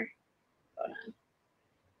than an hour. Hold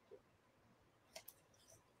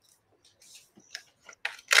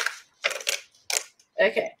on.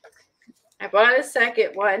 Okay. I bought a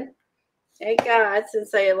second one. Thank God,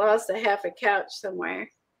 since I lost a half a couch somewhere.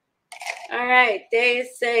 All right. Day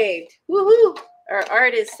is saved. Woohoo! Our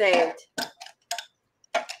art is saved.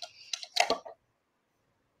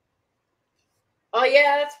 Oh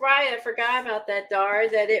yeah, that's right. I forgot about that, Dar.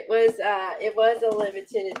 That it was a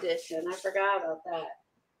limited edition. I forgot about that.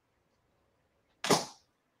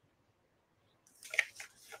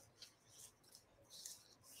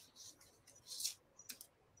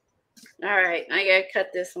 All right, I gotta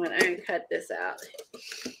cut this one. I'm gonna cut this out.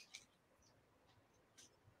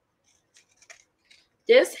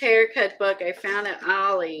 This haircut book I found at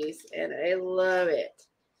Ollies, and I love it.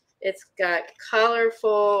 It's got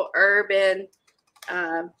colorful, urban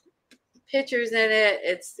pictures in it.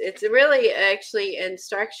 It's really actually an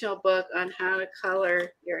instructional book on how to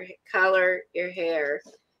color your hair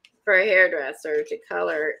for a hairdresser to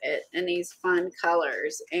color it in these fun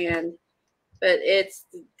colors. But it's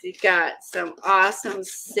got some awesome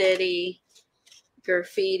city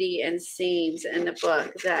graffiti and scenes in the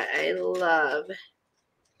book that I love.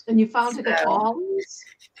 And you found it at Ollies?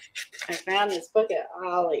 I found this book at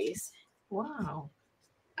Ollies. Wow.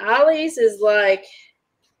 Ollies is like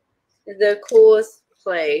the coolest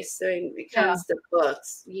place when it comes to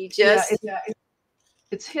books. You Yeah, just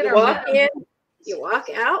it's hit you or walk miss. in, you walk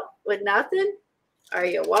out with nothing, or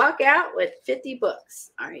you walk out with 50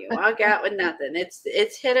 books, or you walk out with nothing.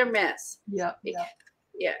 It's hit or miss. Yeah.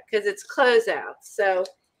 Yeah, because it's closeout. So,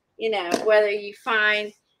 whether you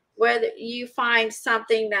find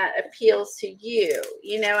something that appeals to you,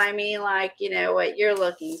 I mean, like, what you're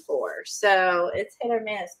looking for. So it's hit or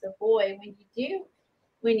miss. But boy,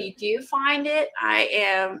 when you do find it, I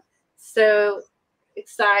am so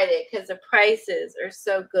excited because the prices are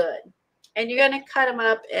so good. And you're going to cut them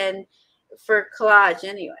up and for collage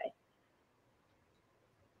anyway.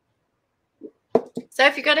 So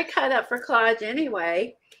if you're going to cut up for collage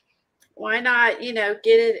anyway, why not, get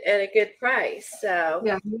it at a good price? So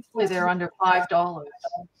Yeah, usually they're under $5.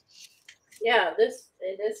 yeah, this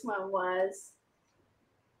one was,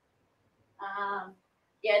 that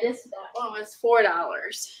one was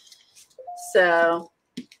 $4. So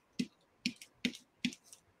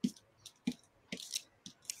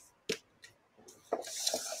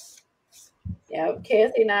yeah,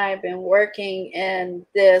 Kathy and I have been working in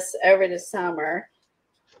this over the summer,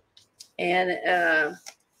 and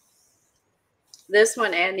this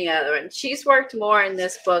one and the other one. She's worked more in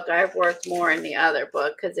this book. I've worked more in the other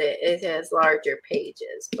book because it has larger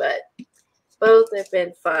pages. But both have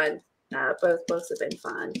been fun. Both books have been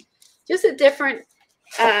fun. Just a different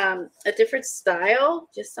style.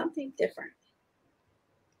 Just something different.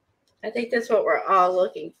 I think that's what we're all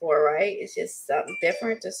looking for, right? It's just something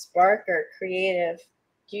different to spark our creative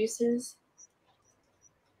juices.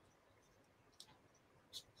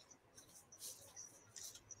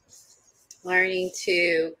 Learning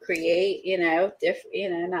to create,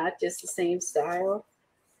 not just the same style.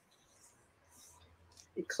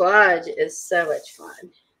 And collage is so much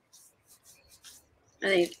fun. I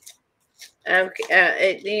think,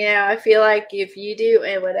 I feel like if you do,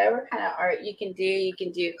 and whatever kind of art you can do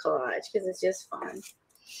collage because it's just fun.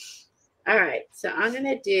 All right, so I'm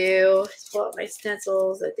gonna pull up my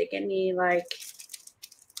stencils. I think I need like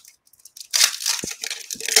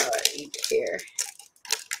here.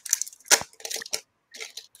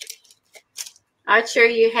 Not sure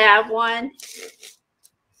you have one.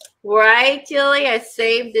 Right, Julie? I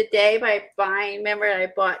saved the day by buying. Remember, I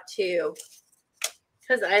bought 2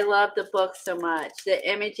 because I love the book so much.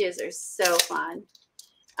 The images are so fun.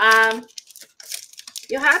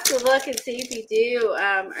 You'll have to look and see if you do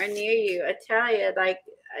are near you. I tell you, like,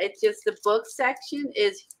 it's just the book section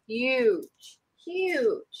is huge,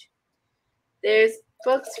 huge. There's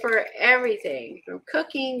books for everything, from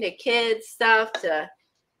cooking to kids stuff to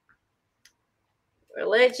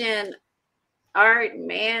religion, art,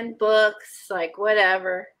 man books, like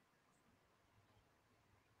whatever.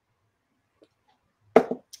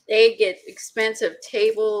 They get expensive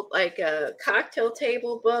table, like cocktail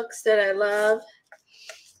table books that I love.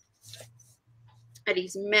 And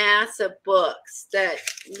these massive books that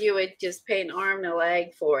you would just pay an arm and a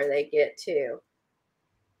leg for, they get too.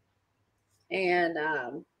 And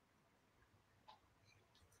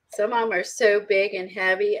some of them are so big and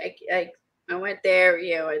heavy. I went there,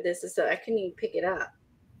 I couldn't even pick it up.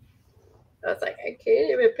 I was like, I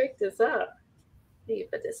can't even pick this up. You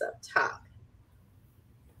put this up top.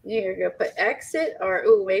 You're gonna put exit or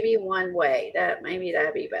maybe one way. Maybe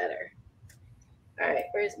that'd be better. All right,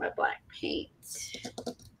 where's my black paint?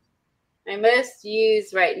 My most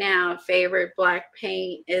used right now favorite black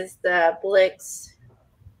paint is the Blix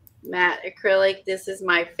matte acrylic. This is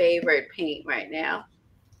my favorite paint right now.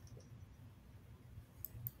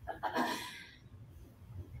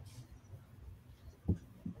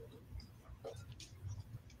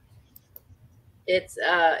 It's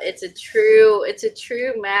a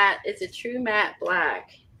true matte black.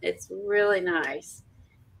 It's really nice.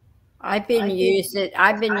 I've been using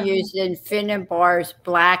Finnabar's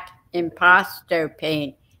black impasto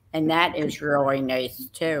paint, and that is really nice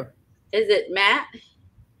too. Is it matte?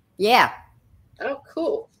 Yeah. Oh,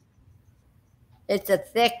 cool. It's a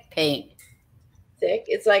thick paint. Thick?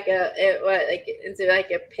 It's like is it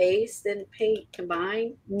like a paste and paint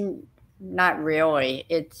combined? Not really.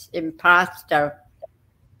 It's impasto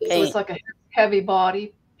paint. So it's like a heavy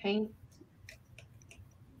body paint.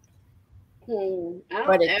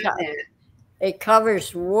 It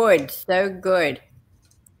covers wood so good.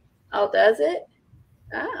 Oh, does it?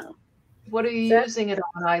 Oh. What are you using it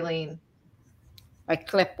on, Eileen? A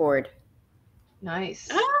clipboard. Nice.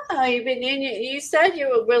 Oh, you said you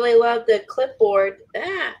would really love the clipboard.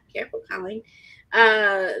 Careful, Colleen.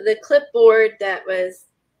 The clipboard that was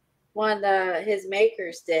one his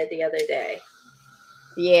makers did the other day.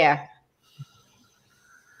 Yeah.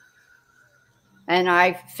 And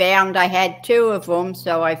I found I had 2 of them,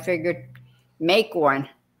 so I figured make one.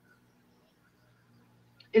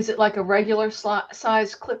 Is it like a regular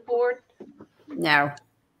size clipboard? No.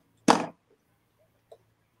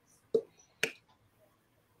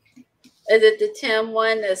 Is it the Tim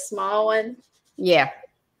one, the small one? Yeah.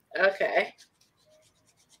 Okay.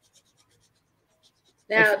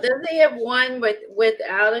 Now, does he have one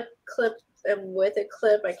without a clip and with a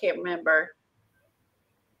clip? I can't remember.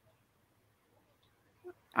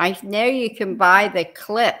 I know you can buy the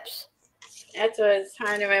clips. That's what I was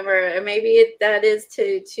trying to remember. Maybe that is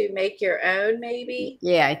to make your own, maybe?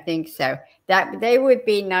 Yeah, I think so. That they would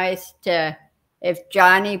be nice to if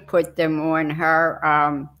Johnny put them on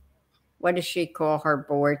her what does she call her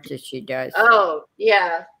boards that she does? Oh,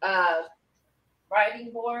 yeah.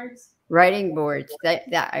 Writing boards. Writing boards.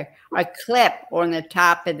 That a clip on the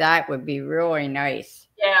top of that would be really nice.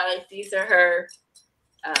 Yeah, like these are her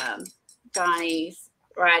Johnny's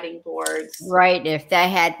writing boards. Right, if they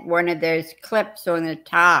had one of those clips on the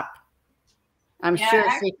top. I'm sure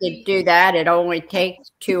she could do that. It only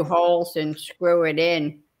takes 2 holes and screw it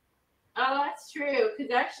in. Oh, that's true.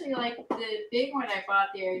 Because actually, like the big one I bought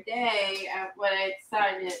the other day, what I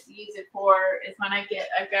decided to use it for is when I've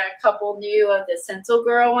got a couple new of the Stencil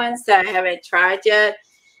Girl ones that I haven't tried yet.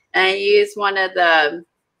 And I use one of the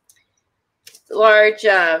large,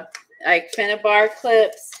 like Finnabar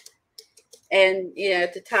clips. And,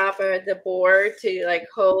 at the top of the board to like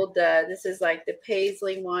hold this is like the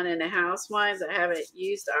Paisley one and the house ones. I haven't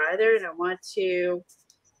used either. And I want to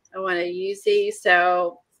use these.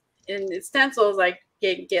 So, and the stencils like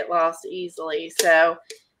get lost easily. So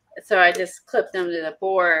I just clip them to the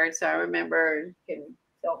board. So I remember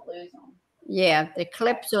don't lose them. Yeah, the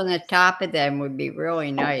clips on the top of them would be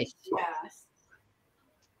really nice. Yes.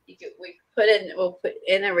 We'll put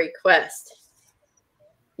in a request.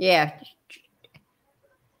 Yeah.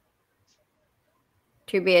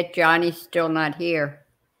 Too bad Johnny's still not here.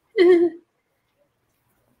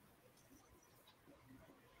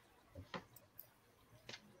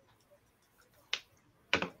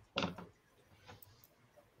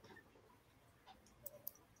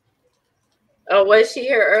 Oh, was she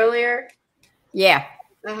here earlier? Yeah.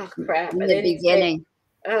 Oh, crap. In the beginning.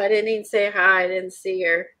 I didn't even say hi. I didn't see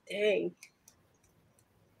her. Dang.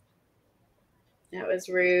 That was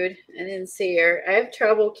rude. I didn't see her. I have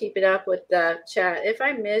trouble keeping up with the chat. If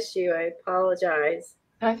I miss you, I apologize.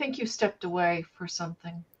 I think you stepped away for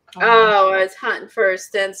something. Oh, I was hunting for a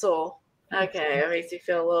stencil. Okay, that makes me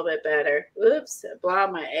feel a little bit better. Oops, I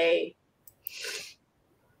blocked my A.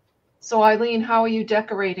 So, Eileen, how are you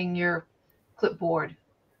decorating your clipboard?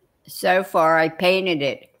 So far, I painted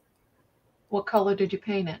it. What color did you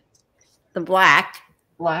paint it? The black.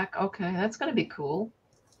 Black. Okay, that's going to be cool.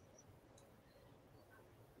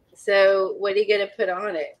 So, what are you going to put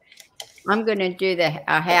on it? I'm going to do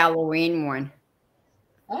a Halloween one.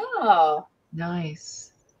 Oh.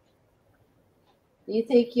 Nice. Do you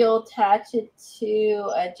think you'll attach it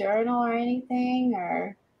to a journal or anything,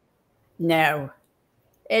 or? No.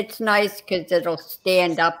 It's nice because it'll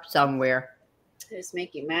stand up somewhere. Just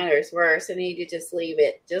making matters worse. I need to just leave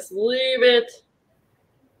it. Just leave it.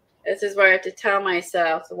 This is where I have to tell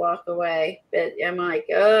myself to walk away. But I'm like,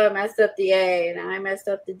 oh, I messed up the A, and I messed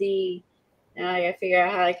up the D. Now I gotta figure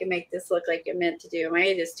out how I can make this look like it meant to do. I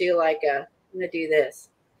may just do I'm gonna do this.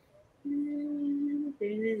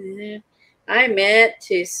 I meant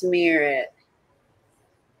to smear it.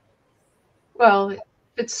 Well, if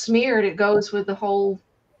it's smeared, it goes with the whole.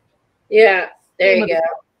 Yeah, there you go.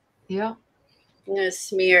 Yeah. I'm going to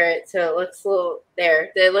smear it so it looks a little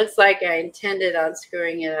there. It looks like I intended on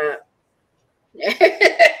screwing it up. There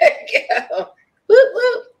you go. Whoop,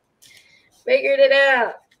 whoop. Figured it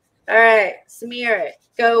out. All right, smear it.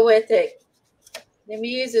 Go with it. The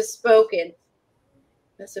muse is spoken.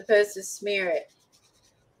 I'm supposed to smear it.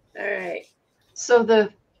 All right. So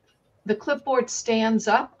the clipboard stands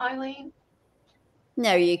up, Eileen?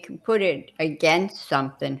 No, you can put it against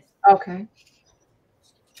something. Okay.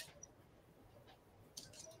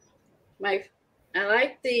 I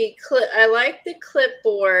like the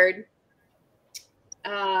clipboard.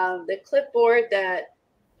 The clipboard that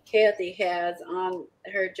Kathy has on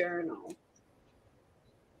her journal.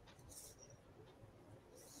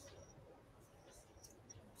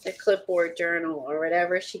 The clipboard journal or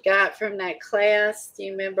whatever she got from that class. Do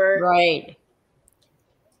you remember? Right.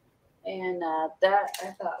 And that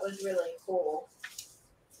I thought was really cool.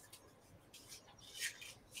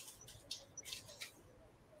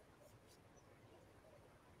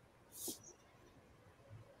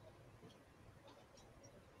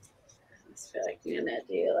 feel like doing that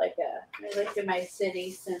too. Like I looked at my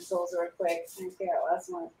city stencils real quick and figure out what else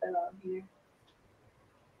I want to put on here.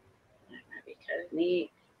 That might be kind of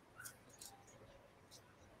neat.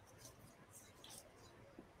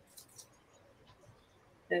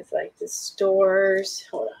 It's like the stores.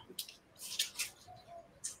 Hold on.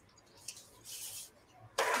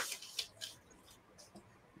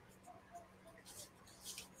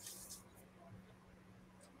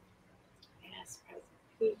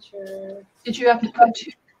 Feature. Did you have to put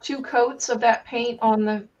two coats of that paint on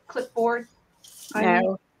the clipboard?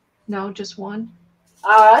 No. No, just one?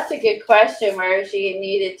 Oh, that's a good question. Where she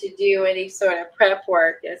needed to do any sort of prep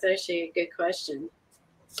work. That's actually a good question.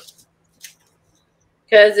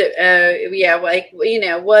 Because yeah, like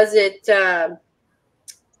was it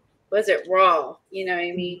raw? You know what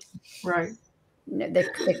I mean? Right.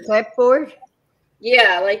 The clipboard?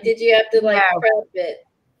 Yeah, like did you have to like No. prep it?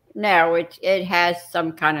 No, it has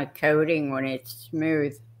some kind of coating when it's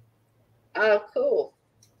smooth. Oh, cool.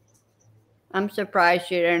 I'm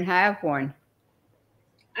surprised you didn't have one.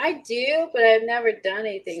 I do, but I've never done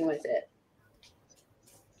anything with it.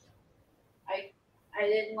 I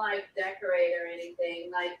didn't like decorate or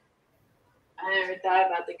anything. Like I never thought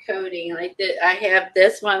about the coating. Like I have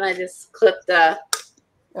this one. I just clipped the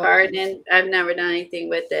card, and I've never done anything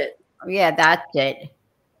with it. Yeah, that's it.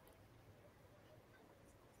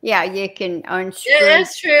 Yeah, you can unscrew. Yeah,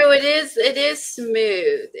 that's true. It is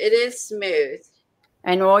smooth. It is smooth.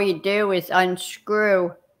 And all you do is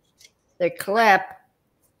unscrew the clip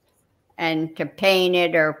and to paint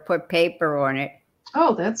it or put paper on it.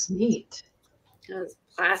 Oh, that's neat. That was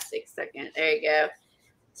plastic second. There you go.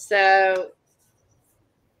 So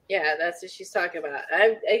yeah, that's what she's talking about.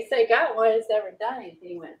 I got one. I've never done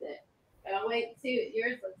anything with it. I'll wait to see what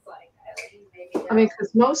yours looks like. Maybe I mean,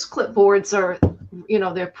 because most clipboards are,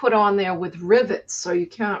 they're put on there with rivets, so you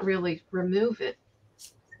can't really remove it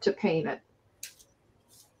to paint it.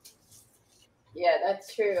 Yeah,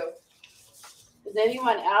 that's true. Has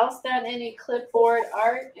anyone else done any clipboard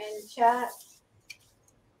art in chat?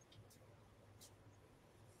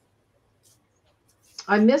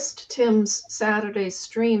 I missed Tim's Saturday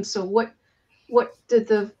stream, so what did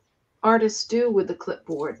the artist do with the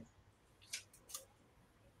clipboard?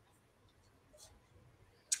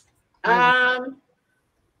 I'm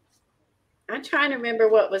trying to remember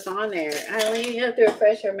what was on there. You have to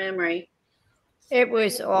refresh your memory. It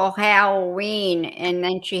was all Halloween, and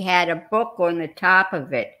then she had a book on the top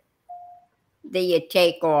of it that you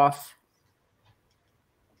take off.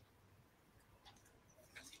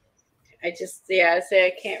 I say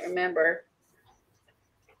I can't remember.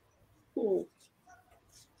 Oh,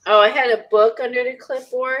 I had a book under the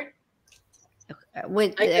clipboard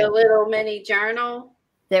With like a little mini journal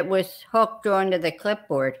that was hooked onto the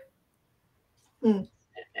clipboard. I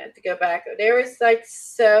have to go back. There was like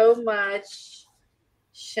so much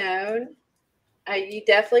shown. You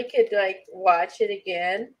definitely could like watch it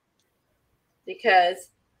again because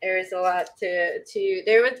there was a lot there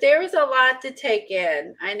was a lot to take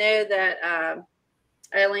in. I know that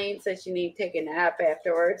Eileen says you need to take a nap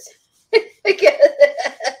afterwards because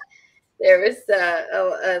there was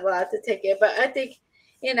a lot to take in. But I think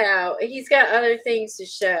he's got other things to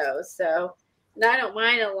show. So, and I don't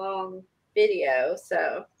mind a long video,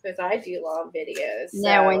 so because I do long videos. So.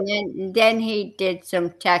 No, and then he did some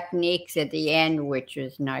techniques at the end, which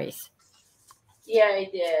was nice. Yeah, he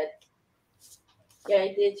did. Yeah,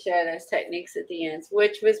 he did show those techniques at the end,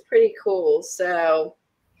 which was pretty cool. So,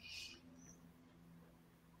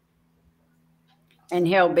 and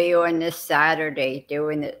he'll be on this Saturday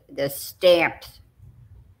doing the stamps.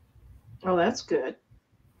 Oh, that's good.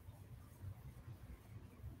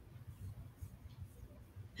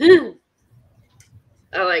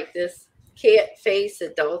 I like this. Can't face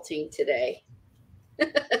adulting today.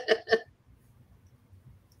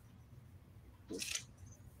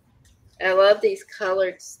 I love these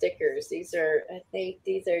colored stickers. These are, I think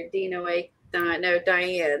these are Diane's.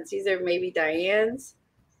 These are maybe Diane's.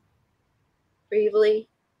 Bravely.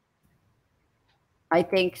 I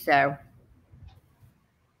think so.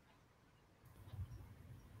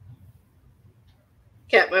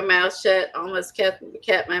 Kept my mouth shut. Almost kept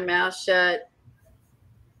my mouth shut.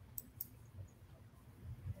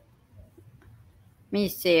 Let me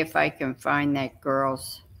see if I can find that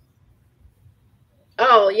girl's.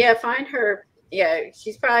 Oh yeah, find her. Yeah,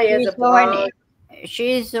 she's probably has a blog.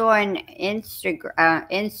 She's on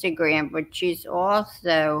Instagram, but she's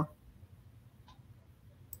also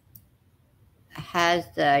has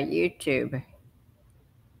YouTube.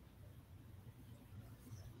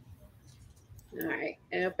 All right,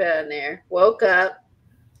 and I put on there. Woke up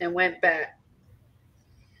and went back.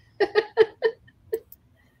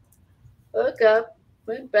 Woke up,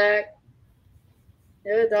 went back,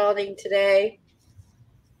 no adulting today.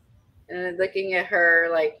 And looking at her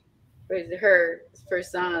like with her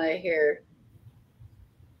persona here.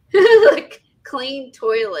 Like clean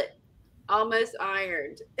toilet, almost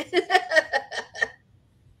ironed.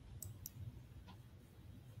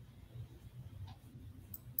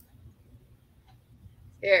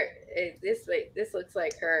 Here, this looks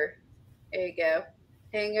like her. There you go.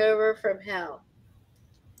 Hangover from hell.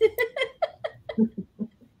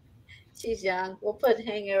 She's young. We'll put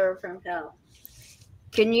hangover from hell.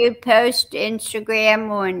 Can you post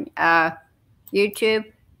Instagram on YouTube?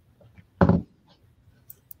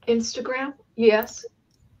 Instagram? Yes.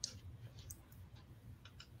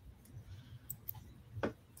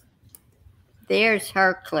 There's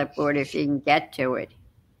her clipboard if you can get to it.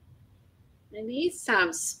 I need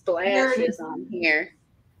some splashes on here.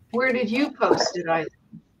 Where did you post it?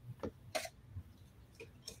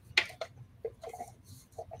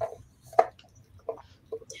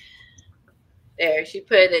 There, she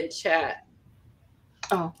put it in chat.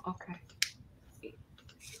 Oh, okay.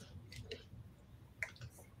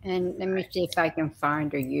 And let me see if I can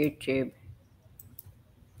find her YouTube.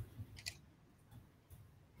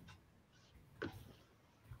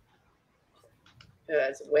 Oh,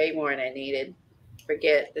 that's way more than I needed.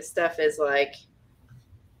 Forget, this stuff is like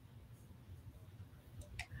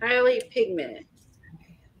highly pigmented.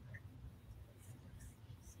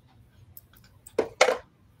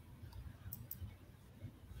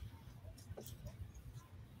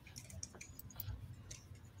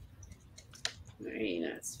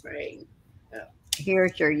 Not spraying. Oh.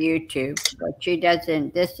 Here's her YouTube, but she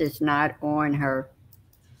doesn't. This is not on her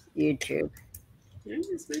YouTube.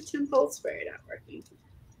 Is my 10-volt sprayer not working?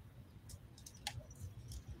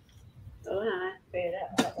 Oh, I figure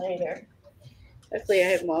that out later. Hopefully, I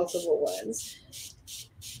have multiple ones. Let's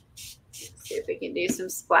see if we can do some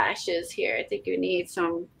splashes here. I think we need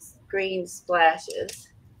some green splashes.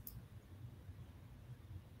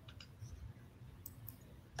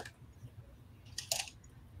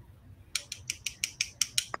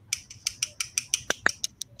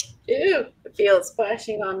 Ooh, I feel it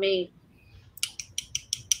splashing on me.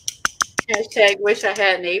 Hashtag wish I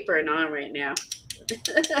had an apron on right now.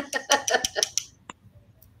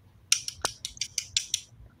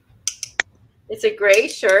 It's a gray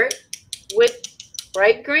shirt with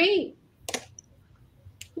bright green.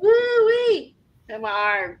 Woo-wee! And my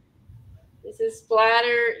arm. This is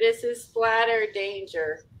splatter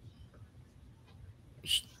danger.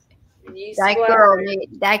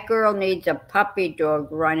 That girl needs a puppy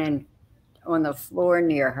dog running on the floor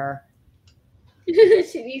near her.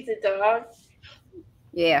 She needs a dog.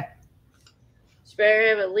 Yeah. She better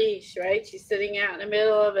have a leash, right? She's sitting out in the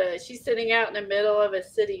middle of a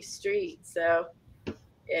city street, so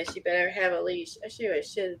yeah, she better have a leash. Actually, what I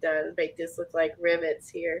should have done is make this look like rivets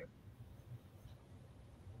here.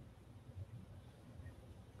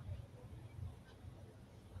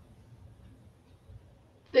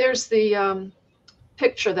 There's the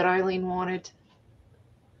picture that Eileen wanted.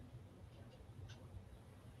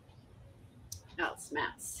 Oh,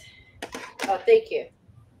 smells. Oh, thank you.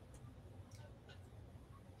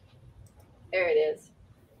 There it is.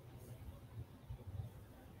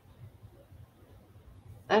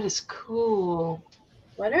 That is cool.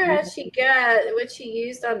 Wonder how she got what she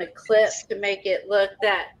used on the clip to make it look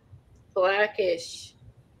that blackish.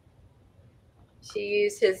 She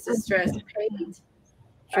used his distress paint.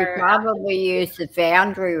 She probably used the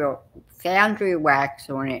foundry wax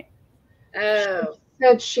on it. Oh. She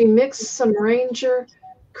said she mixed some Ranger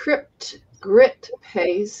Crypt Grit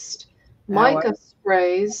paste, mica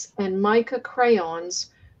sprays, and mica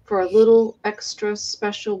crayons for a little extra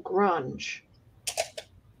special grunge.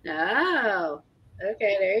 Oh.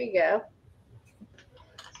 Okay, there you go.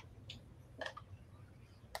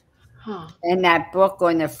 Huh. And that book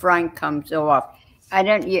on the front comes off. I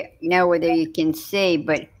don't know whether you can see,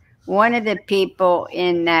 but one of the people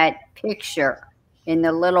in that picture in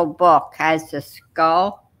the little book has a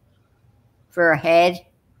skull for a head.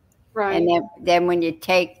 Right. And then when you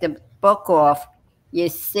take the book off, you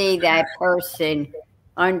see that person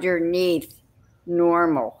underneath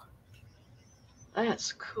normal.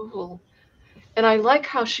 That's cool. And I like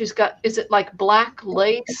how she's got, is it like black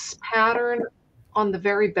lace pattern on the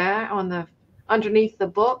very back, underneath the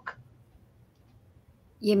book?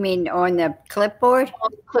 You mean on the clipboard?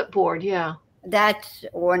 On the clipboard, yeah. That's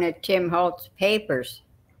one of Tim Holt's papers.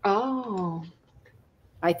 Oh.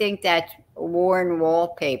 I think that's worn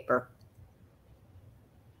wallpaper.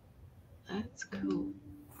 That's cool.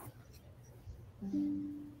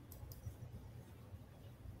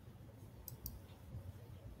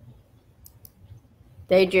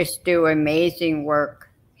 They just do amazing work.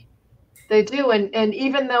 They do, and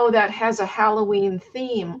even though that has a Halloween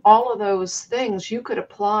theme, all of those things you could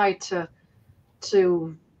apply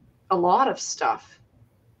to a lot of stuff.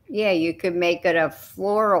 Yeah, you could make it a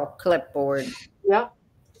floral clipboard. Yep.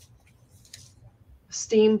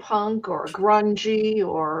 Steampunk or grungy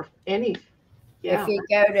or any. If Yeah. you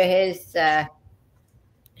go to his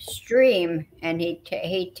stream and he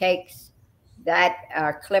takes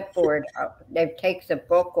that clipboard, it takes a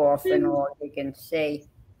book off and all, you can see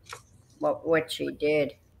what she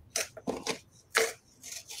did. What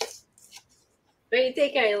do you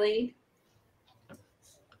think, Eileen?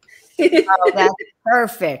 Oh, that's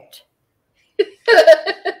perfect.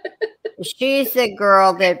 She's the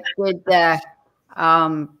girl that did the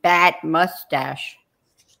bat mustache.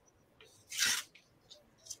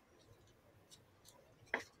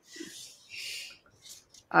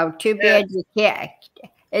 Oh, too bad you can't.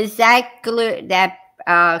 Is that glue? That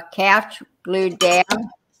couch glued down?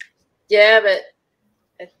 Yeah, but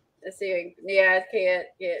let's see. Yeah, I can't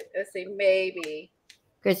get. Let's see, maybe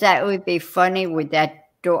Because that would be funny with that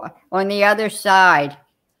door on the other side.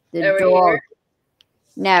 The over door. here.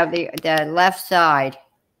 No, the left side.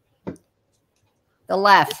 The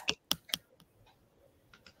left.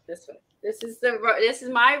 This one. This is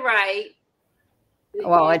my right.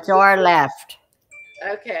 Well, it's our left.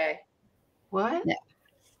 Okay. What?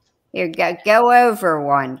 Here, go over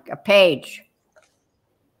a page.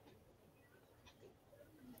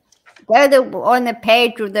 Go on the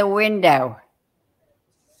page with the window.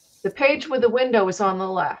 The page with the window is on the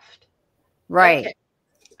left. Right.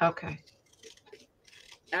 Okay. Okay.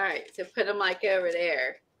 All right. So put them like over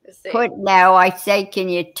there. Let's see. Now I say, can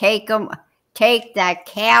you take that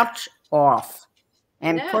couch off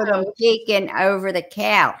and put them No. peeking over the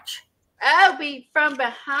couch? Oh, be from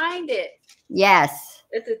behind it. Yes.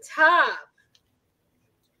 At the top.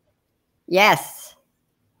 Yes.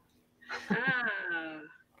 Ah.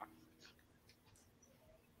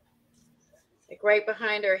 Like right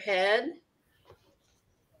behind her head.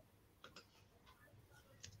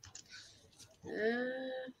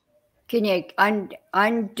 Can you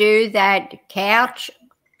undo that couch?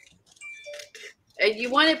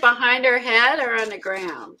 You want it behind her head or on the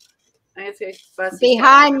ground? I think it's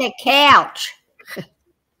behind the couch.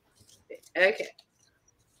 Okay.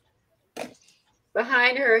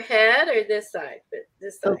 Behind her head or this side?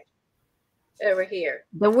 This side. Over here.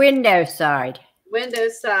 The window side. Window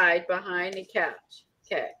side behind the couch.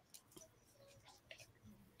 Okay.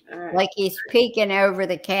 All right. Like he's peeking over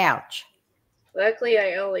the couch. Luckily,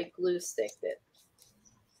 I only glue sticked it.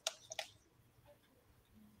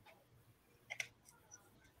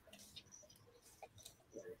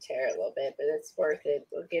 Tear it a little bit, but it's worth it.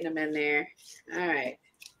 We'll get them in there. All right.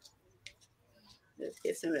 Let's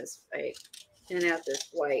get some of this white. Thin out this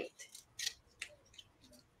white.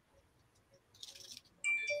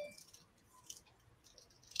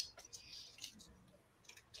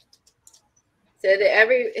 So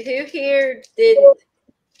who here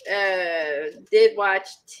did watch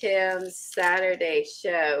Tim's Saturday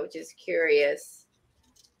show? Just curious.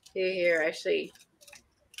 Who here actually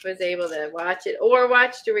was able to watch it or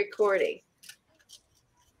watch the recording?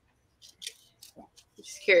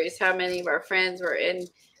 Just curious how many of our friends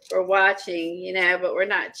were watching, but we're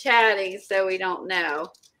not chatting, so we don't know.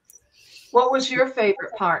 What was your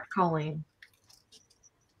favorite part, Colleen?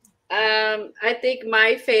 I think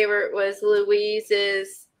my favorite was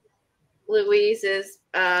Louise's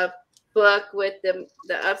book with the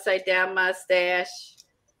upside down mustache,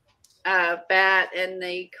 bat, and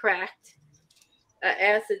the cracked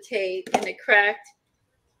acetate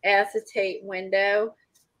window.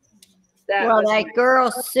 That girl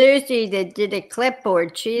Susie that did a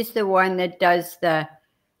clipboard, she's the one that does the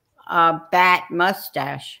bat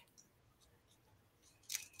mustache.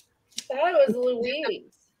 I thought it was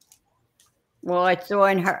Louise. Well, it's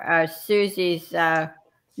on her Susie's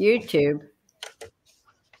YouTube.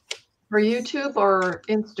 For YouTube or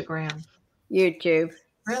Instagram? YouTube.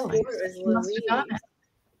 Really? It was Louise. I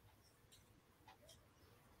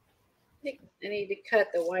think I need to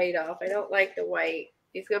cut the white off. I don't like the white.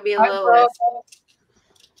 It's gonna be a little less.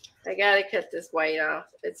 I gotta cut this white off.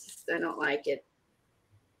 It's just, I don't like it.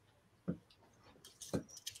 At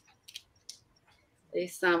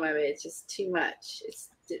least some of it, it's just too much. It's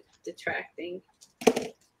detracting.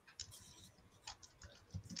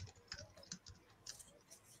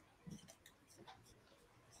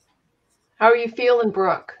 How are you feeling,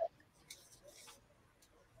 Brooke?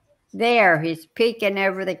 There, he's peeking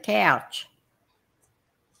over the couch.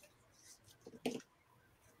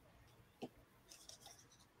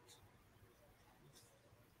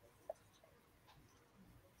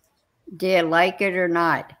 Do you like it or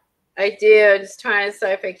not? I do. I'm just trying to see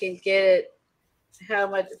if I can get it. How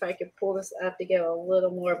much, if I can pull this up to get a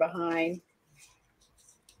little more behind.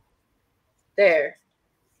 There.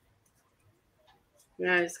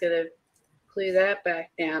 Now I'm just going to glue that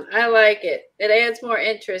back down. I like it. It adds more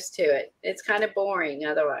interest to it. It's kind of boring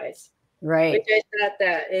otherwise. Right. Which I thought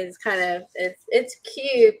that is kind of, it's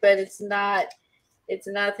cute, but it's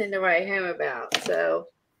nothing to write home about. So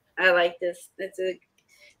I like this. The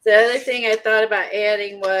other thing I thought about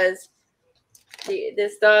adding was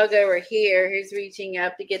this dog over here who's reaching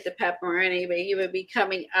up to get the pepperoni, but he would be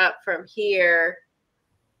coming up from here.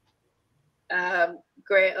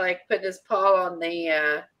 Great, like put his paw on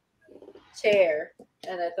the chair,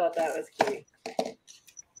 and I thought that was cute.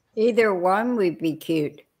 Either one would be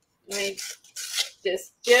cute. I mean,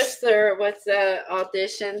 just for what's the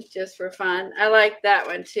audition, just for fun. I like that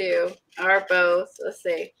one too. Or both. Let's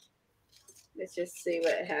see. Let's just see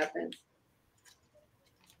what happens.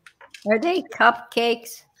 Are they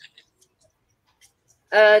cupcakes?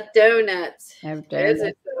 Donuts. Donuts.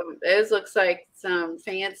 Those looks like some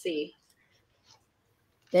fancy.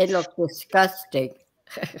 They look disgusting.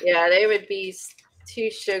 Yeah, they would be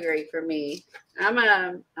too sugary for me. I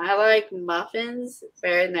like muffins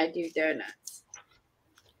better than I do donuts.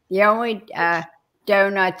 The only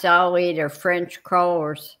donuts I'll eat are French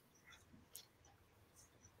crawlers.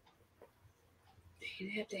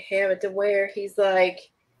 You have to have it to where he's like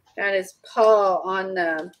got his paw on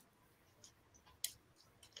the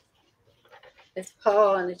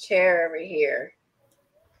chair over here.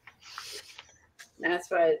 That's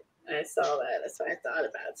why I saw that. That's what I thought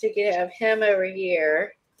about. So you could have him over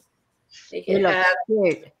here. You could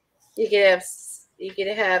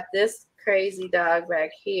have this crazy dog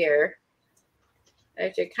back here.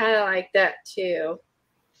 I should kind of like that too.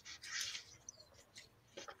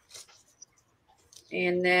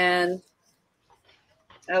 And then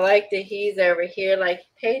I like that he's over here. Like,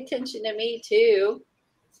 pay attention to me too.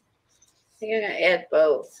 I'm gonna add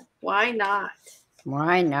both. Why not?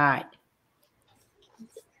 Why not?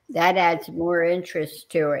 That adds more interest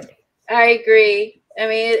to it. I agree. I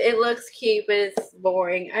mean, it looks cute, but it's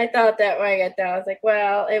boring. I thought that when I got that, I was like,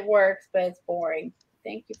 well, it works, but it's boring.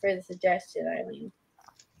 Thank you for the suggestion, Eileen.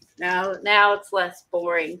 Now it's less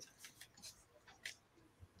boring.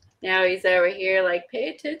 Now he's over here like, pay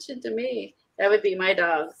attention to me. That would be my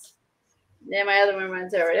dogs. Then my other one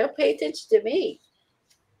runs over. They'll pay attention to me.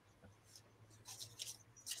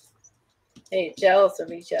 They're jealous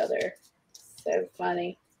of each other. So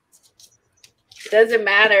funny. It doesn't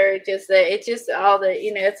matter. It's just all the,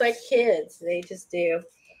 it's like kids. They just do.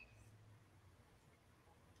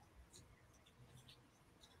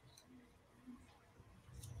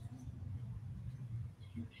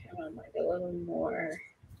 Come on, like a little more.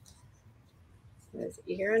 There's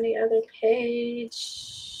ear on the other page.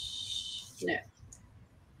 No.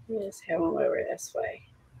 Just have them over this way.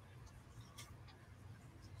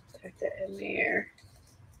 Tuck that in there.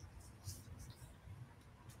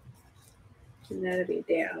 And that'll be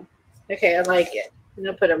down. Okay, I like it. I'm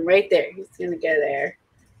going to put him right there. He's going to go there.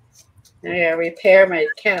 I got to repair my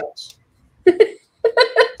couch.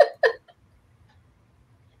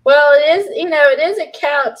 Well, it is a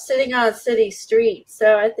couch sitting on a city street.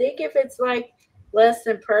 So I think if it's like less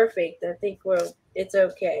than perfect, I think it's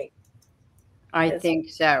okay. I think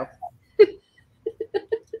so. Because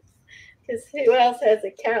who else has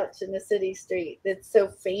a couch in the city street that's so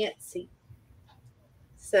fancy?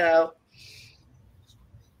 So.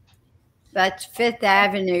 That's Fifth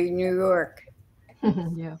Avenue, New York.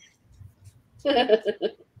 Yeah.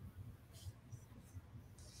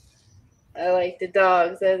 I like the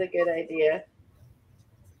dogs. That's a good idea.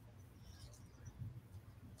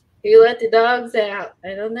 Who let the dogs out?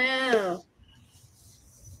 I don't know.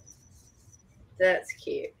 That's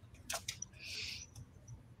cute.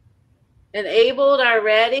 Enabled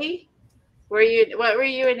already? What were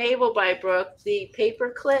you enabled by, Brooke? The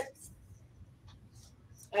paper clips?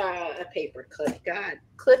 A paper clip. God.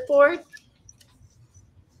 Clipboard?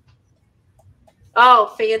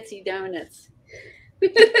 Oh, fancy donuts.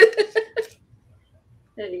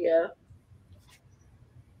 There you go.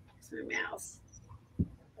 There's my mouse.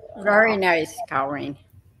 Very nice, Colleen.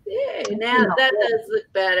 Yeah, now that does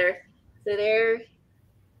look better. So there,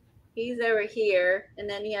 he's over here, and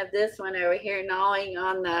then you have this one over here gnawing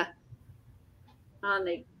on the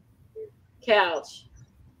couch.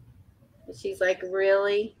 And she's like,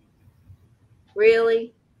 really?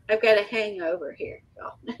 Really? I've got a hangover here.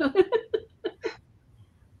 Oh.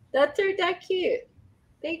 That turned out cute.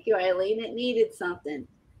 Thank you, Eileen. It needed something.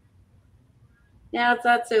 Now it's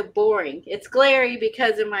not so boring. It's glary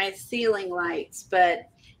because of my ceiling lights, but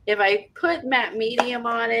if I put matte medium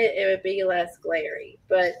on it, it would be less glary.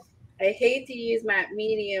 But I hate to use matte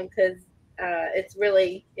medium because it's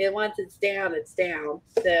really, once it's down, it's down.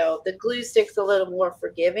 So the glue stick's a little more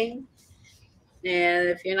forgiving. And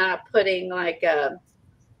if you're not putting like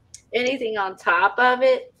anything on top of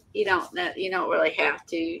it, you don't really have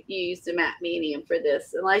to use the matte medium for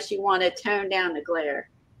this unless you want to tone down the glare.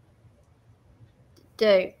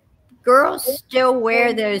 Do girls still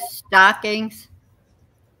wear those stockings?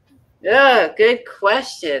 Oh, good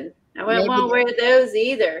question. I wouldn't Maybe want to wear those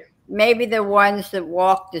either. Maybe the ones that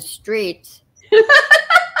walk the streets.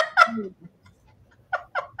 Don't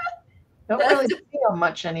really see them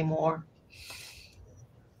much anymore.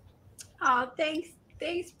 Oh, thanks,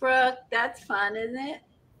 Brooke. That's fun, isn't it?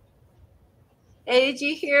 Hey, did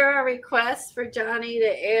you hear our request for Johnny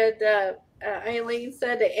to add? Eileen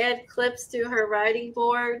said to add clips to her writing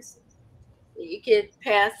boards. You could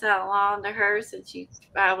pass that along to her since you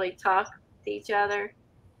probably talk to each other.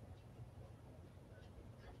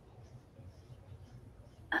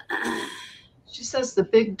 She says the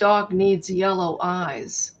big dog needs yellow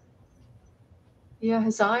eyes. Yeah,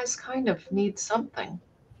 his eyes kind of need something.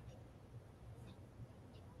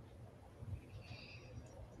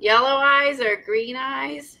 Yellow eyes or green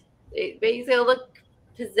eyes? Maybe they'll look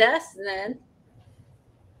possessed then.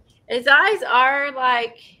 His eyes are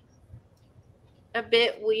like a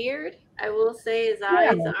bit weird. I will say his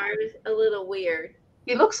eyes are a little weird.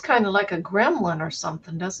 He looks kind of like a gremlin or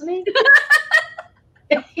something, doesn't he?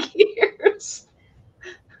 Ears.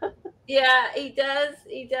 Yeah, he does.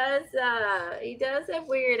 He does have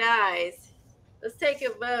weird eyes. Let's take a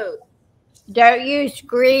vote. Don't use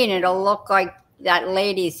green. It'll look like that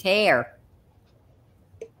lady's hair.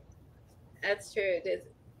 That's true.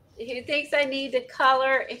 Who thinks I need to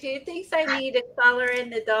color? Who thinks I need to color in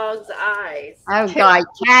the dog's eyes? Oh God,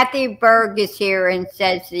 Kathy Berg is here and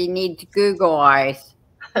says he needs Google eyes.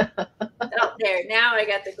 Oh, there. Now I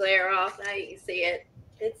got the glare off. Now you can see it.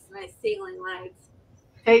 It's my ceiling lights.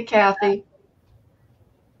 Hey, Kathy.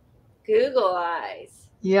 Google eyes.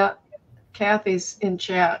 Yeah, Kathy's in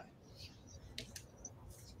chat.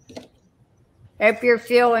 Hope you're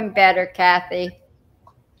feeling better, Kathy.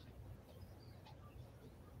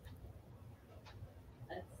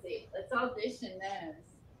 Let's see. Let's audition those.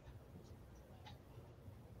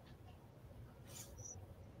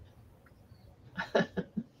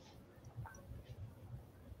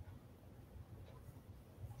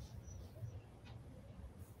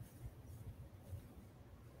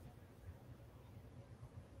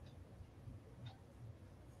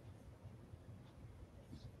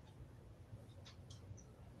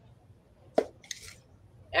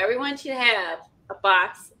 Everyone should have a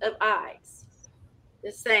box of eyes.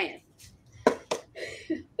 Just saying.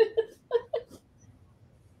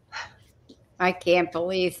 I can't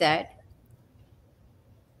believe that.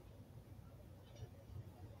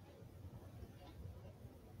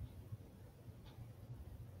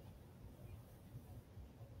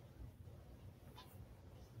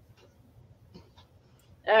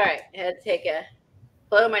 All right, I had to take a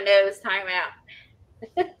blow my nose time out.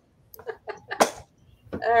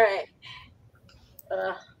 All right.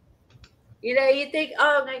 You think,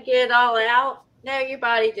 oh, I'm gonna get it all out. No, your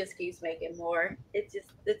body just keeps making more. It's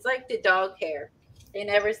like the dog hair. They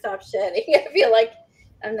never stop shedding. I feel like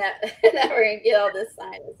I'm never gonna get all this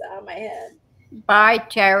sinus out of my head. Bye,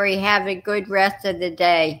 Terry. Have a good rest of the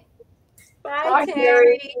day. Bye,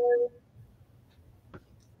 Terry.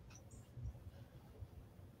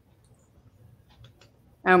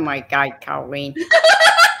 Oh my God, Colleen.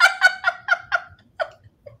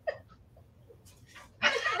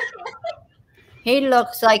 He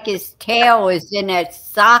looks like his tail is in a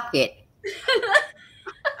socket.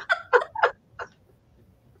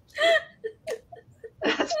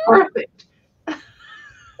 That's perfect.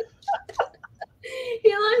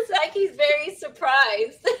 He looks like he's very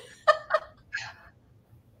surprised.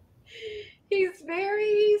 He's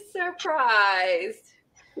very surprised.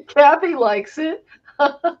 Kathy likes it.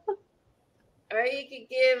 Or you could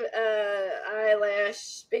give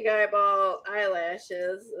eyelash, big eyeball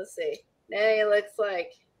eyelashes. Let's see. Now he looks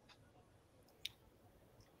like.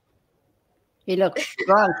 He looks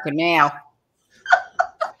drunk now.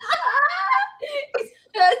 He's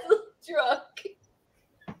a little drunk.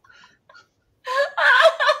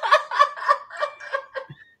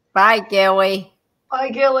 Bye, Gilly. Bye,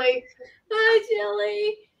 Gilly. Hi,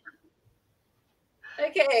 Jilly.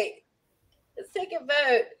 Okay, let's take a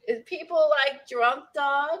vote. Is people like drunk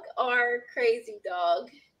dog or crazy dog?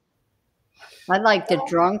 I like the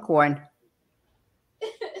drunk one.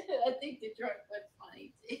 I think the drunk one's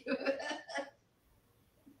funny too.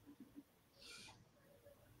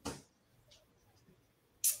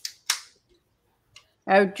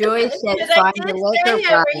 Oh, Joy said Because I find did a liquor say over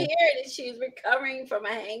bottle. here that she's recovering from a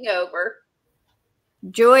hangover.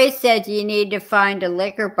 Joy said you need to find a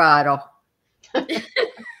liquor bottle. Okay,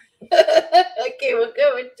 we'll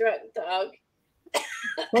go with drunk dog.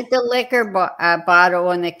 Put the liquor bottle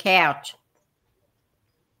on the couch.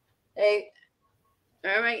 Hey,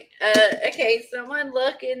 all right. Okay, someone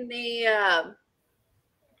look in the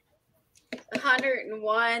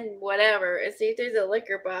 101 whatever and see if there's a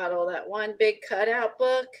liquor bottle. That one big cutout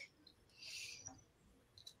book.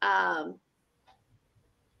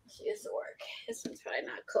 This will work. This one's probably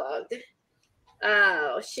not clogged.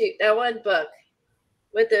 Oh shoot, that one book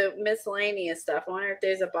with the miscellaneous stuff. I wonder if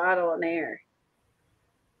there's a bottle in there.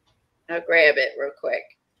 I'll grab it real quick.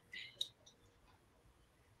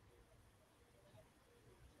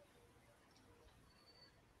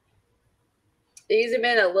 These have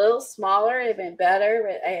been a little smaller. They've been better,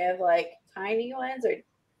 but I have like tiny ones or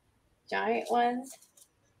giant ones.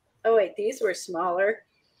 Oh wait, these were smaller.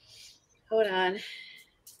 Hold on.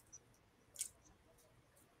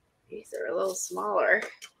 These are a little smaller.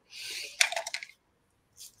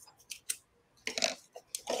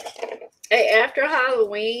 Hey, after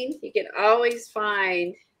Halloween, you can always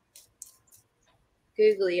find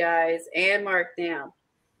googly eyes and mark down.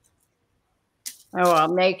 Oh,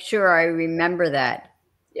 I'll make sure I remember that.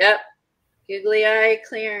 Yep. Googly eye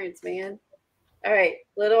clearance, man. All right.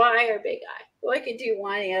 Little eye or big eye? Well, I could do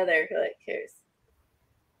one or the other. Like, here's.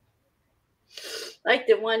 Like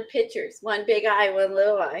the one pictures. One big eye, one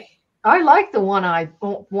little eye. I like the one eye,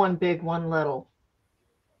 one big, one little.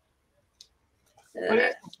 What do you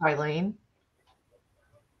think, Eileen?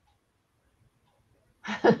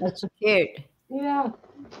 That's cute. Yeah.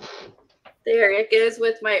 There, it goes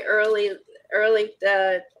with my early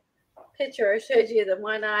picture. I showed you the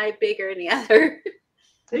one eye bigger than the other.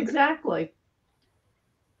 Exactly.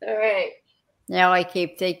 All right. Now I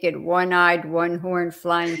keep thinking one-eyed, one-horned,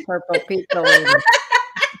 flying purple pizza lady.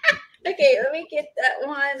 Okay, let me get that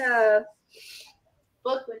one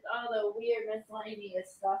book with all the weird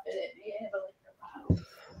miscellaneous stuff in it. Maybe I have a liquor bottle.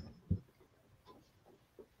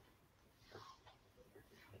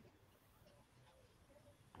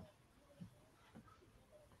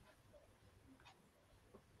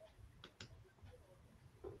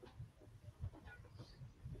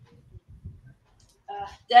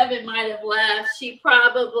 Devin might have left. She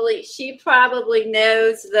probably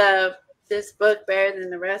knows this book better than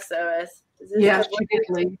the rest of us. Yeah, she did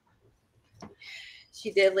leave.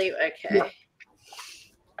 She did leave. Okay. Yeah.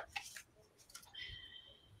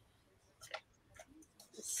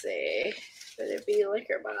 Let's see. Would there be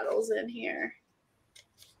liquor bottles in here?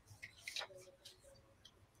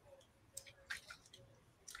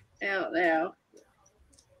 I don't know.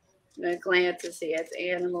 I'm gonna glance to see its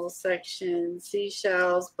animal section,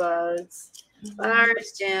 seashells, bugs,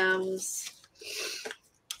 flowers, gems.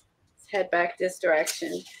 Let's head back this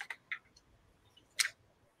direction.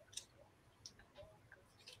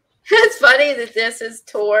 It's funny that this is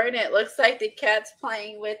torn. It looks like the cat's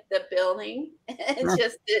playing with the building. It's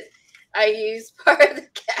just that I used part of the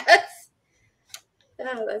cat's.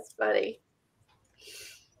 Oh, that's funny.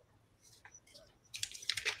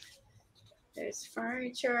 There's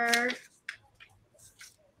furniture,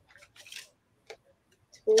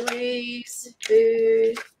 toys,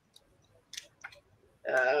 food.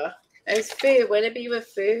 There's food. Would it be with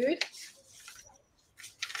food?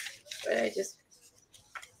 But I just.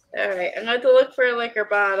 All right, I'm going to look for a liquor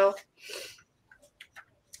bottle.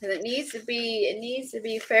 And it needs to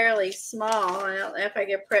be fairly small. I don't know if I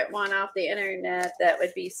could print one off the internet that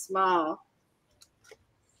would be small.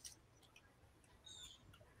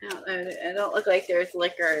 I don't know. It don't look like there's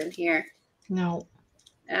liquor in here. No.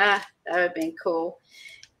 That would have been cool.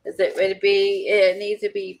 It needs to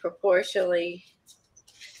be proportionally.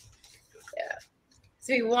 Yeah.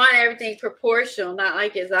 So we want everything proportional, not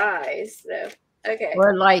like his eyes. So okay.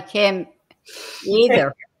 Or like him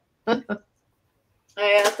either. I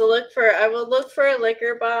will look for a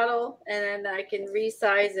liquor bottle and then I can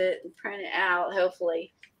resize it and print it out.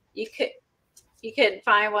 Hopefully, you couldn't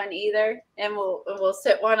find one either, and we'll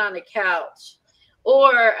sit one on the couch, or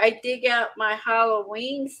I dig out my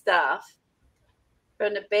Halloween stuff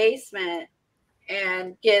from the basement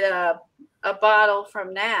and get a bottle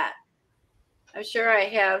from that. I'm sure I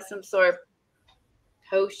have some sort of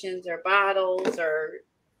potions or bottles or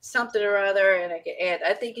something or other, and I can add.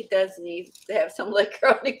 I think it does need to have some liquor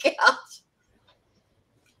on the couch.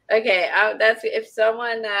 Okay, that's if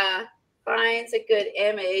someone finds a good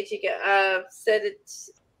image, you can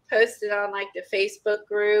post it on like the Facebook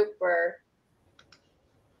group or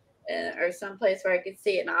or someplace where I can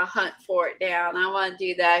see it, and I'll hunt for it down. I want to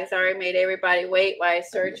do that because I already made everybody wait while I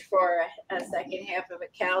search for a second half of a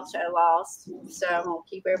couch I lost. So I'm going to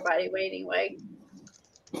keep everybody waiting.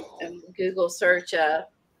 And Google search a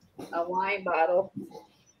wine bottle.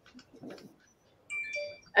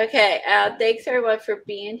 Okay, thanks everyone for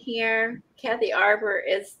being here. Kathy Arbor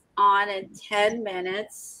is on in 10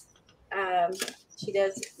 minutes. She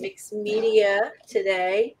does mixed media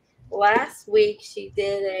today. Last week she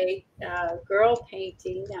did a girl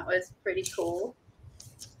painting that was pretty cool.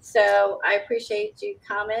 So I appreciate you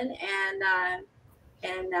coming and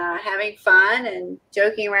having fun and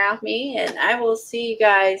joking around with me. And I will see you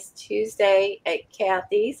guys Tuesday at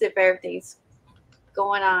Kathy's if everything's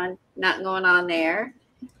not going on there.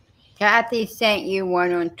 Kathy sent you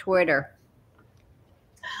one on Twitter.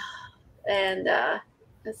 And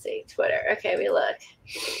let's see, Twitter. Okay, we look.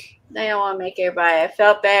 I don't want to make everybody. I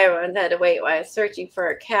felt bad everyone had to wait while I was searching for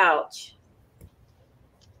a couch.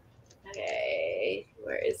 Okay,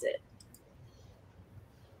 where is it?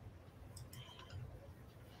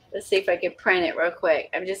 Let's see if I can print it real quick.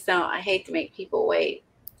 I hate to make people wait.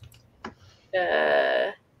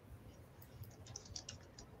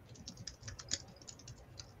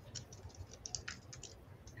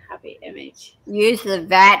 Copy image. Use the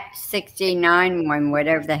VAT 69 one,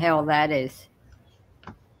 whatever the hell that is.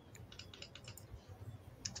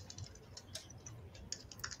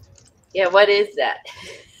 Yeah, what is that?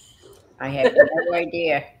 I have no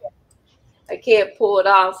idea. I can't pull it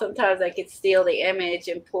off. Sometimes I could steal the image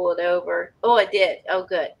and pull it over. Oh, I did. Oh,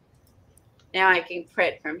 good. Now I can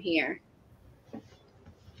print from here.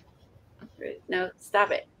 No,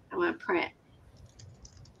 stop it. I want to print.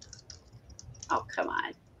 Oh, come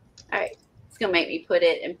on. All right. It's going to make me put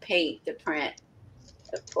it in paint to print,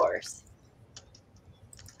 of course.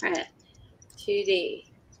 Print. 2D.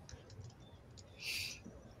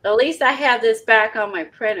 At least I have this back on my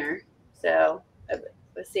printer. So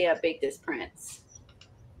let's see how big this prints.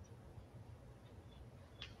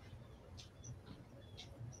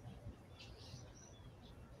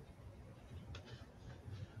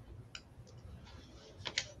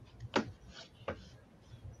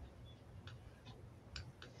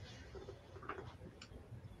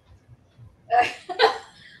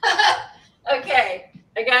 Okay,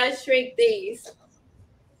 I gotta shrink these.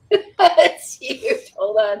 It's huge.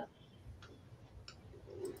 Hold on.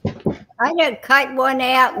 I'm gonna cut one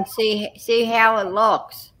out and see how it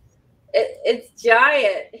looks. It's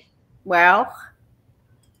giant. Well,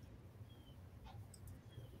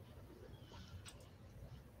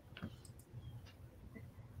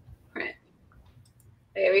 Print.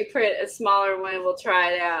 Okay, we print a smaller one. We'll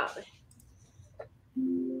try it out.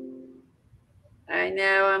 I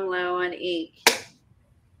know I'm low on ink.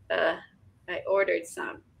 I ordered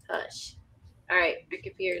some. Hush. All right, my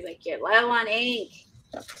computer's like, you're low on ink.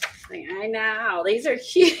 Like, I know. These are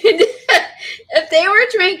cute. If they were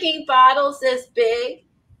drinking bottles this big,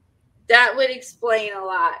 that would explain a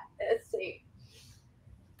lot. Let's see.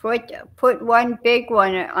 put one big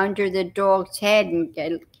one under the dog's head and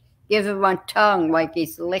give him a tongue like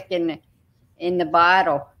he's licking in the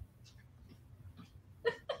bottle.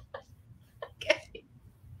 Okay.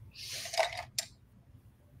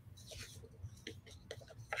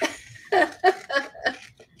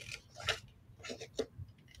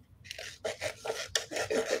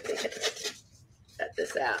 Cut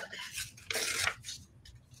this out.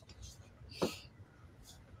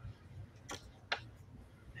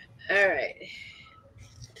 All right.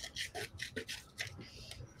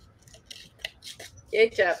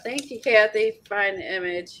 Good job. Thank you, Kathy. Find the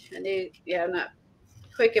image. I'm not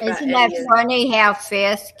quick about Isn't that funny how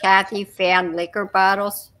fast Kathy found liquor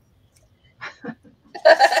bottles?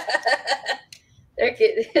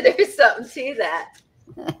 There's something to that.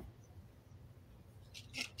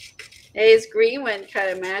 Hey, his green one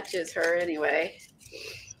kind of matches her anyway.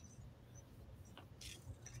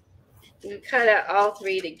 You cut out all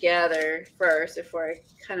three together first before I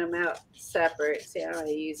cut them out separate. See how I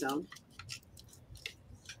use them.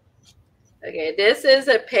 Okay, this is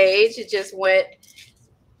a page. It just went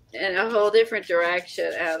in a whole different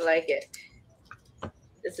direction. I like it.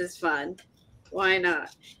 This is fun. Why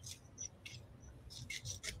not?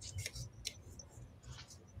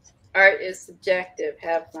 Art is subjective.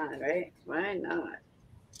 Have fun, right? Why not?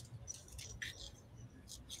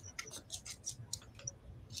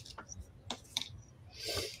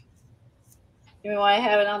 You want to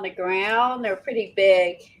have it on the ground? They're pretty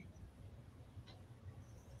big.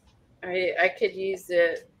 I could use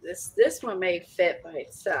this one may fit by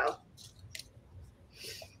itself.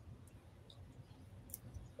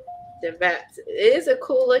 the vat. It is a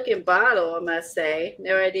cool looking bottle, I must say.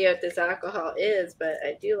 No idea what this alcohol is, but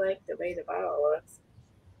I do like the way the bottle looks.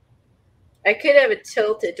 I could have it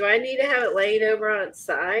tilted. Do I need to have it laying over on its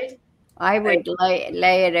side? I would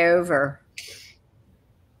lay it over.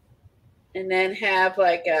 And then have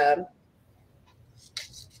like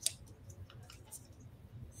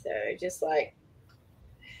so just like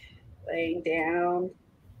laying down.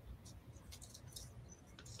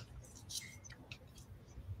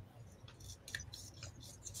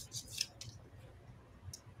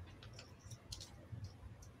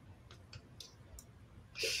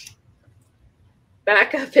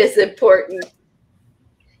 Backup is important.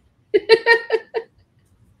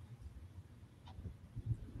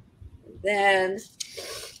 Then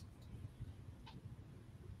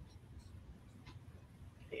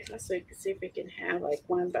so we can see if we can have like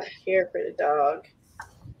one back here for the dog.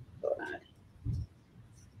 Hold on.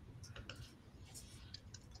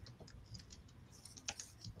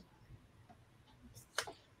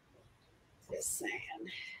 Just saying.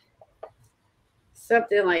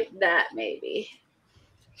 Something like that, maybe.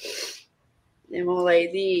 Then we'll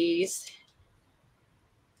lay these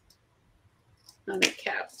on the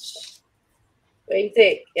couch. What do you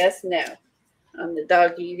think? Yes, no. On the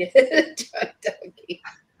doggy. Doggy.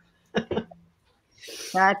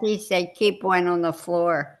 Kathy said keep one on the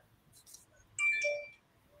floor.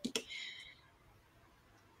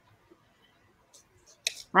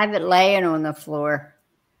 Have it laying on the floor.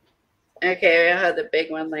 Okay, I'll have the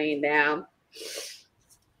big one laying down.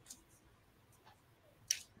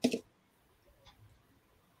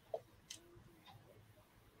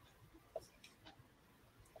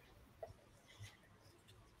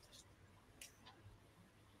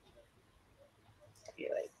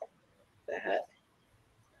 Like that.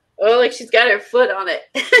 Oh, look, she's got her foot on it.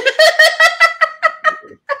 The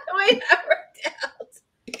way that worked out.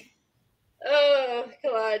 Oh,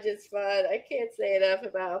 collage is fun. I can't say enough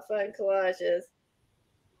about how fun collage is.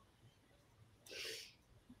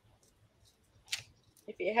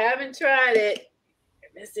 If you haven't tried it,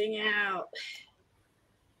 you're missing out.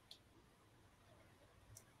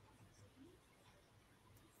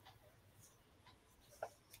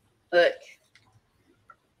 Look,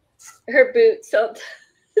 her boots on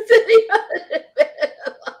sitting on the bed.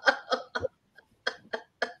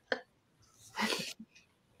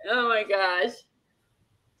 Oh my gosh.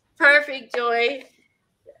 Perfect, Joy.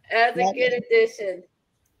 That's a good addition.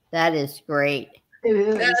 That is great. It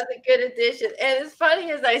is. That's a good addition. And it's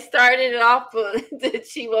funny as I started it off that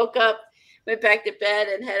she woke up, went back to bed,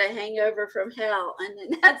 and had a hangover from hell. And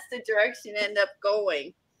then that's the direction it ended up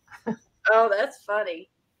going. Oh, that's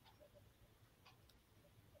funny.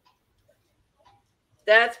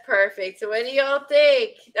 That's perfect. So what do y'all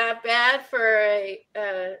think? Not bad for a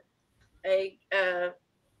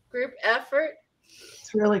group effort.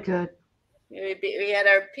 It's really good. We had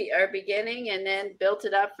our beginning and then built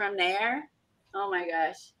it up from there. Oh my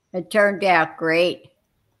gosh. It turned out great.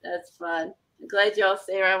 That's fun. I'm glad y'all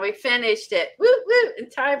stay around. We finished it. Woo, woo. In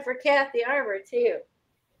time for Kathy Arbor, too.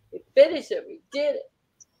 We finished it. We did it.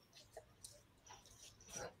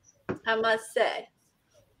 I must say.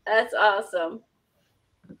 That's awesome.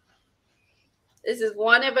 This is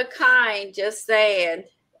one of a kind, just saying.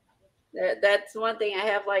 That's one thing I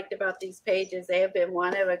have liked about these pages. They have been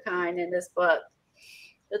one of a kind in this book.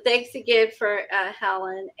 So thanks again for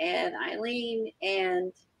Helen and Eileen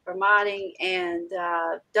and for modding and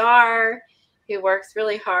Dar, who works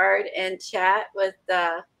really hard in chat with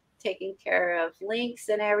taking care of links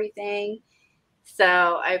and everything. So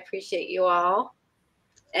I appreciate you all.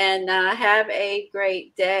 And have a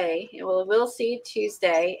great day. We'll see you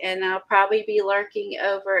Tuesday, and I'll probably be lurking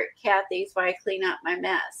over at Kathy's while I clean up my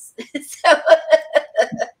mess. So,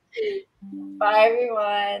 bye,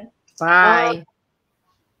 everyone. Bye.